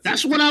 Yeah,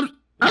 that's what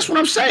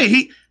I'm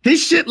saying.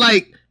 His shit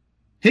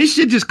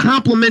just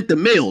complement the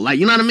mill. Like,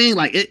 you know what I mean?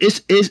 Like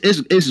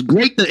it's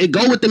great to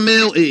go with the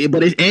mill,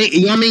 but it ain't.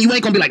 You know what I mean? You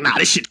ain't gonna be like, nah,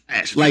 this shit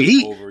trash. Like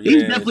he's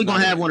definitely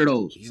gonna have one of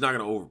those. He's not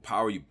gonna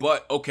overpower you.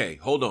 But okay,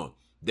 hold on.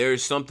 There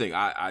is something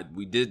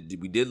we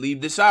did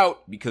leave this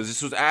out because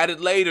this was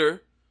added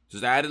later.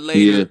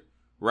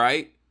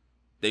 Right?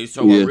 They was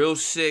talking about Real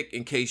Sick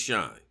and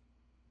K-Shine.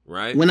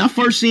 Right? When I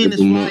first seen this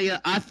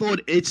flyer, I thought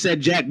it said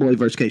Jack Boy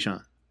versus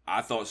K-Shine.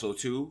 I thought so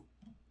too.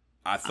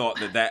 I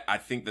thought I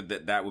think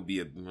that would be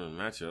a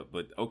matchup,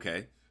 but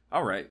okay.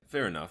 All right,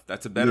 fair enough.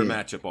 That's a better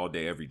matchup all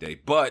day, every day.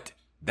 But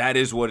that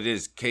is what it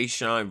is.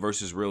 K-Shine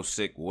versus Real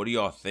Sick. What do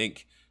y'all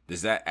think?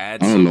 Does that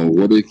add I don't know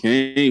where it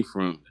came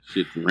from.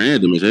 Shit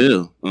random as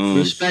hell.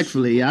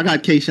 Respectfully, I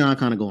got K-Shine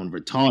kind of going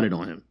retarded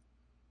on him.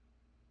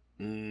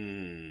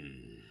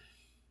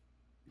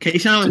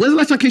 K-Shine, when's the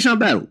last time K-Shine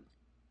battled?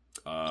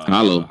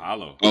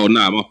 Hollow. Oh,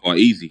 nah, my fault.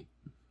 Easy.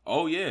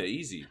 Oh, yeah,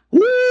 easy.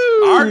 Woo!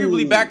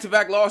 Arguably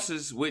back-to-back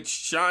losses, which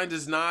Shine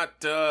does not,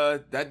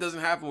 that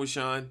doesn't happen with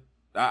Shine.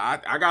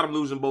 I got him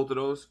losing both of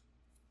those.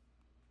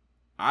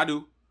 I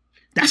do.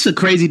 That's a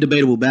crazy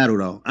debatable battle,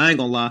 though. I ain't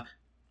gonna lie.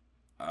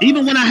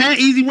 Even when I had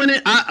Easy winning,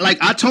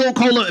 I told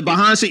Cola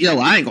behind say, yo,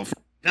 I ain't gonna.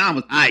 I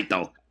was all right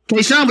though.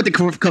 K-Shine with the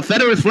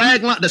Confederate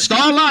flag line, the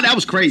star line, that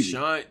was crazy.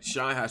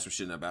 Shine has some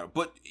shit in that battle,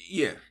 but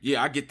yeah,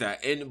 I get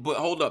that. But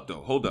hold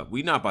up.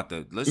 We not about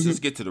to. Let's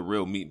just get to the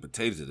real meat and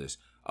potatoes of this.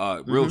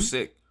 Real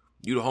Sick,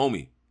 you the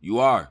homie. You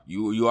are.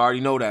 You already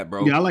know that,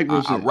 bro. Yeah, I like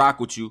Real Sick. I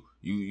rock with you.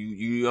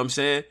 You know what I'm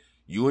saying?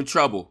 You in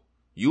trouble.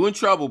 You in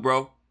trouble,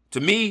 bro. To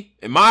me,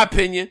 in my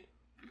opinion,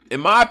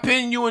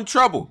 you in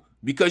trouble.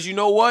 Because you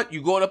know what?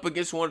 You going up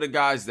against one of the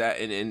guys that,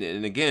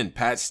 and again,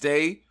 Pat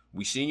Stay,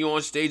 we seen you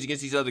on stage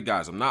against these other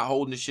guys. I'm not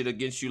holding this shit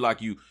against you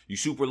like you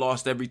super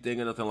lost everything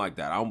or nothing like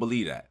that. I don't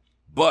believe that.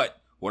 But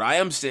what I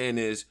am saying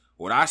is,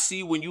 what I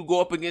see when you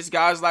go up against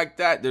guys like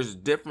that, there's a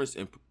difference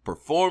in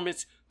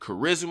performance,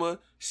 charisma,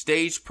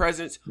 stage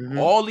presence,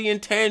 all the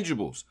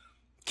intangibles.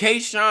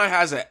 K-Shine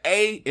has an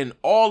A in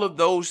all of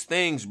those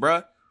things,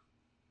 bruh.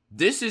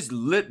 This is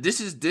lit.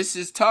 This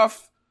is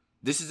tough.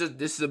 This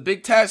is a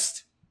big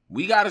test.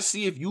 We got to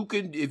see if you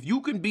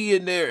can be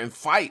in there and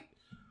fight.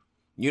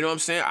 You know what I'm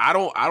saying? I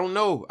don't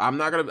know. I'm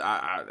not gonna.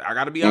 I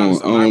gotta be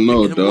honest. I don't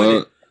know,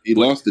 dog. He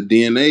lost the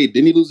DNA.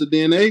 Didn't he lose the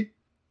DNA?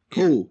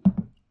 Cool.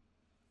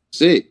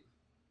 Sick.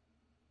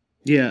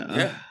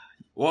 Yeah.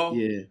 Well.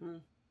 Yeah.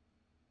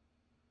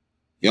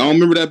 Y'all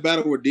remember that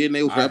battle where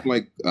DNA was rapping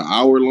like an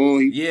hour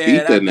long? He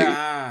beat that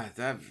nigga.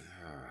 That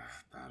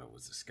battle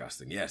was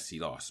disgusting. Yes, he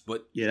lost.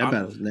 But yeah, that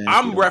battle was nasty.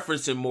 I'm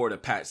referencing more the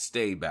Pat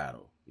Stay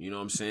battle. You know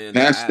what I'm saying?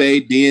 Pat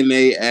Stay,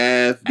 DNA,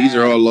 Av. These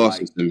are all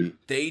losses to me.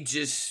 They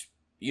just,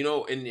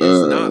 and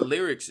it's not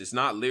lyrics. It's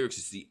not lyrics.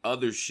 It's the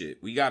other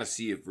shit. We got to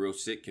see if Real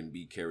Sick can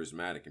be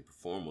charismatic and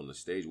perform on the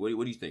stage. What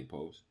do you think,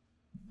 Pose?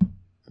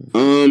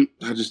 I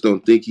just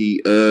don't think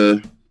he.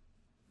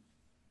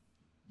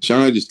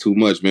 Shine just too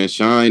much, man.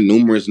 Shine,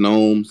 numerous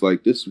gnomes.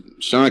 Like this,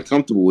 Shine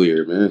comfortable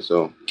here, man.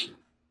 So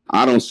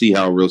I don't see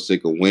how Real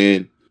Sick will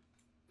win.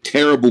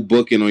 Terrible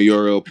booking on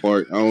URL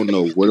part. I don't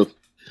know what.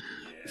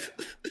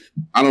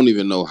 I don't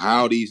even know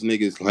how these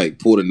niggas like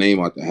pull the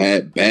name out the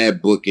hat.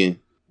 Bad booking.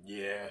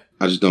 Yeah.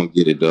 I just don't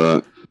get it,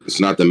 dog.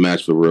 It's not the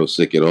match for Real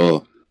Sick at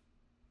all.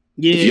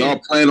 Yeah. If y'all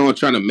plan on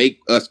trying to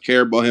make us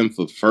care about him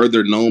for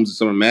further gnomes and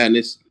Summer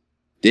Madness,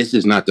 this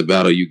is not the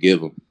battle you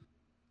give him.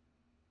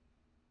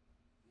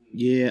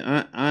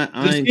 Yeah,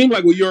 It seems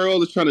like what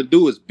URL is trying to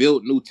do is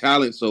build new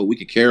talent so we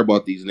can care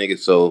about these niggas,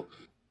 so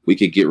we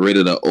can get rid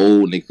of the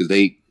old niggas.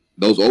 Because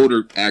those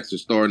older acts are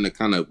starting to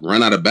kind of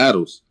run out of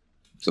battles.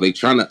 So they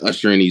trying to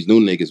usher in these new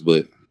niggas,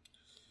 but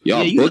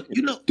y'all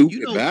booking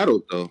stupid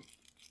battles though.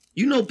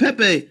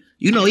 Pepe,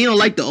 he don't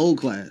like the old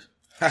class.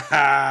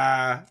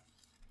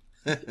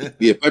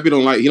 Yeah, Pepe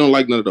don't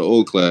like none of the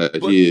old class.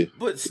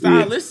 But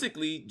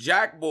stylistically,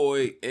 Jack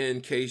Boy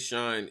and K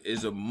Shine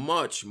is a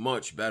much,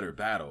 much better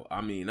battle.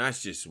 I mean,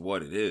 that's just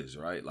what it is,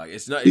 right? Like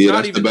it's not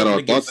even nothing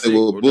against Sick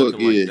or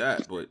nothing like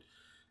that, but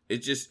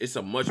it's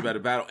a much better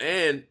battle.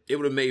 And it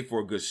would have made for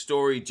a good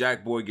story.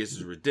 Jack Boy gets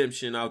his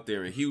redemption out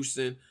there in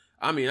Houston.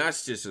 I mean,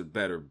 that's just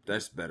better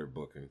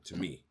booking to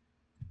me.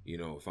 You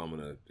know, if I'm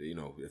gonna,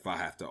 if I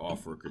have to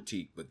offer a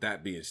critique. But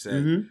that being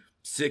said,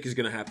 Sick is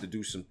gonna have to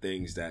do some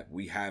things that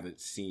we haven't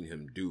seen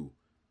him do,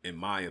 in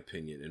my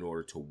opinion, in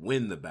order to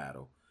win the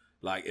battle.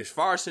 Like, as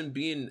far as him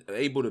being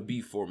able to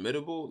be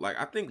formidable, like,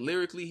 I think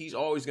lyrically he's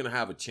always gonna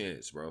have a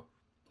chance, bro.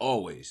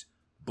 Always.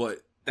 But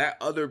that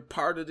other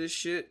part of this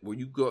shit, where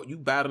you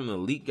battling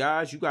elite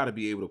guys, you gotta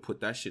be able to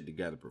put that shit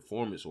together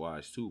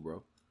performance-wise too,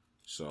 bro.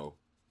 So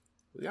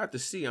we got to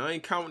see. I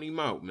ain't counting him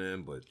out,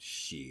 man, but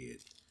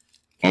shit.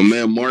 Oh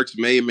man, Marks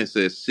Mayman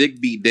says Sick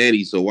beat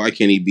Danny, so why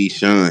can't he beat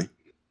Shine?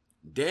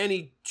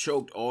 Danny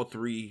choked all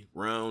 3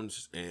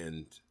 rounds,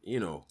 and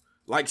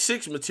like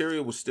Sick's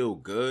material was still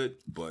good,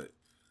 but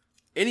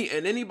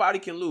anybody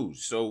can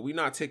lose, so we're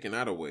not taking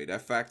that away.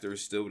 That factor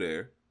is still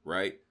there,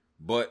 right?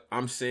 But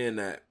I'm saying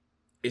that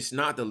it's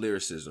not the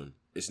lyricism,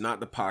 it's not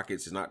the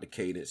pockets, it's not the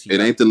cadence. It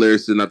ain't the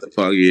lyricism, not the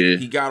pocket. Yeah,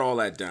 he got all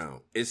that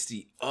down. It's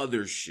the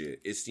other shit.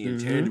 It's the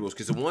intangibles.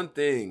 Because the one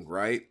thing,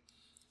 right?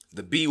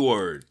 The B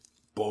word,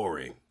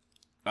 boring.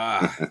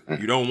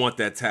 You don't want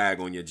that tag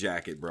on your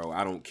jacket, bro.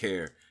 I don't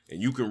care.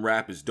 And you can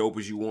rap as dope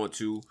as you want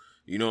to.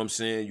 You know what I'm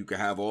saying? You can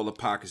have all the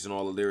pockets and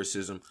all the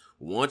lyricism.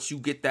 Once you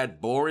get that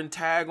boring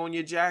tag on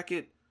your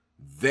jacket,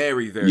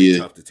 very, very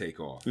tough to take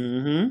off.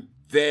 Very,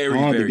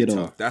 very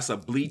tough. That's a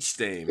bleach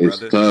stain,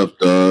 brother. It's tough,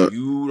 dog.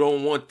 You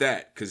don't want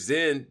that, because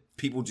then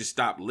people just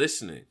stop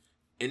listening.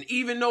 And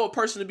even though a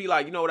person would be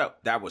like, you know what,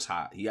 that was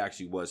hot. He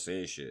actually was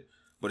saying shit.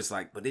 But it's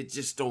like, but it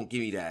just don't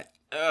give me that.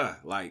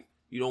 Like,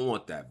 you don't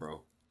want that,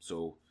 bro.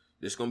 So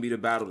this gonna be the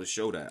battle to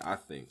show that, I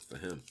think, for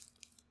him.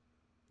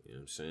 You know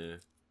what I'm saying?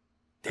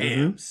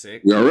 Damn,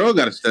 Sick. URL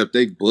got to step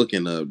they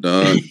booking up,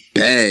 dog.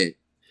 Bad.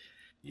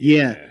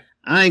 Yeah.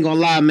 I ain't gonna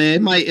lie,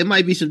 man. It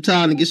might be some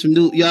time to get some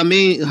new. You know what I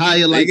mean?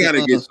 Hire like they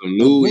gotta get some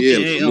new,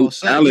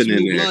 talent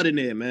in there. Blood in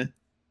there, man.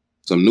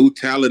 Some new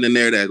talent in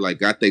there that like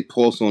got their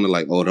pulse on it.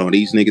 Like, oh no,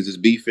 these niggas is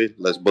beefing.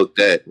 Let's book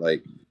that.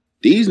 Like,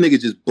 these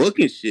niggas just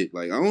booking shit.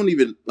 Like, I don't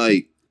even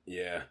like.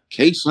 Yeah.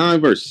 K-Shine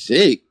versus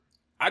Sick.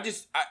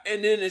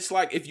 And then it's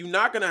like, if you're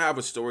not gonna have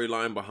a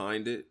storyline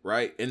behind it,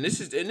 right? And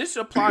this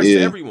applies to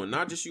everyone,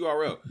 not just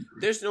URL.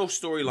 There's no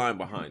storyline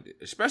behind it,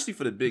 especially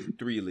for the big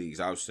 3 leagues.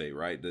 I would say,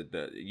 right?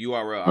 The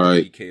URL,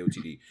 RP,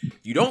 KOTD.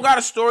 You don't got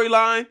a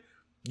storyline.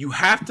 You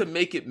have to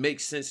make it make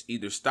sense,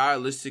 either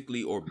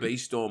stylistically or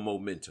based on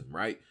momentum,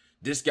 right?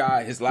 This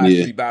guy, his last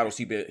 3 battles,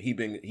 he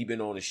been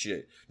on his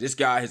shit. This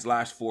guy, his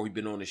last 4, he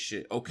been on his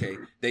shit. Okay,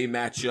 they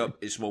match up.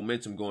 It's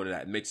momentum going to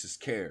that. It makes us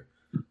care.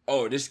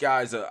 Oh, this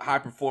guy's a high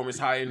performance,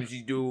 high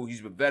energy dude. He's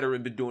a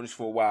veteran, been doing this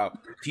for a while.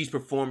 He's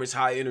performance,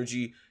 high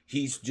energy.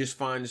 He's just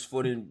finding his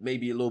footing,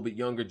 maybe a little bit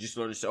younger, just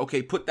learning to say,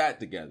 okay, put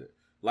that together.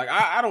 Like,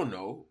 I don't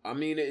know. I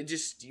mean,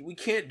 we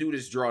can't do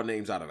this draw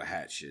names out of a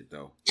hat shit,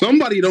 though.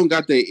 Somebody don't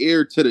got their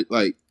ear to the,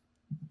 like,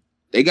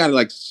 they gotta,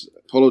 like,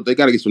 they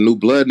gotta get some new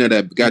blood in there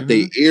that got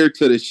their ear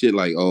to the shit,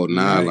 like, oh,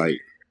 nah, like,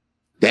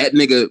 that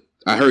nigga,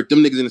 I heard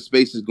them niggas in the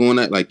spaces going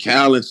at, like,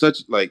 Cal and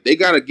such, like, they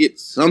gotta get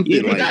something.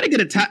 Yeah, they gotta get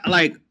a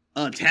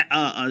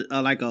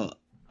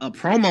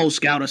promo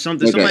scout or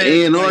something. Like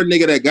somebody an A&R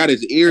nigga that got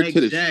his ear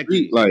to the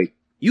street. Like,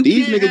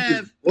 these niggas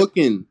just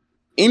booking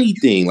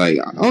anything. Like,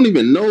 I don't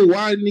even know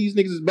why these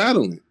niggas is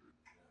battling.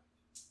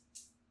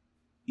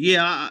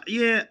 Yeah.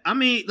 I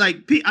mean,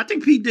 like, I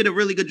think Pete did a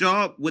really good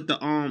job with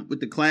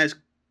the class,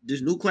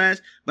 this new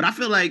class. But I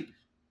feel like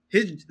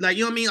his, like,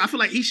 you know what I mean? I feel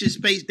like they should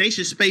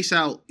space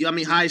out, you know what I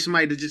mean, hire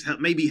somebody to just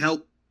maybe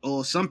help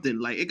or something.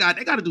 Like, they got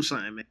to do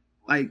something, man.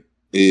 Like,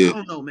 I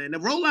don't know, man. The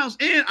rollouts,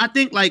 and I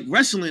think like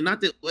wrestling, not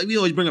that we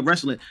always bring up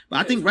wrestling, but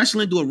I think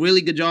wrestling do a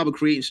really good job of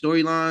creating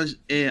storylines,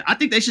 and I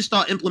think they should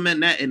start implementing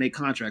that in their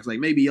contracts. Like,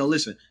 maybe,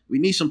 listen, we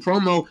need some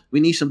promo, we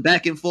need some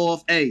back and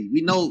forth. Hey, we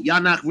know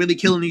y'all not really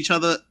killing each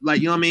other. Like,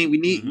 you know what I mean? We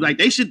need like,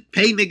 they should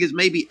pay niggas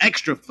maybe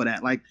extra for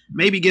that. Like,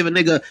 maybe give a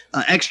nigga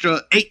an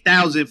extra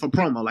 $8,000 for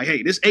promo. Like,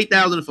 hey, this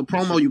 $8,000 for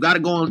promo, you got to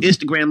go on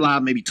Instagram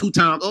Live maybe 2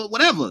 times or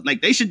whatever.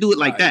 Like, they should do it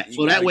like that,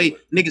 so that way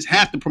niggas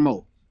have to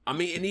promote. I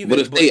mean, and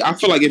even, but I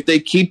feel like if they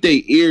keep their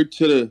ear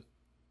to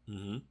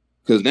the,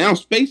 because now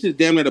space is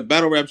damn near the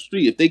battle rap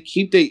street. If they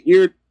keep their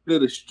ear to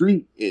the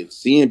street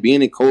and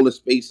being in Cola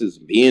spaces,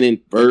 being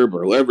in Verb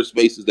or whoever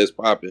spaces that's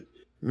popping,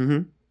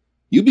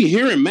 you be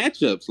hearing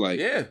matchups like,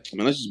 I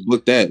mean, let's just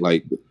book that.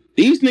 Like,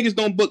 these niggas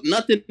don't book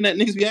nothing that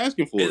niggas be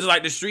asking for. It's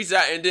like the streets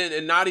out,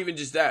 and not even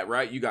just that,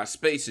 right? You got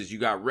spaces, you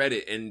got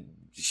Reddit, and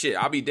shit.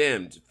 I'll be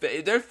damned.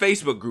 There are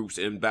Facebook groups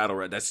in battle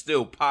rap that's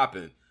still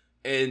popping.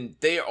 And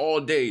they all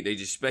day, they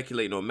just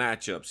speculating on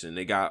matchups, and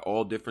they got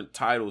all different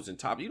titles and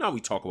top. You know how we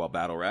talk about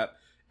battle rap.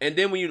 And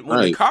then when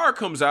the card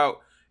comes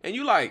out, and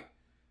you like,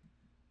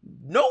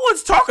 No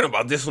one's talking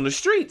about this on the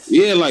streets.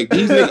 Yeah, like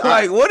these niggas,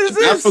 like what is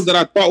this? Afros that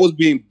I thought was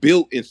being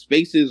built in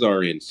spaces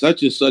are in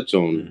such and such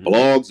on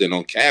blogs and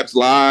on Caps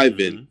Live,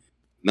 and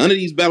none of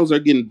these battles are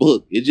getting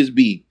booked. It just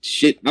be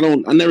shit. I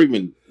never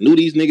even knew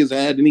these niggas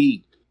had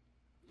any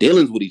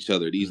dealings with each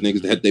other. These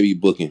niggas that they be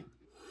booking.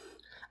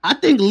 I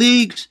think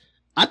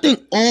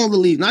all the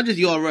leagues, not just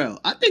URL.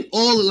 I think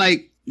all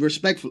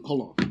respectful.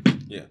 Hold on.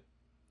 Yeah.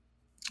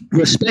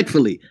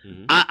 Respectfully,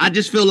 I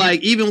just feel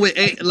like even with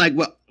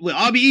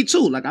RBE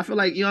too, like I feel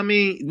like, you know what I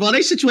mean? Well,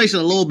 their situation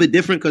a little bit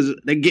different because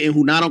they're getting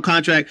who not on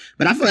contract,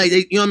 but I feel like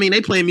they, you know what I mean? They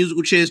playing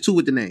musical chairs too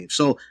with the name.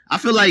 So I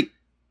feel like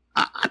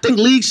I think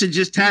leagues should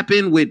just tap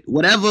in with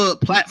whatever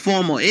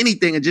platform or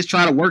anything and just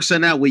try to work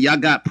something out where y'all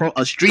got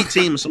a street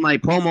team or somebody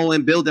promo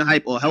and building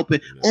hype or helping,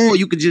 or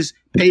you could just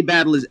pay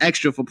battlers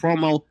extra for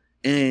promo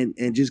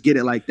and just get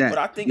it like that. But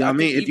I think, you know what I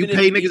mean? If you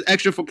pay niggas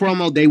extra for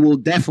promo, they will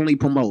definitely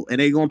promote, and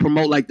they're gonna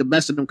promote like the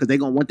best of them because they're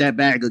gonna want that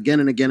bag again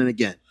and again and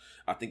again.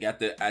 I think at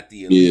the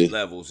elite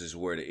levels is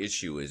where the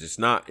issue is. It's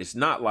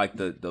not like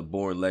the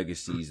Born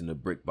Legacies and the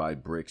Brick by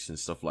Bricks and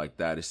stuff like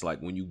that. It's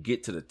like when you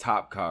get to the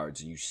top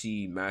cards and you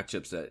see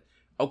matchups that,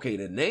 okay,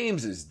 the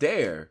names is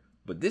there,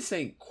 but this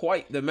ain't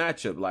quite the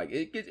matchup. Like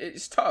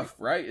it's tough,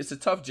 right? It's a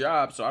tough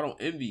job, so I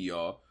don't envy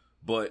y'all.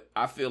 But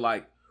I feel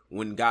like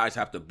when guys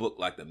have to book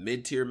like the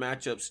mid-tier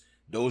matchups,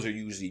 those are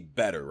usually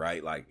better,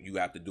 right? Like you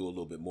have to do a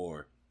little bit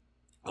more.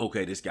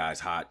 Okay, this guy's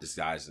hot. This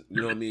guy's, you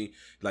know what I mean?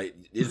 Like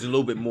there's a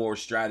little bit more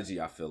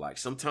strategy, I feel like.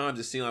 Sometimes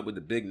it seems like with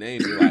the big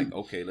names, you're like,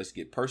 okay, let's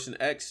get person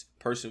X,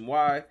 person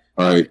Y.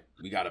 All right.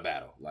 We got a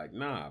battle. Like,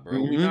 nah,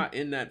 bro. We're not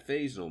in that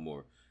phase no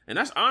more. And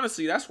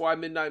that's why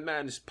Midnight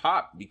Madness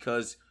popped,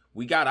 because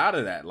we got out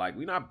of that. Like,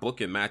 we're not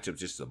booking matchups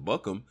just to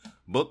book them.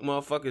 Book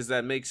motherfuckers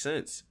that make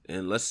sense.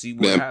 And let's see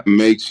what happens.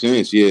 That makes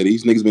sense. Yeah,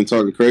 these niggas been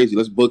talking crazy.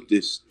 Let's book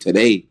this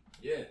today.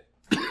 Yeah.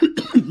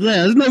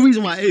 Yeah, there's no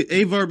reason why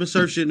Averb and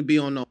Surf shouldn't be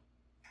on no.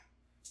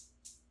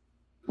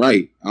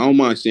 Right. I don't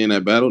mind seeing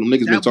that battle. Them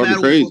niggas been talking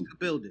crazy.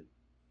 Building.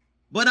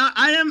 But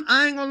I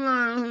ain't gonna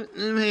lie,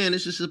 man,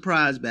 it's a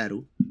surprise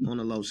battle on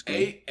a low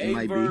scale.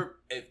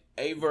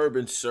 Averb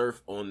and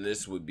Surf on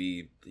this would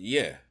be,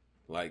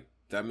 like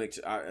that makes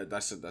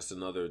that's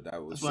another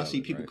that was. That's why I see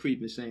people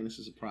creeping saying it's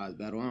a surprise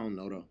battle. I don't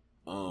know though.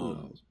 Who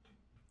knows?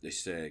 They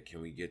said,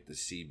 "Can we get the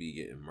CB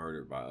getting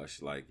murdered by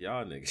us?" Like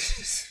y'all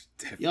niggas.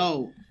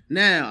 Yo,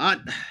 now I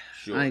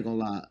ain't gonna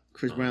lie.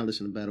 Chris Brown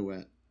listen to battle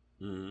rap.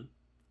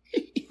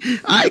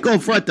 I ain't gonna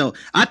front though.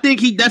 I think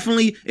he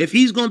definitely, if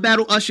he's gonna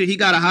battle Usher, he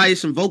gotta hire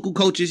some vocal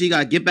coaches. He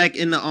gotta get back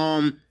in the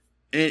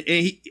and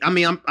he, I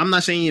mean, I'm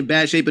not saying he in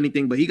bad shape or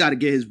anything, but he gotta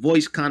get his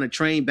voice kind of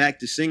trained back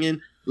to singing.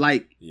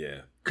 Like,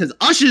 because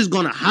Usher's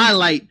gonna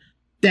highlight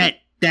that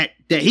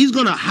he's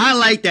gonna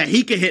highlight that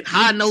he can hit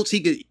high notes.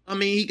 He could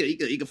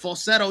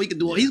falsetto. He could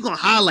do. He's gonna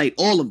highlight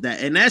all of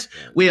that, and that's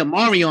where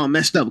Marion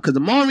messed up, because the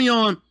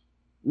Marion.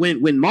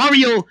 When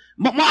Mario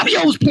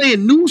was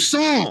playing new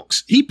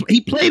songs, he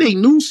played a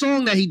new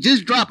song that he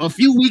just dropped a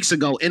few weeks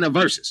ago in a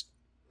verses.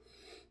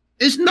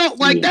 It's not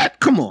like that.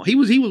 Come on, he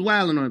was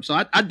wilding on him. So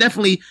I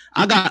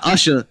got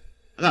Usher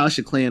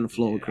clearing the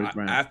floor with Chris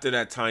Brown. After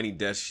that Tiny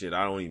Desk shit,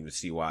 I don't even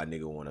see why a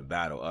nigga want to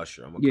battle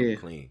Usher. I'm gonna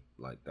come clean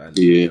like that.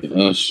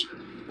 Usher,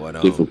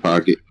 but different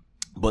pocket.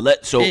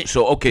 But so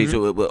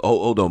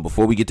hold on,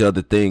 before we get to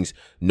other things.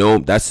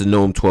 That's the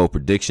Gnome 12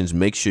 predictions.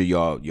 Make sure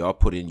y'all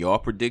put in your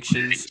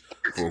predictions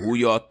for who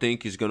y'all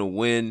think is gonna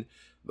win,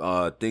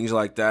 things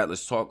like that.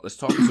 Let's talk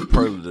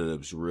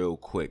superlatives real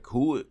quick.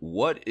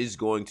 What is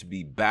going to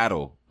be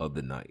battle of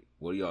the night?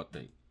 What do y'all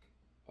think?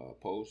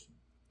 Post?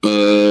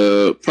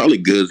 Probably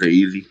Goods or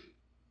Easy.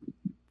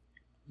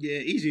 Yeah,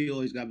 Easy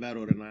always got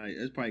battle of the night.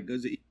 It's probably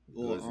Goods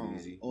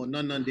or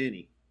None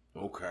Denny.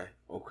 Okay.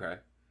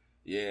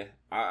 Yeah,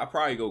 I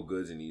probably go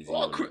Goods and Easy.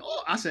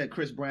 I said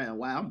Chris Brown.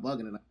 Wow, I'm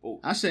bugging it.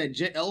 I said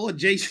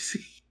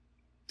JC.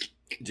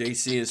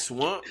 JC and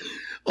Swamp.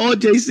 Or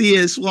JC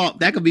and Swamp.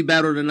 That could be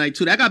battle of the night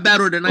too. That got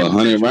battle of the night.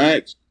 100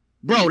 racks.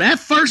 Bro, that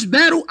first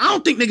battle, I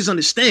don't think niggas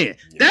understand.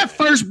 Yeah. That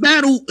first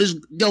battle is,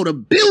 the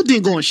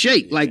building going to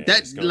shake. Like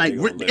that,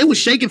 it was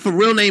shaking for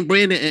Real Name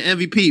Brandon and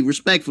MVP,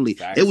 respectfully.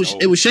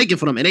 It was shaking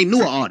for them, and they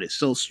knew an artist.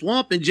 So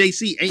Swamp and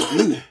JC ain't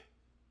new.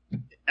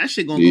 That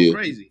shit gonna go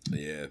crazy.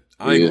 Yeah.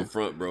 I ain't gonna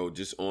front, bro.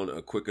 Just on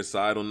a quick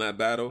aside on that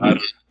battle.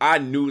 I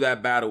knew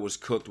that battle was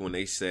cooked when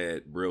they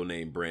said Real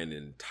Name Brandon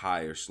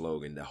entire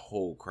slogan, the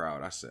whole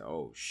crowd. I said,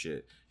 oh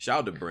shit. Shout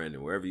out to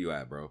Brandon, wherever you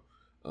at, bro.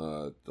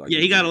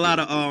 He got a lot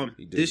of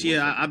this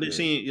year. I've been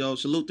seeing,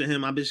 salute to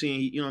him. I've been seeing,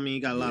 you know what I mean, he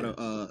got a lot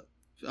of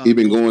he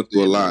been going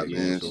through a lot,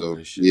 man. So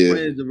yeah.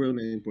 Where's the Real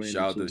Name Brandon?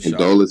 Shout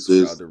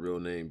out to Real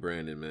Name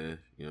Brandon, man.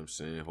 You know what I'm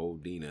saying? Whole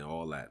Dina,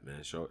 all that,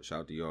 man. Shout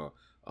out to y'all.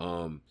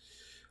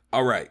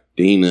 All right.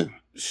 Dina.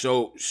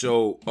 So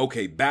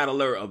okay,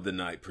 battler of the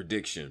night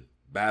prediction.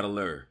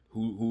 Battler.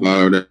 Who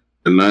battler of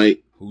the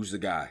night? Who's the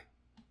guy?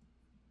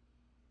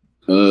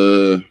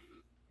 I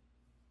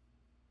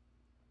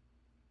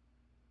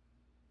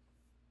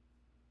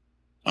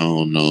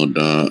don't know,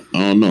 dog. I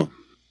don't know.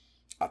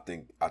 I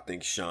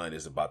think Shine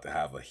is about to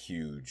have a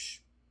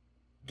huge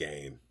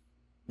game.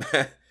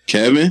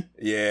 Kevin?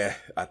 Yeah,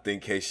 I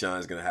think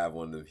K-Shine's gonna have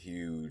one of the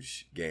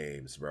huge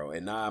games, bro.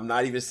 And I'm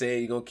not even saying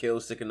he's gonna kill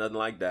sick or nothing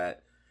like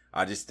that.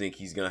 I just think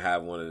he's gonna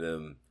have one of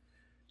them.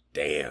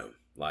 Damn,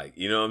 like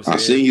you know what I'm saying. I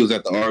seen he was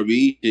at the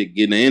RV,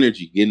 getting the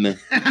energy, getting the.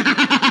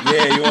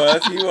 Yeah,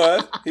 he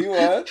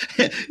was.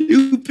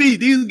 You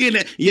Pete, he was getting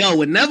that. Yo,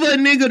 whenever a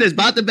nigga that's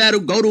about to battle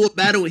go to a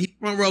battle and he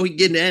front row, he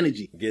getting the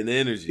energy. Yeah,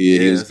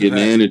 he's getting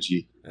the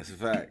energy. That's a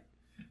fact.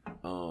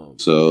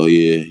 So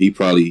yeah, he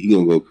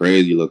gonna go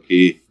crazy, low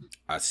key.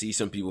 I see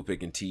some people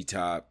picking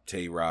T-Top,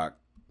 Tay-Rock.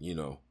 You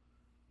know,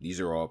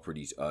 these are all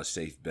pretty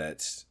safe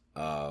bets.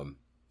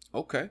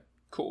 Okay,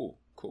 cool.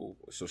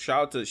 So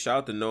shout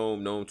out to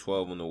Gnome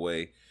 12 on the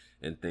way,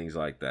 and things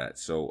like that.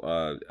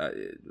 So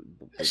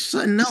there's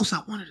something else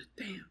I wanted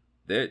to damn.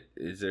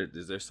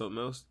 Is there something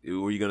else?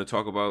 Were you gonna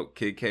talk about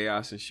Kid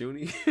Chaos and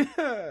Shuni?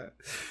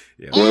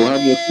 Yeah.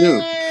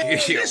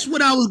 That's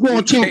what I was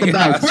going to talk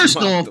about. First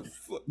off,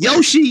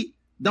 Yoshi,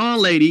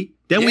 Dawn Lady.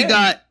 Then we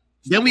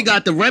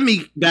got the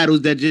Remy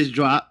battles that just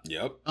dropped.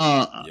 Yep.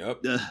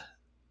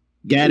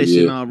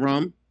 Gaddis and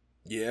Rum.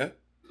 Yeah.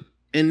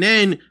 And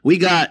then we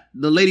got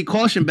the Lady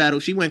Caution battle.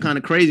 She went kind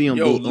of crazy on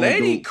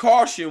Lady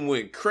Caution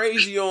went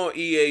crazy on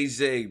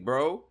EAZ,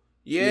 bro.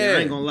 Yeah. I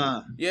ain't gonna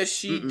lie. Yes,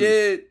 she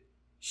did.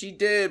 She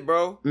did,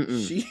 bro.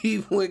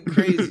 She went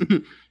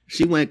crazy.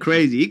 She went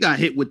crazy. He got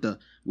hit with the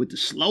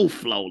slow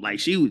flow. Like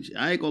she was,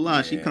 I ain't gonna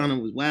lie, she kind of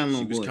was wilding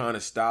on boy. She was kind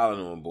of styling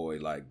on boy,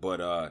 like,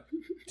 but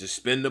just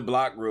spin the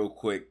block real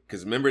quick,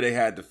 because remember they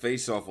had the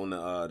face off on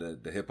the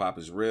Hip Hop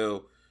Is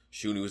Real.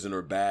 Shuni was in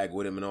her bag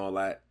with him and all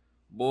that.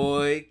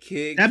 Boy,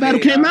 Kid that battle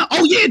came out.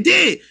 Oh yeah, it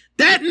did.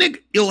 That nigga,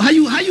 yo, how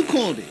you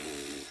called it,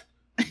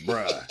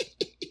 bruh?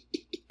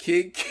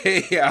 Kid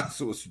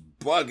Chaos was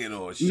bugging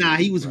on shit. Nah,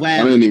 he was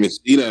wild. I didn't even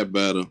see that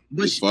battle.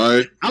 But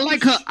I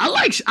like her.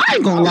 I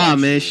ain't gonna lie,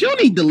 man.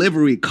 Shuni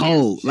delivery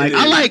cold. Like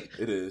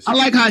it is. I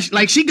like how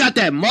she got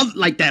that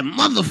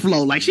mother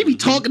flow. Like she be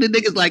talking to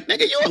niggas like,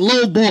 nigga, you a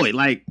little boy.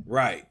 Like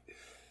right.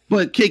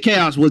 But Kid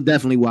Chaos was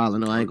definitely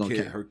wilding. No, I ain't gonna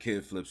care. Her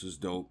kid flips was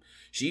dope.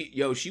 She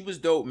was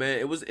dope,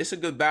 man. It's a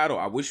good battle.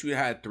 I wish we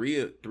had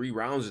three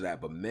rounds of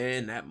that, but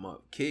man, that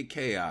Kid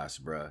Chaos,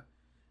 bruh.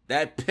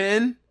 That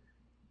pin,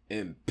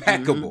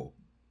 impeccable.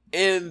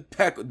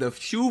 Impeccable. The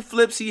shoe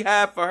flips he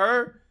had for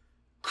her,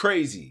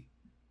 crazy.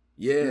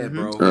 Yeah,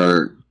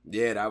 bro.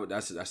 Yeah,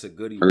 that's a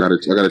goodie. I gotta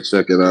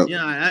check it out.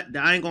 Yeah,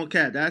 I ain't gonna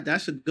cap.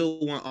 That's a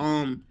good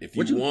one. If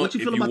you want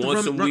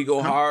some We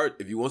Go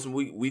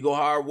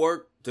Hard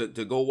work to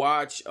go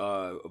watch,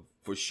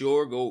 for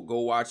sure, go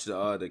watch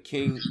the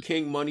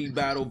King Money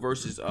battle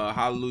versus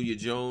Hallelujah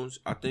Jones.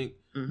 I think.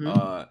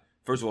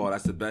 First of all,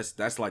 that's the best.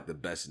 That's like the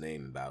best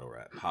name in battle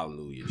rap.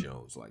 Hallelujah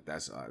Jones. Like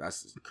that's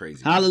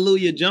crazy.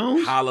 Hallelujah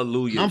Jones.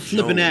 Hallelujah. I'm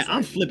flipping Jones. that.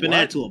 I'm flipping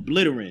that to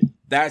obliterate.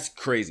 That's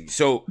crazy.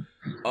 So,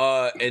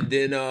 and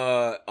then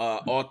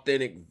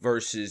Authentic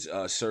versus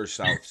Sir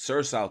South.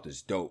 Sir South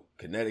is dope.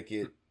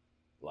 Connecticut.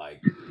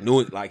 Like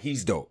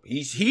he's dope.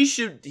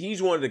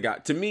 He's one of the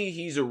guys. To me,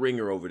 he's a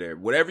ringer over there.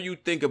 Whatever you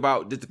think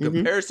about the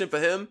comparison for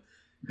him,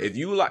 if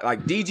you like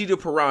DG de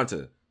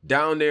Peranta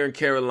down there in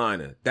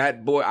Carolina,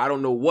 that boy, I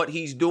don't know what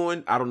he's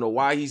doing. I don't know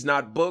why he's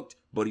not booked,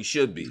 but he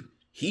should be.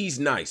 He's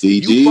nice.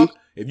 DG?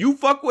 If you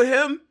fuck with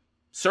him,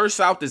 Sir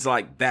South is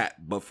like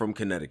that, but from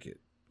Connecticut.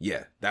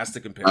 Yeah, that's the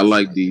comparison. I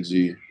like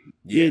DG.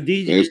 Yeah,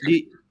 DG.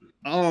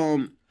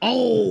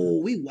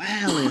 We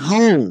wilding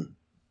home.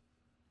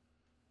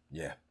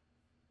 Yeah.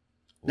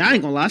 Now, I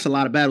ain't gonna lie, that's a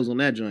lot of battles on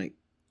that joint.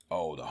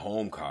 Oh, the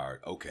home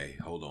card. Okay,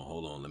 hold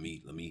on. Let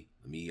me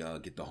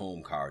get the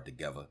home card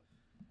together.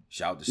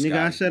 Shout to Scotty.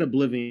 Nigga, I said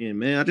Oblivion,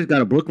 man. I just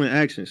got a Brooklyn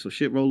accent, so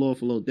shit roll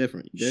off a little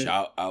different.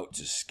 Shout out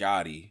to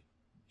Scotty.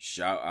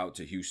 Shout out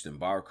to Houston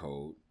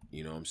Barcode.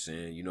 You know what I'm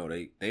saying? You know,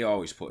 they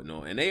always putting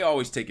on, and they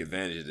always take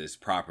advantage of this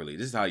properly.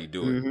 This is how you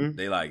do it.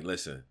 They like,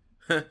 listen.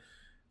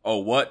 Oh,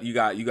 what? You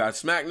got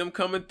Smacknum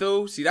coming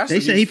through? See, that's they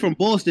say he from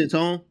Boston,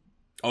 Tone.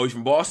 Oh, he's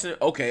from Boston?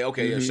 Okay.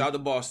 Yeah, shout out to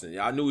Boston.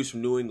 Yeah, I knew he's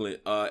from New England.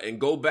 And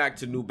go back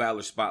to New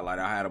Battler Spotlight.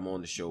 I had him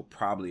on the show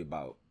probably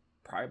about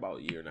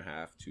a year and a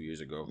half, 2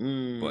 years ago.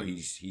 But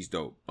he's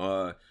dope.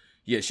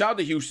 Yeah, shout out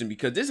to Houston,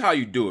 because this is how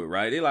you do it,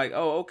 right? They're like,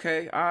 oh,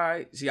 okay, all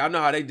right. See, I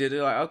know how they did it.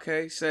 They're like,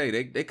 okay,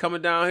 they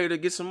coming down here to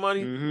get some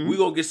money. We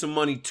gonna get some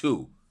money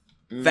too.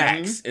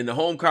 Facts. And the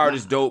home card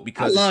is dope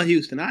because I love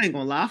Houston. I ain't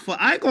gonna lie.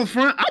 I ain't gonna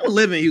front. I would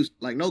live in Houston.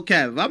 Like, no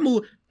cap.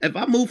 If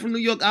I move from New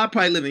York, I'll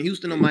probably live in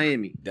Houston or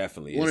Miami.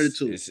 Definitely. One of the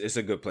two. It's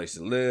a good place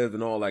to live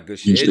and all that good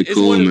shit. It's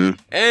cool, man.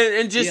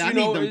 And just, I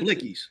need them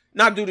blickies.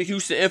 Not do the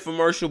Houston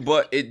infomercial,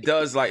 but it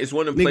does, like, it's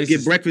one of the places.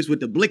 Get breakfast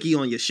with the blicky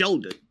on your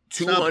shoulder.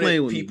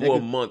 200 people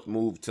a month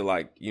move to,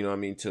 like, you know what I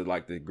mean, to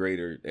like the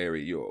greater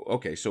area.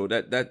 Okay, so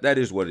that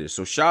is what it is.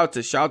 So shout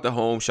out to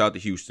home, shout out to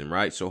Houston,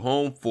 right? So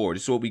home 4,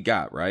 this is what we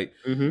got, right?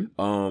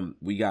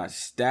 We got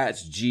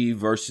Stats G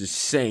versus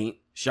Saint.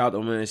 Shout out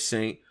to man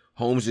Saint.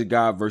 Home's the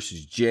guy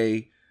versus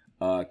Jay.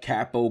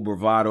 Capo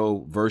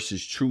Bravado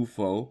versus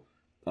Trufo.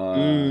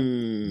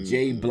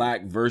 Jay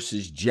Black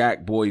versus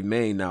Jack Boy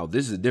Maine. Now,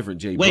 this is a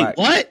different Jay Black.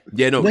 Wait, what?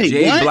 Yeah, no,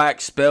 Jay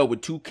Black spelled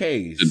with 2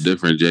 Ks. A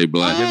different Jay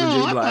Black.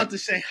 I'm about to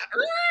say,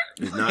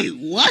 wait,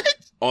 what?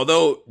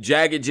 Although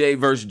Jagged J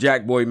versus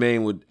Jack Boy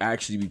Maine would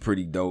actually be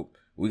pretty dope.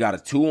 We got a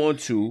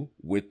 2-on-2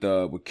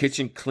 with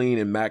Kitchen Clean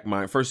and Mac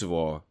Myron. First of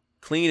all,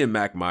 Clean and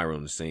Mac Myron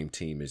on the same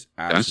team is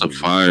absolutely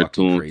that's a fire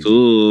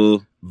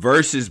 2-on-2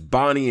 versus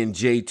Bonnie and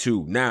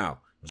J2. Now,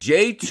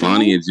 J2,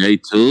 Bonnie and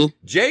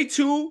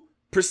J2,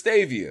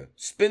 Prestavia,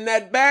 spin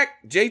that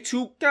back.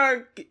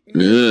 J2,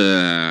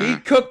 yeah,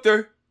 he cooked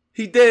her.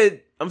 He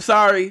did. I'm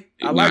sorry.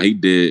 He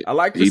did. I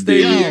like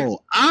Prestavia. Yo,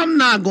 I'm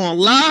not gonna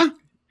lie.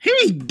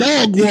 He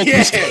dog walked.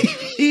 Yeah,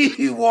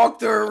 he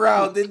walked her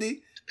around, didn't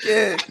he?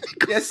 Yeah,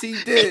 yes he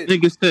did.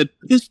 Nigga said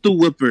pistol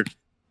whipper.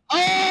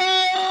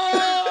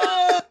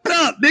 Oh, what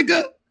up,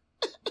 nigga?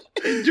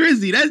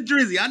 Drizzy, that's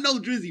Drizzy. I know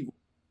Drizzy.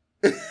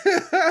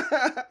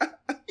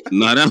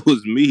 Nah, that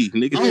was me.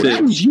 Nigga said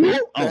that was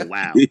you? Oh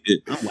wow.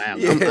 Oh wow.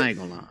 Yeah. I ain't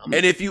gonna lie.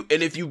 And if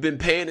you've been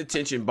paying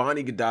attention,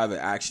 Bonnie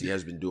Godiva actually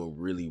has been doing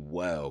really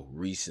well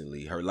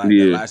recently. Her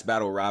last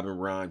battle, Robin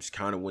Rhymes,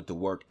 kind of went to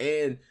work.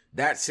 And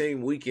that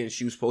same weekend,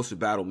 she was supposed to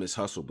battle Miss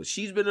Hustle, but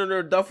she's been under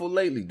a duffel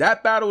lately.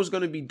 That battle is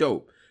going to be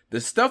dope. The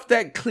stuff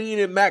that Clean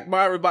and Mac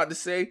Myron about to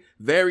say,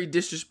 very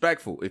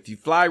disrespectful. If you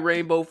fly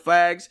Rainbow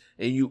Flags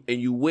and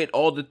you win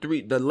all the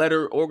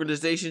letter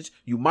organizations,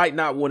 you might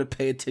not want to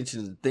pay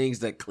attention to the things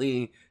that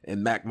Clean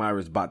and Mac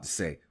Myron's about to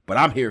say. But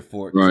I'm here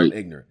for it because I'm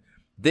ignorant.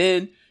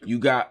 Then you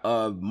got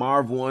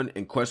Marv One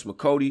and Quest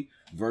McCody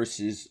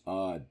versus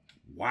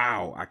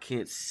wow, I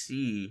can't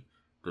see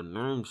the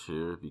names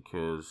here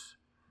because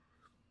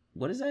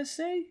what does that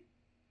say?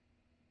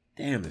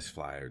 Damn, this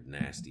flyer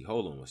nasty.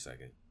 Hold on 1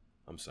 second.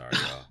 I'm sorry,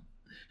 y'all.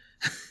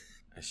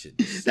 That shit.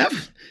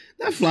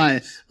 That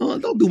flyer. Oh,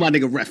 don't do my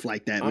nigga ref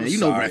like that, man. You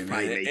know ref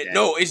flyer ain't that.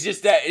 No, it's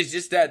just that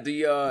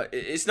the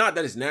it's not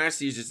that it's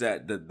nasty. It's just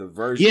that the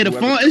version. Yeah, the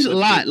font is a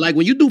lot. Like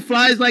when you do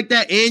flyers like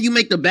that, and you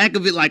make the back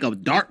of it like a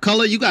dark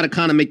color, you got to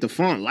kind of make the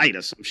font light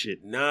or some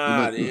shit.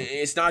 Nah,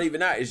 it's not even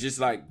that. It's just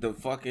like the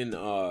fucking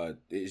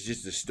it's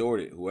just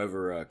distorted.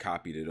 Whoever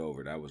copied it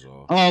over, that was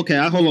all. Oh, okay.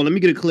 Hold on. Let me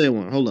get a clear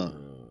one. Hold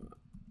on.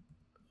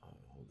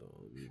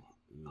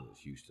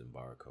 Houston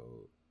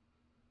barcode.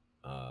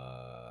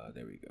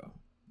 There we go.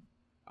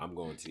 I'm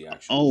going to the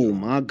actual. Oh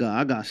my god,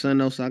 I got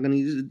something else I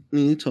need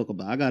to talk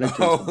about. I got it.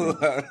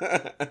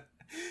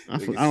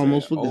 I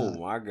almost forgot. Oh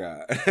my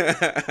god.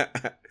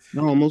 I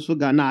almost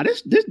forgot. Nah,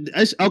 this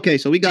okay.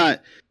 So we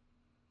got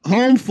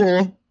home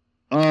for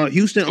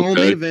Houston own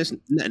main events.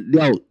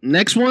 Yo,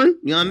 next one.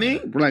 You know what I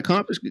mean? Black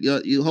Compass.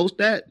 You host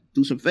that.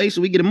 Do some face,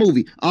 so we get a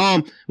movie.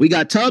 We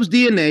got Tubbs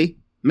DNA.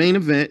 Main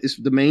event is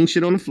the main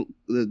shit on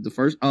the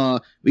first.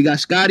 We got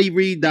Scotty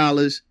Reed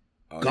Dollars,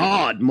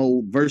 God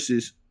Mode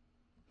versus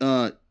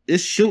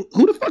it's who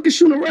the fuck is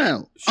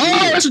Shoonerell?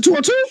 Oh, that's a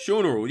 2-on-2.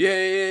 Shoonerell,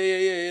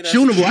 yeah.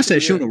 Shoonerell. I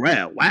said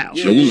Shoonerell. Wow,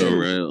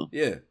 Shoonerell.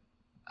 Yeah,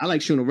 I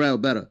like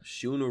Shoonerell better.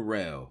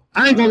 Shoonerell.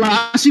 I ain't gonna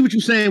lie. I see what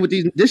you're saying with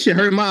these. This shit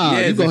hurt my eyes.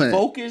 Yeah, you go ahead.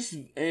 Focus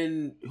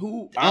and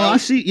who? I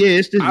see. Yeah,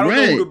 it's this I don't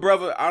red. know who the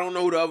brother. I don't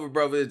know who the other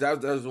brother is.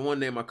 That was the one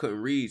name I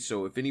couldn't read.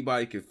 So if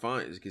anybody can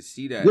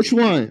see that. Which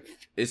one?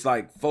 It's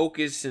like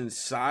Focus and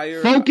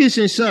Sire. Focus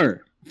and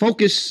Sir.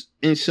 Focus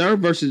and Sir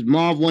versus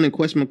Marv One and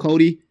Quest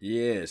McCody.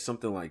 Yeah,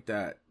 something like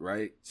that,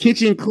 right?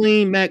 Kitchen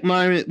Clean, Mac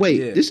Myron.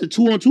 Wait, this is a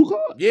 2-on-2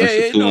 card?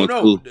 Yeah,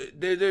 no.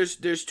 There's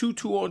 2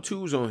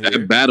 2-on-2s on here.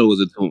 That battle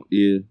was a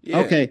 2. Yeah.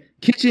 Okay,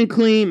 Kitchen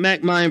Clean,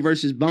 Mac Myron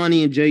versus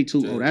Bonnie and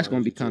J2. Oh, that's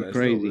gonna be kind of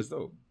crazy. That's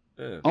dope.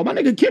 Yeah. Oh, my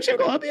nigga Kitchen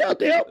gonna be out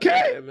there.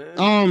 Okay.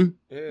 Yeah, man.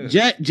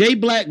 Jay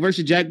Black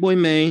versus Jack Boy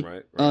Maine.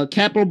 Right.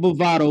 Capital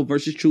Bravado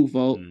versus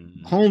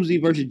Truffaut. Holmesy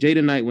versus Jada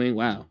Nightwing.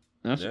 Wow.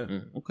 That's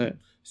okay.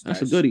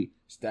 That's a goodie.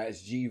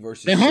 Stats G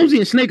versus. And Holmesy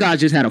and Snake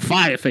Eyes just had a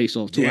fire face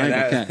off too. Yeah,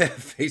 that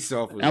face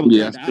off. I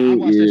watched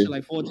that shit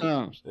like 4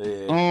 times.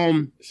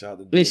 Yeah.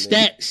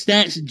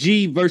 Stats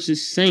G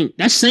versus Saint.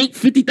 That's Saint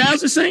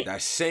 50,000 Saint.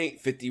 That's Saint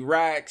 50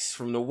 racks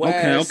from the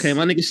west. Okay.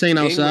 My nigga Saint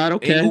outside.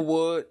 Okay.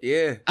 Inglewood.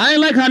 Yeah. I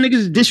ain't like how niggas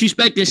is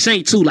disrespecting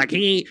Saint too. Like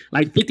he ain't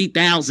like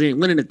 50,000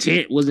 winning a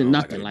tent wasn't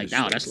nothing like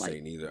that. That's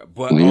like. Either.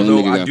 But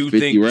although I do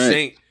think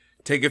Saint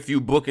take a few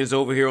bookings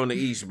over here on the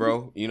east,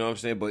 bro. You know what I'm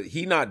saying? But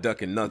he not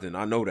ducking nothing.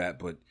 I know that,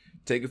 but.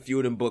 Take a few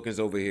of them bookings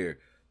over here.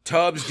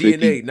 Tubbs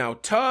DNA. Now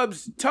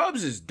Tubbs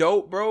is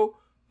dope, bro.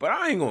 But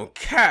I ain't gonna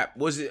cap.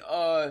 Was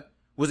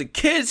it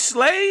Kid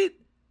Slade?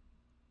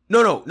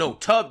 No.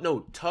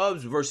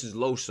 Tubbs versus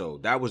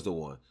Loso. That was the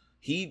one.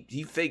 He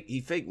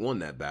fake won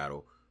that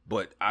battle.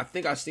 But I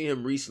think I seen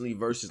him recently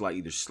versus like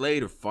either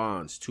Slade or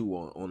Fonz too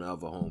on the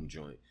other home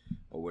joint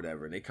or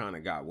whatever. And they kind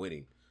of got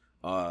winning.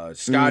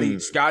 Scotty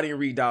and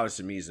Reed Dollars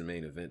to me is the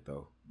main event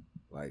though.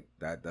 Like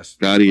that's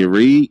Scotty and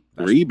Reed.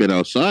 Reed been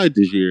outside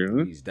this year,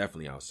 huh? He's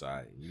definitely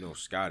outside. You know,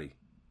 Scotty.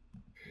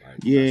 Like,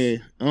 yeah.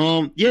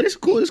 This is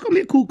cool. It's gonna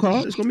be a cool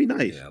card. It's gonna be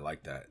nice. Yeah, I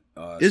like that.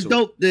 It's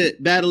dope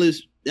that battle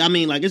is. I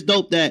mean, like it's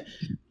dope that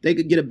they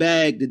could get a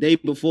bag the day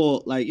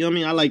before. Like, you know what I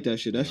mean? I like that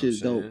shit. That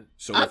shit's dope.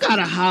 So I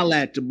gotta holla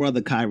at the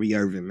brother Kyrie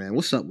Irving, man.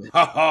 What's up with him?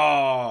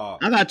 I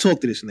gotta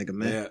talk to this nigga,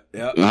 man.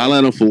 Yeah. Holla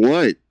at him for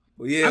what?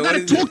 Well, yeah, I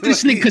gotta talk to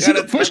this nigga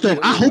because first off,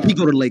 I hope he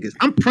go to the Lakers.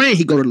 I'm praying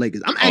he go to the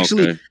Lakers. I'm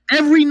actually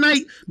every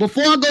night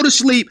before I go to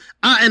sleep,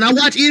 I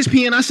watch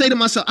ESPN. I say to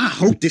myself, I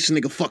hope this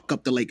nigga fuck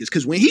up the Lakers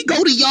because when he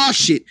go to y'all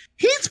shit,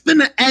 he's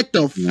finna act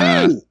the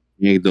fool.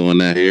 He ain't doing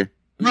that here,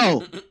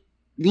 bro.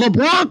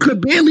 LeBron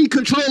could barely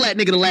control that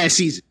nigga the last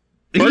season.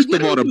 First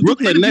of all, the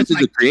Brooklyn Nets is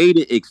a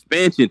created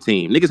expansion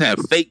team. Niggas have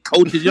fake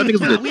coaches. Y'all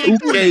niggas was a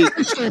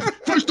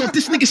 2K. First off,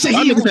 this nigga said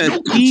he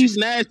had Steve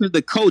Nash as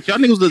the coach. Y'all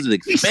niggas was an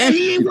expansion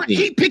team.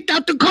 He picked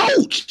out the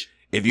coach.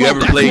 If you ever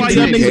played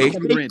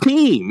 2K,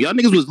 team. Y'all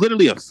niggas was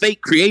literally a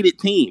fake created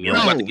team. Y'all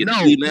about to get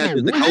Steve Nash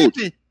as the coach.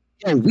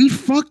 Yo, we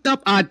fucked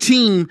up our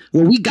team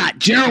when we got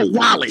Gerald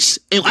Wallace,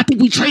 and I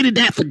think we traded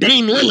that for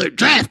Dame Lillard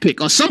draft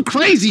pick or some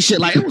crazy shit.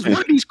 Like it was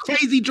one of these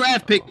crazy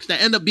draft picks that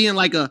end up being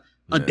like a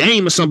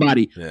Dame or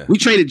somebody. Yeah. We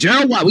traded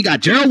Gerald Wallace. We got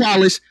Gerald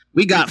Wallace.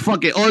 We got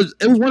it was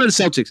one of the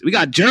Celtics. We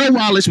got Gerald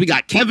Wallace. We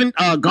got Kevin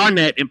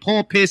Garnett and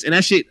Paul Pierce, and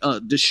that shit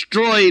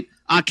destroyed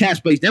our cap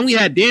space. Then we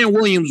had Darren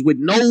Williams with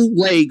no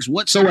legs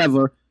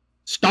whatsoever,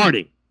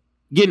 starting,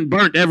 getting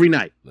burnt every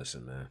night.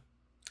 Listen, man.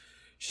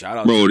 Shout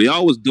out, bro.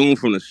 Y'all was doomed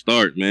from the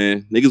start,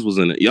 man. Niggas was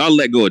in it. Y'all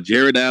let go of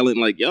Jared Allen.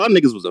 Like y'all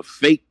niggas was a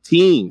fake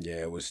team.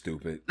 Yeah, it was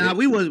stupid. Nah,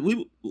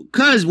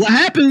 cause what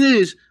happens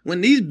is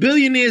when these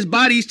billionaires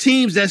buy these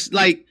teams that's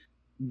like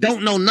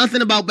don't know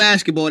nothing about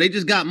basketball, they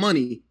just got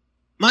money.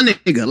 My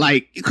nigga,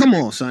 like, come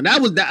on, son.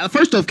 That was that.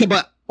 First off,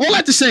 but all I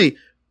have to say,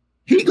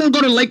 he gonna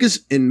go to the Lakers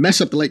and mess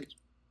up the Lakers.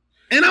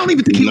 And I don't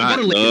even think he gonna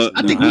go to the Lakers.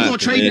 I think we gonna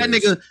trade that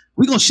nigga.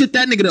 We gonna ship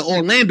that nigga to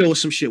Orlando or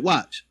some shit.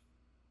 Watch.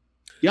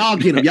 Y'all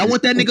get him. Y'all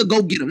want that nigga?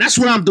 Go get him. That's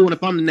what I'm doing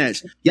if I'm the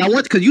Nets. Y'all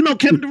want, because you know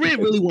Kevin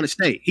Durant really want to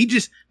stay. He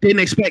just didn't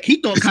expect.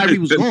 He thought Kyrie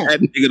was gone. That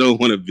nigga don't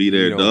want to be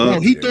there, dog. Bro,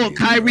 he thought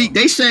Kyrie.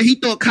 They said he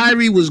thought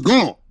Kyrie was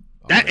gone.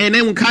 And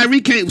then when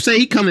Kyrie came, say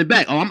he coming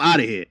back. Oh, I'm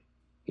out of here.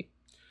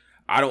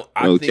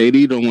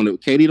 KD don't want to.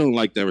 KD don't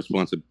like that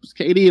responsibility.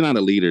 KD not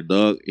a leader,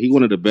 dog. He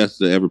one of the best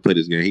to ever play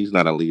this game. He's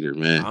not a leader,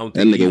 man. I don't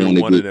think either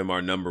one of them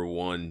are number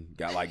one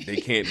guy. Like they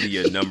can't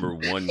be a number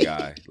one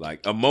guy.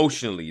 Like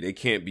emotionally, they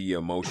can't be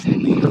emotional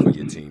leader for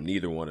your team.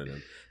 Neither one of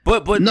them.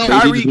 But no,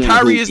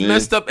 Kyrie is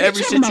messed up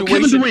every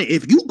situation. Durant,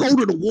 if you go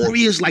to the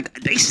Warriors, like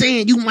they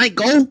saying you might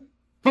go.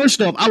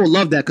 First off, I would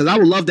love that because I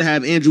would love to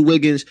have Andrew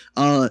Wiggins,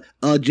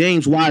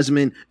 James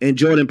Wiseman, and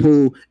Jordan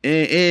Poole,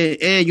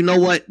 and you know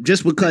what?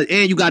 Just because,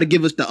 and you got to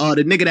give us the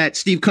nigga that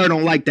Steve Kerr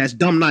don't like. That's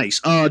dumb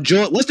nice. What's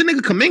the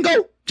nigga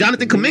Kuminga?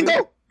 Jonathan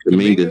Kuminga?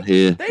 Kuminga,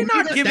 yeah. They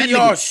not giving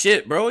y'all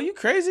shit, bro. Are you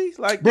crazy?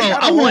 Like, bro,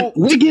 I want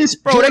Wiggins.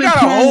 Bro, Jordan they got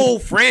Poole. a whole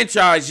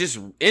franchise just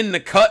in the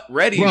cut,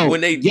 ready when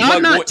they.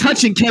 Y'all not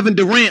touching Kevin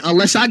Durant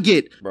unless I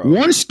get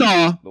 1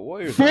 star,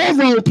 4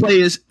 role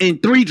players,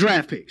 and 3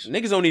 draft picks.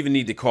 Niggas don't even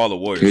need to call the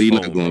Warriors.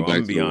 Phone, bro. I'm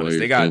gonna be honest.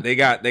 They got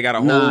a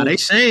whole. Nah, they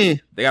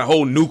saying they got a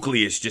whole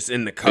nucleus just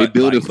in the cut. They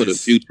building for the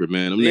future,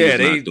 man. Them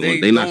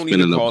they not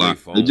spending the block.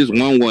 They just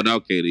won what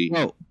out, KD.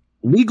 Bro,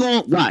 we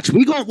gonna watch.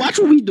 We gonna watch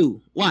what we do.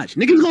 Watch,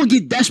 niggas gonna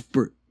get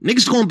desperate.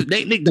 Niggas gonna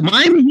the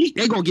Miami Heat,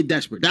 they gonna get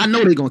desperate. I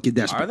know they gonna get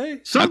desperate. Are they?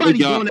 Somebody's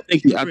going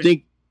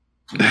to.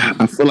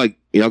 I feel like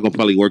y'all gonna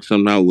probably work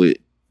something out with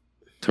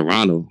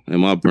Toronto in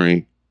my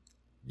brain.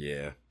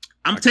 Yeah,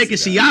 I'm taking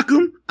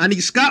Siakam. I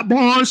need Scott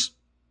Barnes.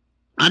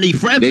 I need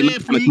Fred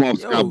VanVleet.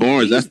 Scott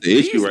Barnes. That's the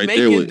issue right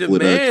there with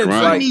Toronto.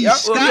 I need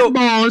Scott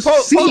Barnes.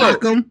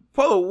 Siakam.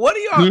 Polo, what do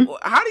y'all?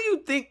 How do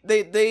you think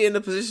they in a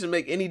position to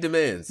make any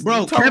demands?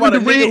 Bro, Kevin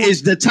Durant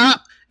is the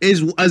top.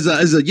 As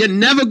a you're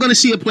never gonna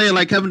see a player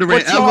like Kevin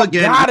Durant ever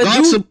again.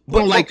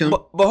 Don't like him.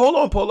 But hold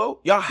on, Polo.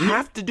 Y'all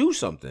have to do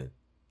something.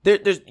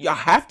 Y'all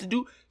have to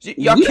do. We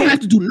don't have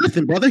to do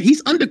nothing, brother.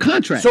 He's under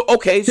contract. So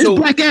okay, his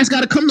black ass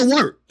got to come to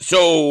work.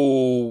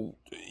 So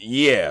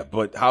yeah,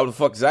 but how the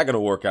fuck is that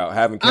gonna work out?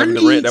 Having Kevin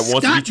Durant that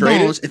wants to be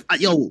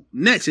traded.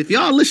 Nets, if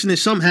y'all listening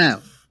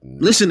somehow,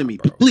 listen to me,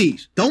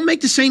 please. Don't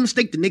make the same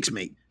mistake the Knicks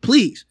made,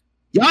 please.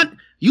 Y'all,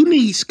 you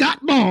need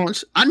Scott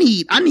Barnes. I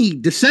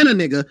need the center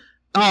nigga.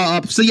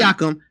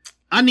 Siakam,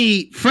 I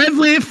need Fred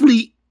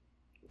VanVleet,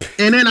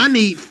 and then I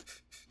need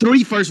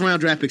 3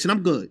 first-round draft picks, and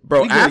I'm good.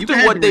 Bro, after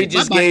what they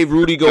just gave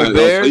Rudy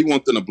Gobert, so you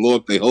want them to blow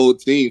up their whole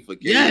team for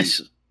games.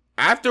 Yes.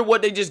 After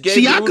what they just gave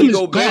Rudy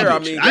Gobert, I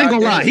mean, I ain't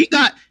gonna lie,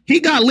 he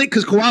got lit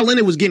because Kawhi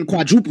Leonard was getting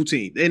quadruple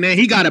teamed, and then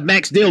he got a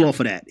max deal off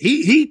of that.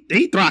 He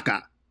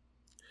thraka.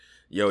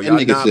 Yo, y'all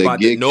not about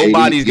to,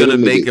 nobody's going to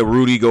make a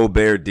Rudy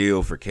Gobert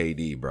deal for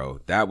KD, bro.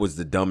 That was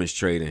the dumbest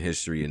trade in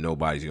history, and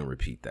nobody's going to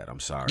repeat that. I'm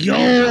sorry. Yo,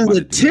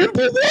 the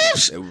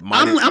Timberwolves?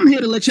 I'm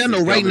here to let y'all know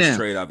right now. The dumbest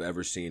trade I've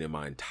ever seen in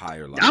my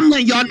entire life. I'm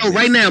letting y'all know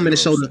right now,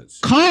 Minnesota.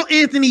 Karl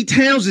Anthony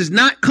Towns is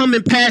not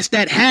coming past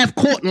that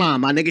half-court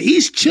line, my nigga.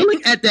 He's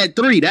chilling at that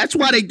 3. That's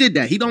why they did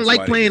that. He don't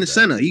like playing the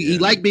center. He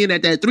like being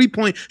at that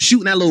 3-point,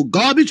 shooting that little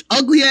garbage,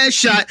 ugly-ass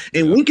shot,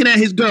 and winking at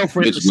his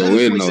girlfriend. Bitch go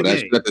in, though.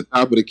 That's at the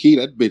top of the key.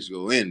 That bitch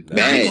go in.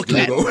 And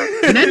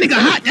that nigga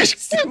hot.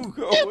 That's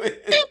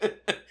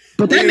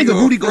but that nigga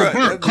Rudy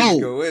Gobert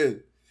cold.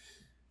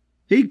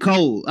 He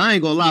cold. I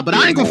ain't gonna lie, but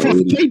I ain't gonna front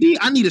for KD.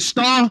 I need a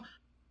star.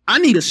 I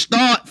need to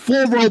start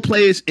 4 role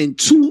players and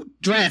 2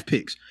 draft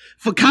picks.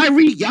 For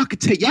Kyrie, y'all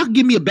can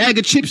give me a bag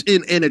of chips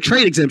and a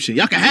trade exemption.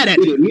 Y'all can have that.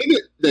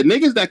 The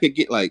niggas that could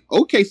get like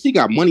OKC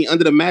got money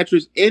under the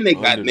mattress, and they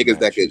got niggas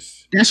that could.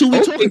 That's who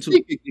we talking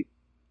to.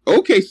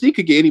 OKC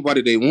could get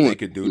anybody they want. They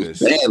could do this.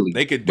 Badly,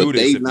 they could do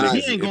this if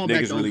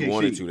niggas really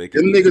wanted to. They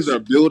could. Them niggas are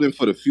building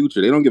for the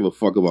future. They don't give a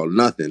fuck about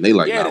nothing. They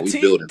like,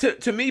 we building.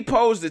 To me,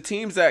 Pose, the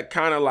teams that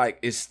kind of like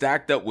is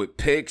stacked up with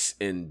picks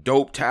and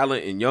dope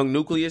talent and young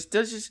nucleus.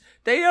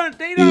 They aren't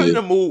in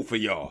the mood for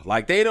y'all.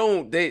 Like they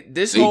done,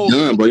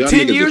 bro.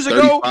 10 years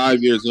ago,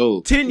 5 years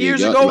old. 10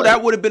 years ago,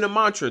 that would have been a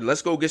mantra.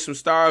 Let's go get some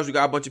stars. We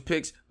got a bunch of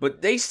picks,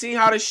 but they see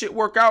how this shit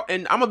work out.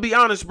 And I'm gonna be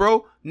honest,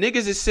 bro.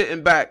 Niggas is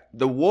sitting back.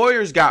 The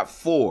Warriors got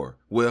 4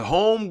 with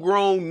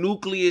homegrown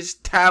nucleus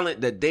talent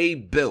that they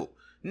built.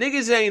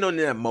 Niggas ain't on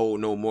that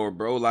mode no more,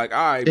 bro. Like,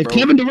 all right, bro. If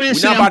Kevin Durant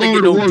said I'm going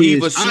to the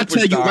Warriors, I'll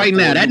tell you right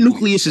now, that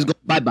nucleus is going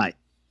bye-bye.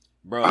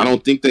 Bro, I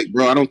don't think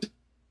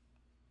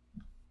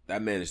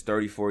that man is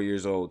 34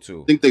 years old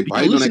too. I think they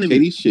biting on that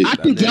KD shit. I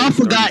think y'all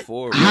forgot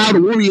how the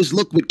Warriors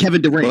look with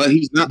Kevin Durant. But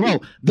he's not, bro.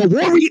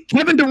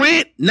 Kevin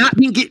Durant not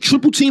being get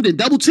triple teamed and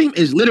double teamed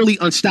is literally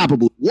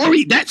unstoppable.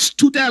 That's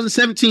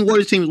 2017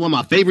 Warriors team is one of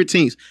my favorite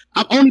teams.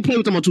 I've only played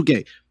with them on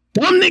 2K.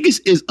 Them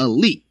niggas is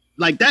elite.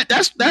 Like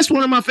that's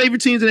one of my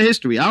favorite teams in the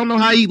history. I don't know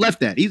how he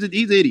left that. He's an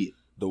idiot.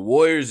 The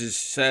Warriors is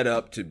set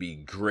up to be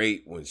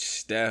great when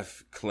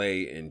Steph,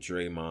 Clay, and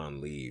Draymond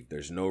leave.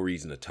 There's no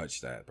reason to touch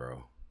that,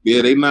 bro.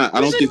 Yeah, they not.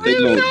 I don't think they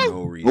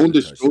don't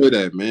destroy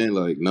that, man.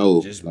 Like,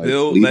 no. Just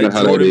build, let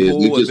Jordan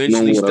Poole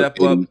eventually step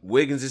up.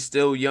 Wiggins is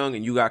still young,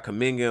 and you got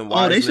Kuminga and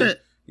Wiseman. They said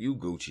you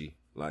Gucci.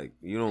 Like,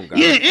 you don't got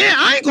Yeah,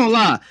 I ain't gonna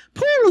lie.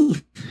 Poole,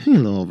 he a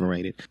little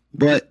overrated.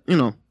 But,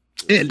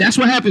 that's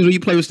what happens when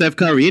you play with Steph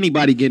Curry.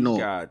 Anybody getting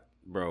old. God,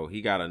 bro,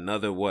 he got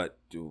another,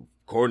 dude,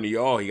 according to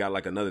y'all, he got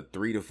like another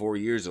 3 to 4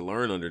 years to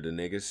learn under the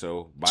nigga.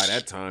 So, by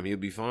that time, he'll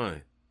be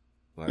fine.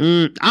 Like,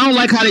 I don't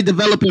like how they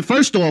develop it.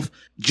 First off,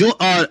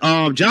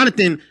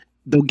 Jonathan,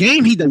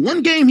 the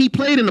one game he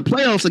played in the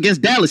playoffs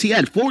against Dallas, he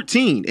had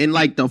 14 in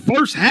like the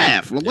first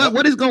half.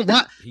 What is going?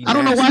 I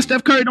don't know why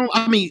Steve Kerr don't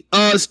like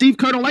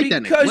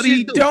that nigga. Because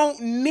you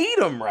don't need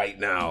him right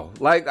now.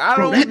 Like that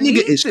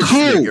nigga is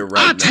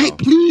cold.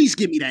 Please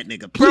give me that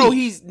nigga, please. Bro,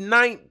 he's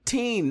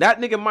 19. That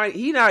nigga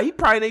he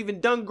probably ain't even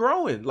done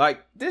growing.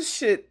 Like this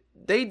shit.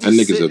 They just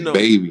that nigga's a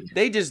baby.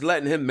 They just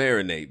letting him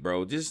marinate,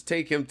 bro. Just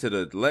take him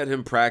let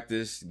him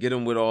practice, get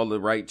him with all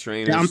the right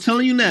trainers. Yeah, I'm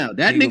telling you now,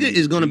 that nigga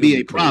is going to be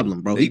a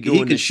problem, bro. He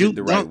can shoot,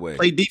 the right way.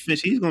 Play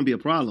defense. He's going to be a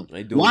problem.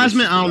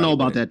 Wiseman, I don't know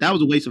about that. That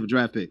was a waste of a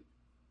draft pick.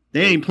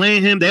 They ain't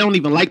playing him. They don't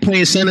even like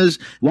playing centers.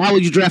 Why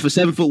would you draft a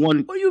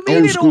 7'1"? What do you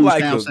mean they don't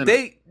like him? Center?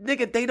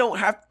 They don't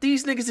have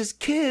these niggas as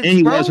kids. And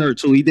he was hurt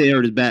too. He did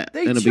hurt his back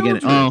in the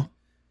beginning. Hold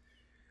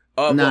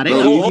up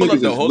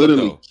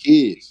though.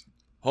 Kids.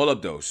 Hold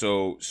up though.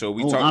 So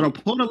we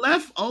talked. Otto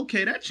left.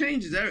 Okay, that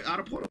changes.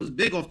 Otto was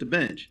big off the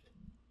bench.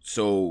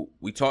 So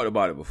we talked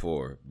about it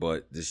before,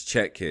 but this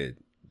Chet kid,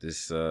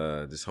 this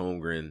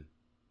Holmgren,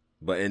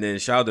 and then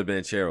shout out to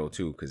Banchero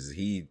too, because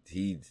he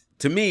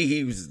to me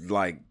he was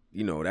like,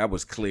 that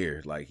was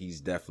clear. Like he's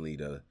definitely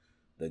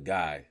the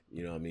guy.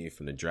 You know what I mean,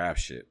 from the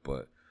draft shit.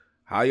 But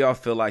how y'all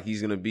feel like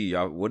he's gonna be?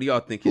 Y'all, what do y'all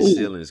think his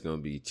ceiling is gonna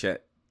be?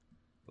 Chet.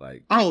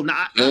 Like, I'm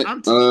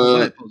go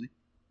ahead, Posey.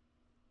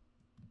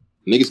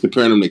 Niggas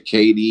comparing them to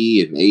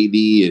KD and AD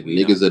and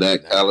niggas of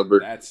that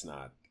caliber. That's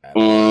not. I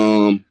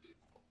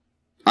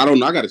don't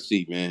know. I gotta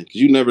see, man, because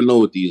you never know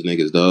with these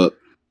niggas, dog.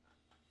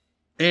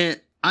 And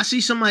I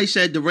see somebody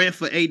said Durant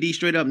for AD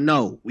straight up.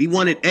 No, we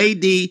wanted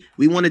AD.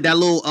 We wanted that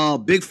little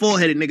big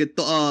foreheaded nigga,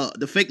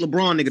 the fake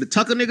LeBron nigga, the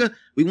Tucker nigga.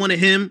 We wanted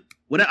him.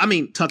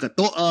 Tucker.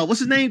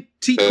 What's his name?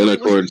 THT.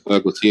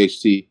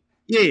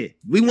 Yeah,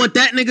 we want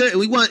that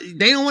nigga.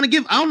 They don't want to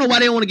give. I don't know why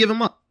they don't want to give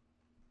him up.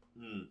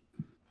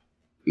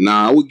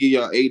 Nah, I would give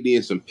y'all AD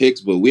and some picks,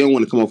 but we don't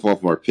want to come off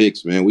our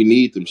picks, man. We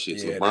need them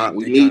shits. Yeah,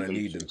 we need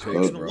them picks, bro.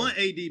 I don't want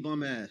AD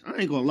bum ass. I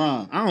ain't gonna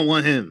lie. I don't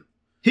want him.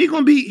 He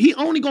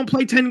only gonna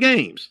play 10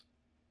 games.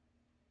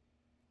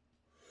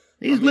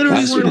 He's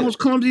literally one of the most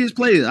clumsiest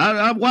players.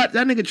 I watch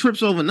that nigga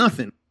trips over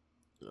nothing.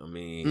 I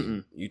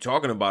mean, you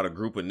talking about a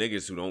group of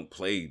niggas who don't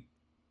play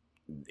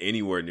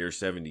anywhere near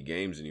 70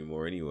 games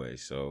anymore anyway.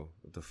 So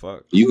what the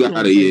fuck? You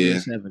gotta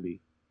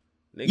 70.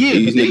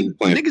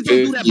 Niggas don't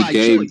do that by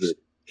choice.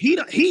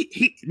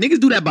 Niggas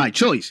do that by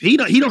choice. He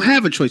don't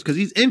have a choice because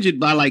he's injured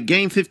by like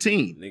game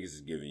 15. Niggas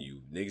is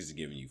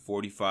giving you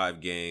 45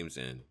 games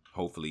and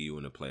hopefully you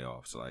in the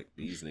playoffs. Like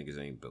these niggas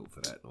ain't built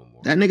for that no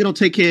more. That nigga don't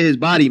take care of his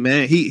body,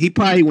 man. He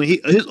probably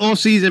his all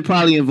season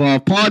probably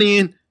involved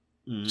partying,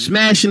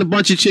 smashing a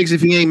bunch of chicks if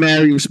he ain't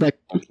married.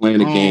 Respect. I'm playing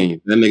the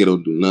game. That nigga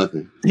don't do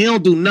nothing. He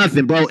don't do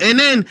nothing, bro. And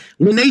then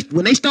when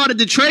they started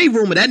the trade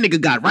rumor, that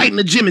nigga got right in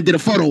the gym and did a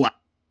photo op.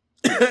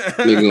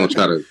 Nigga gonna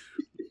try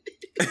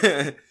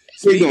to.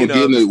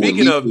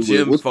 Speaking of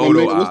gym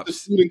photo ops. What's the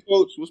student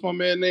coach? What's my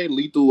man name?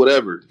 Lethal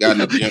whatever. Got in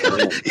the gym.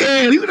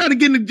 Yeah, he was trying to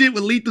get in the gym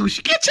with Lethal.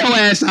 Get your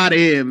ass out of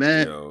here,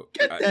 man. Yo,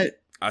 get that.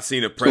 I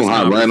seen a press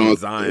conference with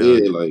Zion.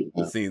 Yeah, like,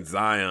 I seen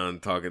Zion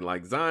talking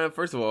like Zion.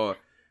 First of all,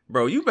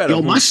 bro, you better.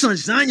 My son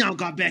Zion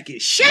got back in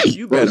shape.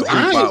 You better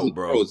hoop out,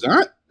 bro.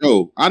 Zion,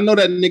 I know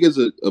that nigga's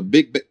a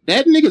big.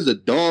 That nigga's a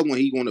dog when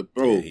he gonna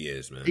throw. Yeah, he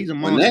is, man. He's a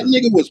monster. monster. When that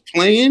nigga was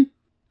playing,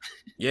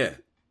 yeah,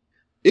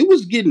 it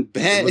was getting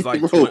bad. It was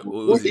like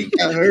bro. He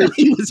got hurt.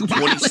 He was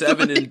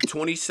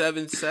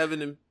 27,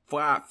 7 and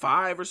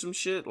 5 or some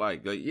shit.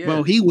 Like, yeah,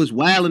 bro, he was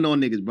wilding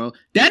on niggas, bro.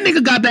 That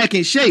nigga got back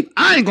in shape.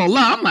 I ain't gonna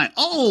lie. I'm like,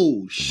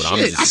 oh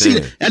shit. I see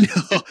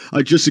that.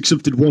 I just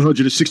accepted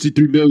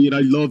 163 million.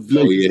 I love.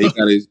 Oh yeah,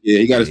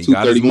 he got his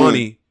 230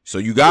 money. So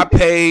you got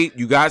paid.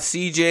 You got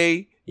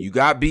CJ. You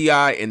got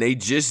BI, and they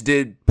just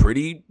did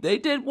they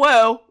did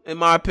well, in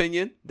my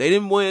opinion. They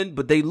didn't win,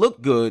 but they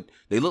looked good.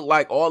 They looked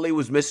like all they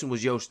was missing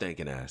was Yo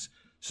stinking ass.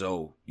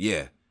 So,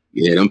 yeah.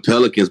 Yeah, them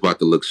Pelicans about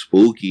to look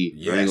spooky.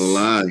 Yes, I ain't gonna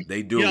lie.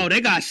 They do. Yo, they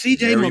got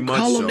CJ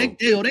McCollum.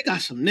 So. They got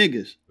some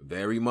niggas.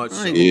 Very much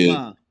so.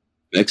 Yeah.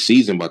 Next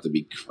season about to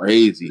be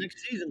crazy.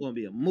 Next season gonna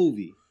be a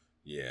movie.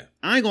 Yeah.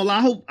 I ain't gonna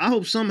lie. I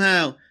hope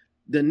somehow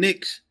the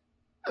Knicks.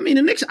 I mean,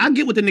 the Knicks. I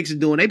get what the Knicks are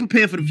doing. They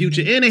preparing for the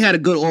future, and they had a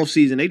good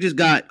offseason. They just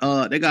got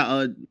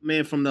a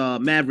man from the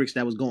Mavericks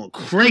that was going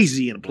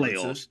crazy in the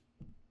playoffs.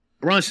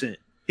 Brunson.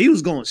 He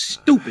was going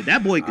stupid.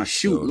 That boy could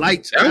shoot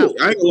lights out.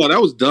 I ain't gonna lie.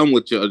 That was dumb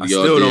with y'all. I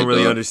still don't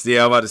really understand.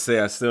 I'm about to say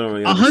I still don't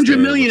really understand.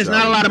 $100 million is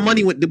not a lot of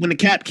money when the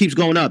cap keeps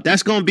going up.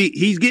 That's gonna be.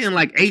 He's getting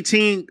like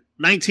 18,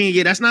 19 a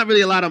year. That's not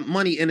really a lot of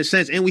money in a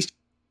sense, and we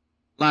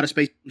a lot of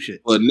space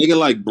shit. But a nigga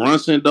like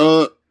Brunson,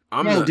 dog.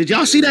 Bro, did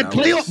y'all see that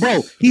playoff?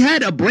 Bro, he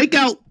had a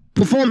breakout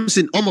performance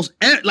in almost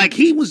like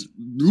he was.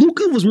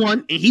 Luka was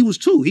 1 and he was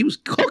 2. He was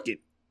cooking.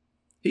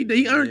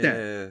 He earned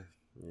that.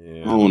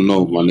 Yeah. I don't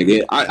know, my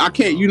nigga. I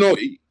can't. You know,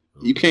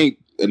 you can't.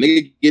 A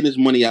nigga getting his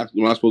money out.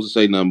 I'm not supposed to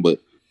say nothing, but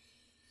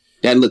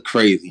that looked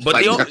crazy. But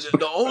like,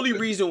 the only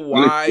reason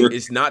why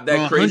it's not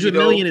that crazy, $100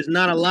 million is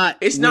not a lot.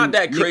 It's not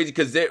that crazy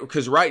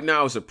because right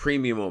now it's a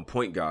premium on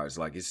point guards.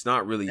 Like it's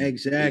not really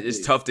exactly.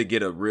 It's tough to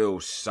get a real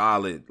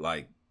solid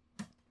like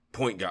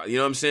point guard. You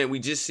know what I'm saying? We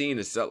just seen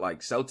the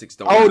Celtics.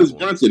 Don't. How old is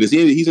Brunson? Is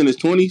he's in his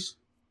 20s?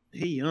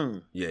 He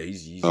young. Yeah,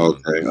 he's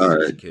okay. All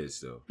right, kid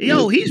still.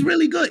 Yo, he's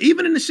really good.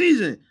 Even in the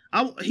season,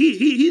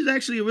 he's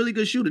actually a really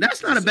good shooter.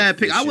 That's not a bad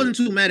pick. I wasn't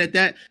too mad at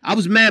that. I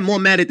was more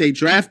mad at their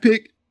draft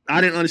pick.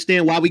 I didn't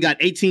understand why we got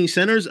 18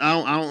 centers. I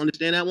don't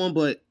understand that one,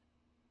 but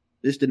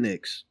it's the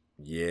Knicks.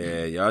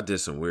 Yeah, y'all did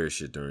some weird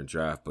shit during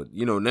draft, but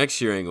you know,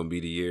 next year ain't gonna be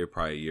the year.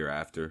 Probably a year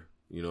after.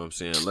 You know what I'm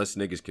saying? Unless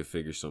niggas can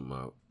figure something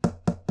out.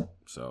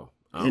 So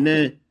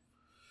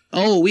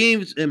we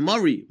ain't and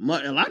Murray.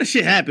 A lot of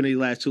shit happened these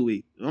last 2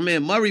 weeks. My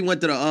man Murray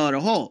went to the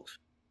Hawks.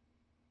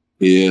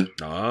 Yeah,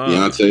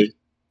 Deontay.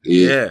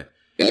 Yeah.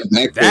 That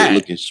backcourt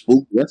looking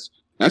spooky.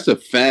 That's a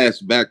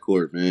fast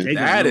backcourt, man.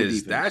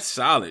 That's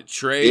solid.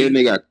 Trey. And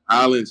they got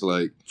Collins,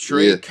 Collins.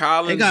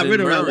 They got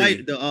rid of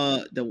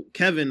the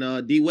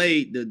Kevin D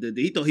Wade.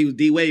 He thought he was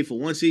D Wade for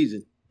one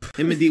season.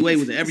 Him and D Wade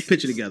was in every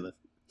picture together.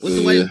 What's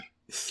the way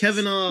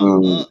Kevin?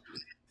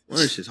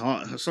 It's just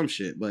hard, some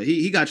shit. But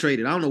he got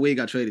traded. I don't know where he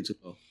got traded to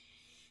though.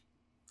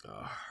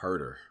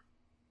 Herder.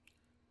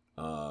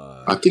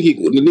 I think he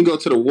didn't go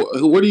to the.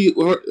 Where do you?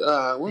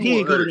 He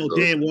ain't go to no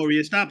damn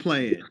Warriors. Stop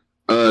playing.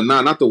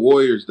 Not the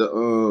Warriors. He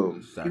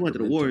went to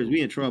the Warriors.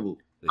 We in trouble.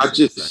 I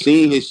just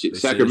seen his shit.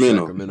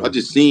 Sacramento. I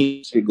just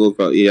seen shit go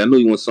out. Yeah, I knew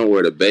he went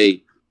somewhere to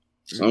Bay.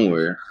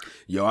 Somewhere.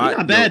 Yo,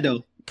 not bad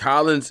though.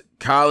 Collins,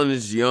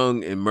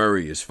 Young, and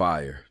Murray is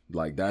fire.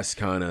 Like that's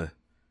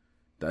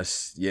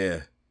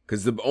yeah.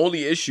 Because the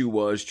only issue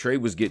was Trey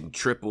was getting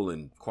triple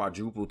and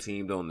quadruple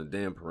teamed on the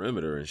damn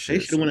perimeter and shit. They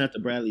should have went after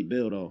Bradley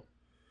Beal though.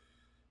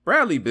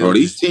 Bradley Beal. Bro,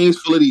 these teams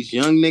full of these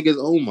young niggas.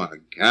 Oh my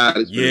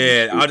god.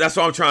 Yeah, that's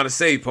what I'm trying to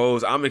say,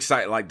 Pose. I'm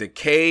excited. Like the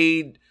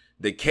Cade,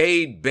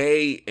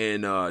 Bay,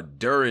 and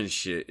Duran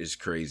shit is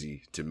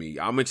crazy to me.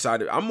 I'm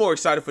excited. I'm more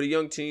excited for the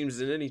young teams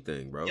than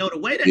anything, bro. Yo, the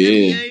way the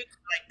NBA,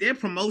 like their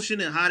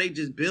promotion and how they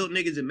just build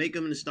niggas and make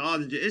them into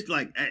stars, it's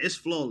like it's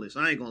flawless.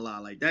 I ain't gonna lie,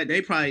 like that.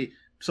 They probably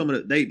some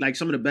of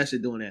the best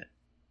at doing that.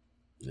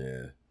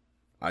 Yeah.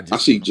 I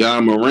see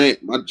John Morant.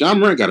 John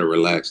Morant got to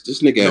relax.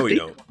 This nigga.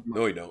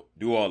 No, he don't.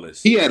 Do all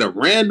this. He had a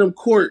random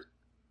court,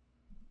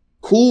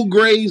 cool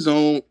gray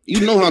zone.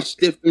 You know how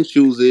stiff them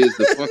shoes is.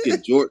 The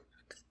fucking Jordan.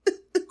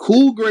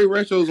 Cool gray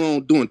retro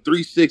zone doing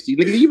 360.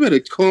 Nigga, you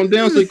better calm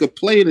down so you can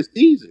play in the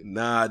season.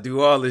 Nah,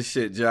 do all this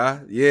shit, Ja.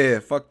 Yeah,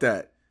 fuck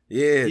that.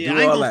 Yeah,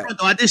 do all that.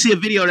 I did see a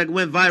video that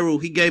went viral.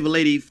 He gave a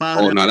lady $500.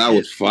 Oh, no, that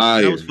was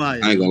fire. That was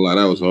fire. I ain't gonna lie,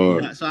 that was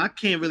hard. Yeah, so I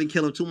can't really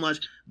kill him too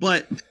much.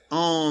 But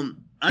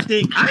I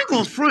think I ain't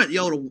gonna front,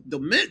 yo.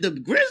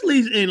 The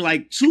Grizzlies in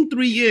like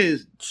 2-3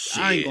 years.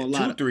 Shit, I ain't gonna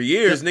lie. 2-3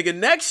 years, nigga.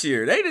 Next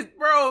year, they just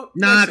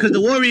Nah, because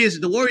the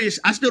Warriors.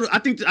 I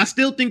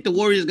still think the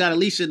Warriors got at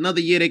least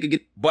another year they could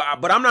get.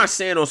 But I'm not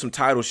saying on some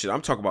title shit.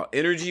 I'm talking about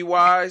energy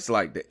wise,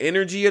 like the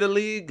energy of the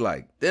league,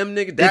 like them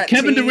niggas. If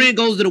Kevin Durant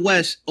goes to the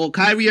West or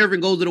Kyrie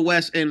Irving goes to the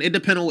West, and it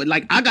depends on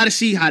like I got to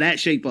see how that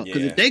shape up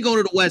because if they go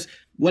to the West,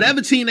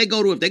 whatever team they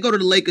go to, if they go to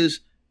the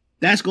Lakers,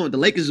 the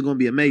Lakers are gonna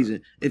be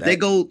amazing. If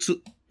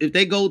if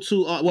they go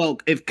to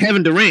if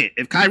Kevin Durant,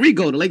 if Kyrie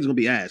go, the Lakers gonna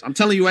be ass. I'm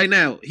telling you right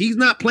now, he's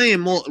not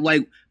playing more.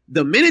 Like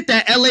the minute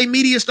that LA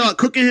media start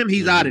cooking him,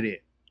 he's out of there.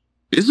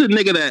 This is a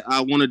nigga that I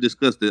want to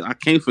discuss that I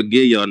can't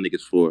forgive y'all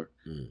niggas for.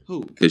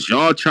 Who? Because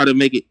y'all try to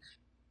make it.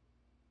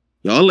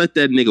 Y'all let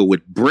that nigga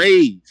with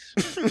braids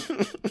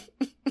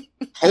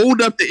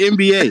hold up the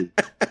NBA.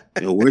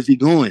 Yo, where's he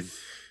going?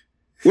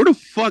 Where the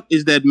fuck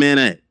is that man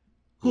at?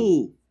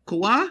 Who?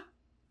 Kawhi?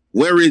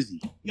 Where is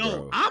he? Yo,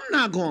 bro. I'm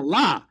not gonna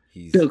lie.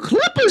 The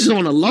Clippers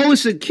on the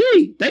lowest of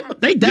key. They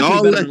definitely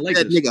y'all better let than the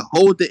Lakers. That nigga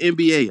hold the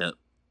NBA up.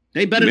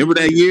 They better. Remember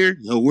that year?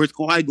 Yo, where's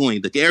Kawhi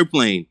going? The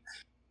airplane.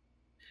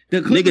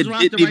 The Clippers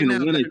nigga didn't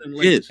even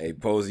win a Hey,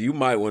 Posey, you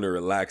might want to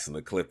relax on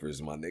the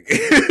Clippers, my nigga.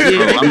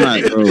 Yeah, I'm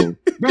not,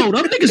 bro,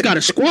 them niggas got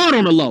a squad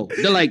on the low.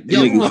 They're like,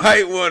 yo, you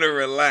might want to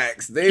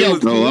relax. They was,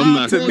 bro, I'm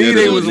not. To me,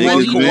 they was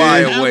one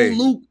Kawhi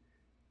away.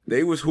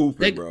 They was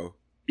hooping, bro.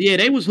 Yeah,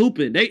 they was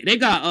hooping. They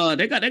got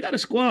a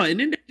squad, and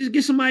then they just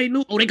get somebody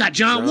new. Oh, they got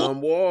John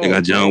Wall. They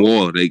got John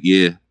Wall.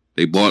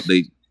 They bought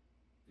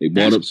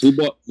up. Who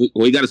bought?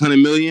 Well, he got his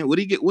 $100 million. What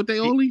did he get? What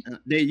they only?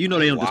 They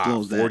don't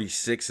disclose that.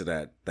 46 of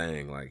that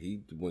thing. Like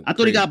he went. I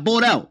thought he got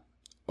bought out.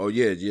 Oh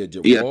yeah. He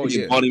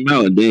bought him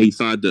out, and then he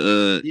signed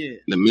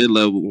the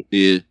mid-level.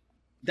 Yeah.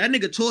 That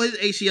nigga tore his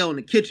ACL in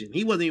the kitchen.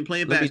 He wasn't even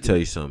playing basketball. Let me tell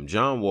you something.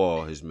 John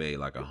Wall has made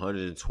like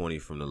 120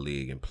 from the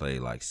league and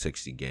played like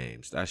 60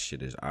 games. That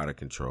shit is out of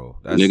control.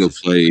 That's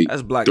played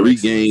that's black 3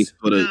 games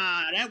for the.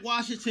 Nah, that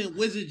Washington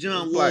Wizard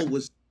John Wall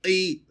was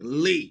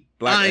elite.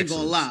 I ain't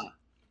gonna lie.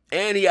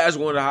 And he has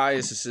one of the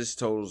highest assist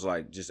totals,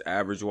 like just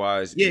average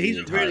wise. Yeah, he's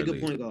a really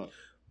good point guard.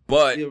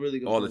 But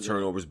really all the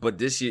turnovers. But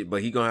this year,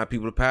 he gonna have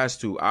people to pass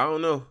to. I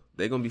don't know.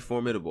 They're gonna be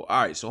formidable.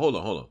 All right, so hold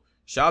on.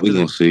 Shout out to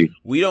them. See.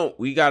 We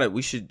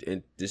should,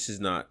 and this is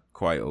not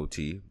quite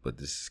OT, but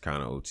this is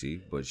kind of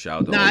OT. But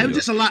shout out to it was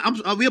just a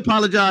lot. We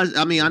apologize.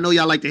 I mean, I know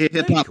y'all like to hear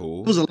hip hop.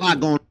 Cool. There was a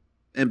lot going on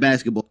in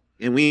basketball,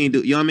 and we ain't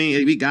do. You know what I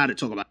mean? We got to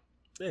talk about it.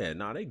 Yeah,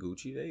 they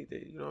Gucci. They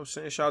you know what I'm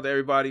saying? Shout out to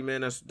everybody,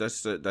 man.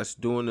 That's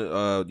doing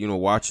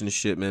watching the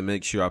shit, man.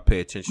 Make sure I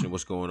pay attention to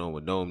what's going on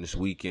with Dome this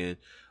weekend.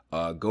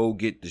 Go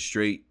get the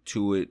straight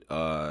to it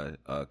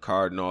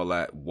card and all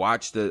that.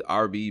 Watch the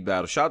RBE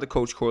battle. Shout out to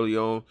Coach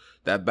Corleone.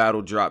 That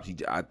battle dropped.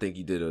 I think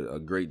he did a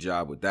great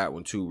job with that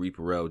one too.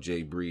 Reaperell,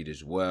 Jay Breed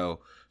as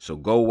well. So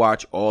go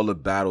watch all the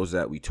battles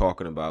that we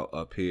talking about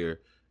up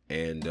here.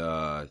 And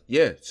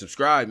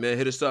subscribe, man.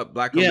 Hit us up,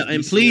 Black. Yeah,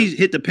 and please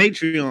hit the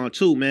Patreon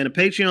too, man. The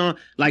Patreon,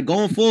 like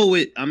going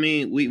forward. I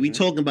mean, we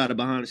talking about it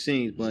behind the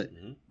scenes, but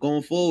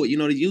going forward, the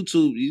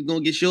YouTube, you're gonna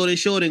get shorter and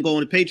shorter and go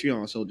on the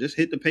Patreon. So just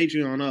hit the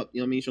Patreon up.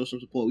 You know what I mean? Show some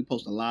support. We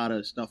post a lot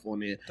of stuff on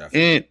there.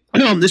 Definitely.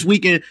 And this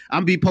weekend,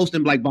 I'm be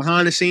posting like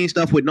behind the scenes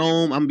stuff with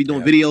Gnome. I'm gonna be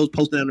doing videos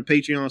posting on the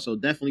Patreon. So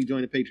definitely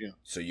join the Patreon.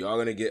 So y'all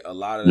gonna get a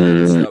lot of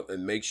that stuff,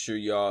 and make sure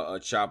y'all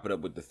chop it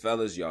up with the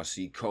fellas. Y'all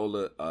see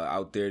Cola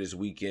out there this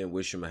weekend.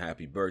 Wish him a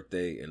happy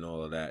birthday and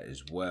all of that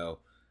as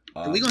well.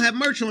 And we gonna have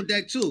merch on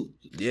deck too.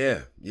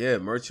 Yeah,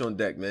 merch on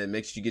deck, man.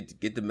 Make sure you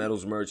get the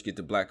Metals merch, get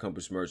the Black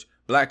Compass merch.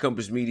 Black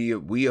Compass Media,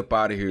 we up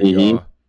out of here, y'all.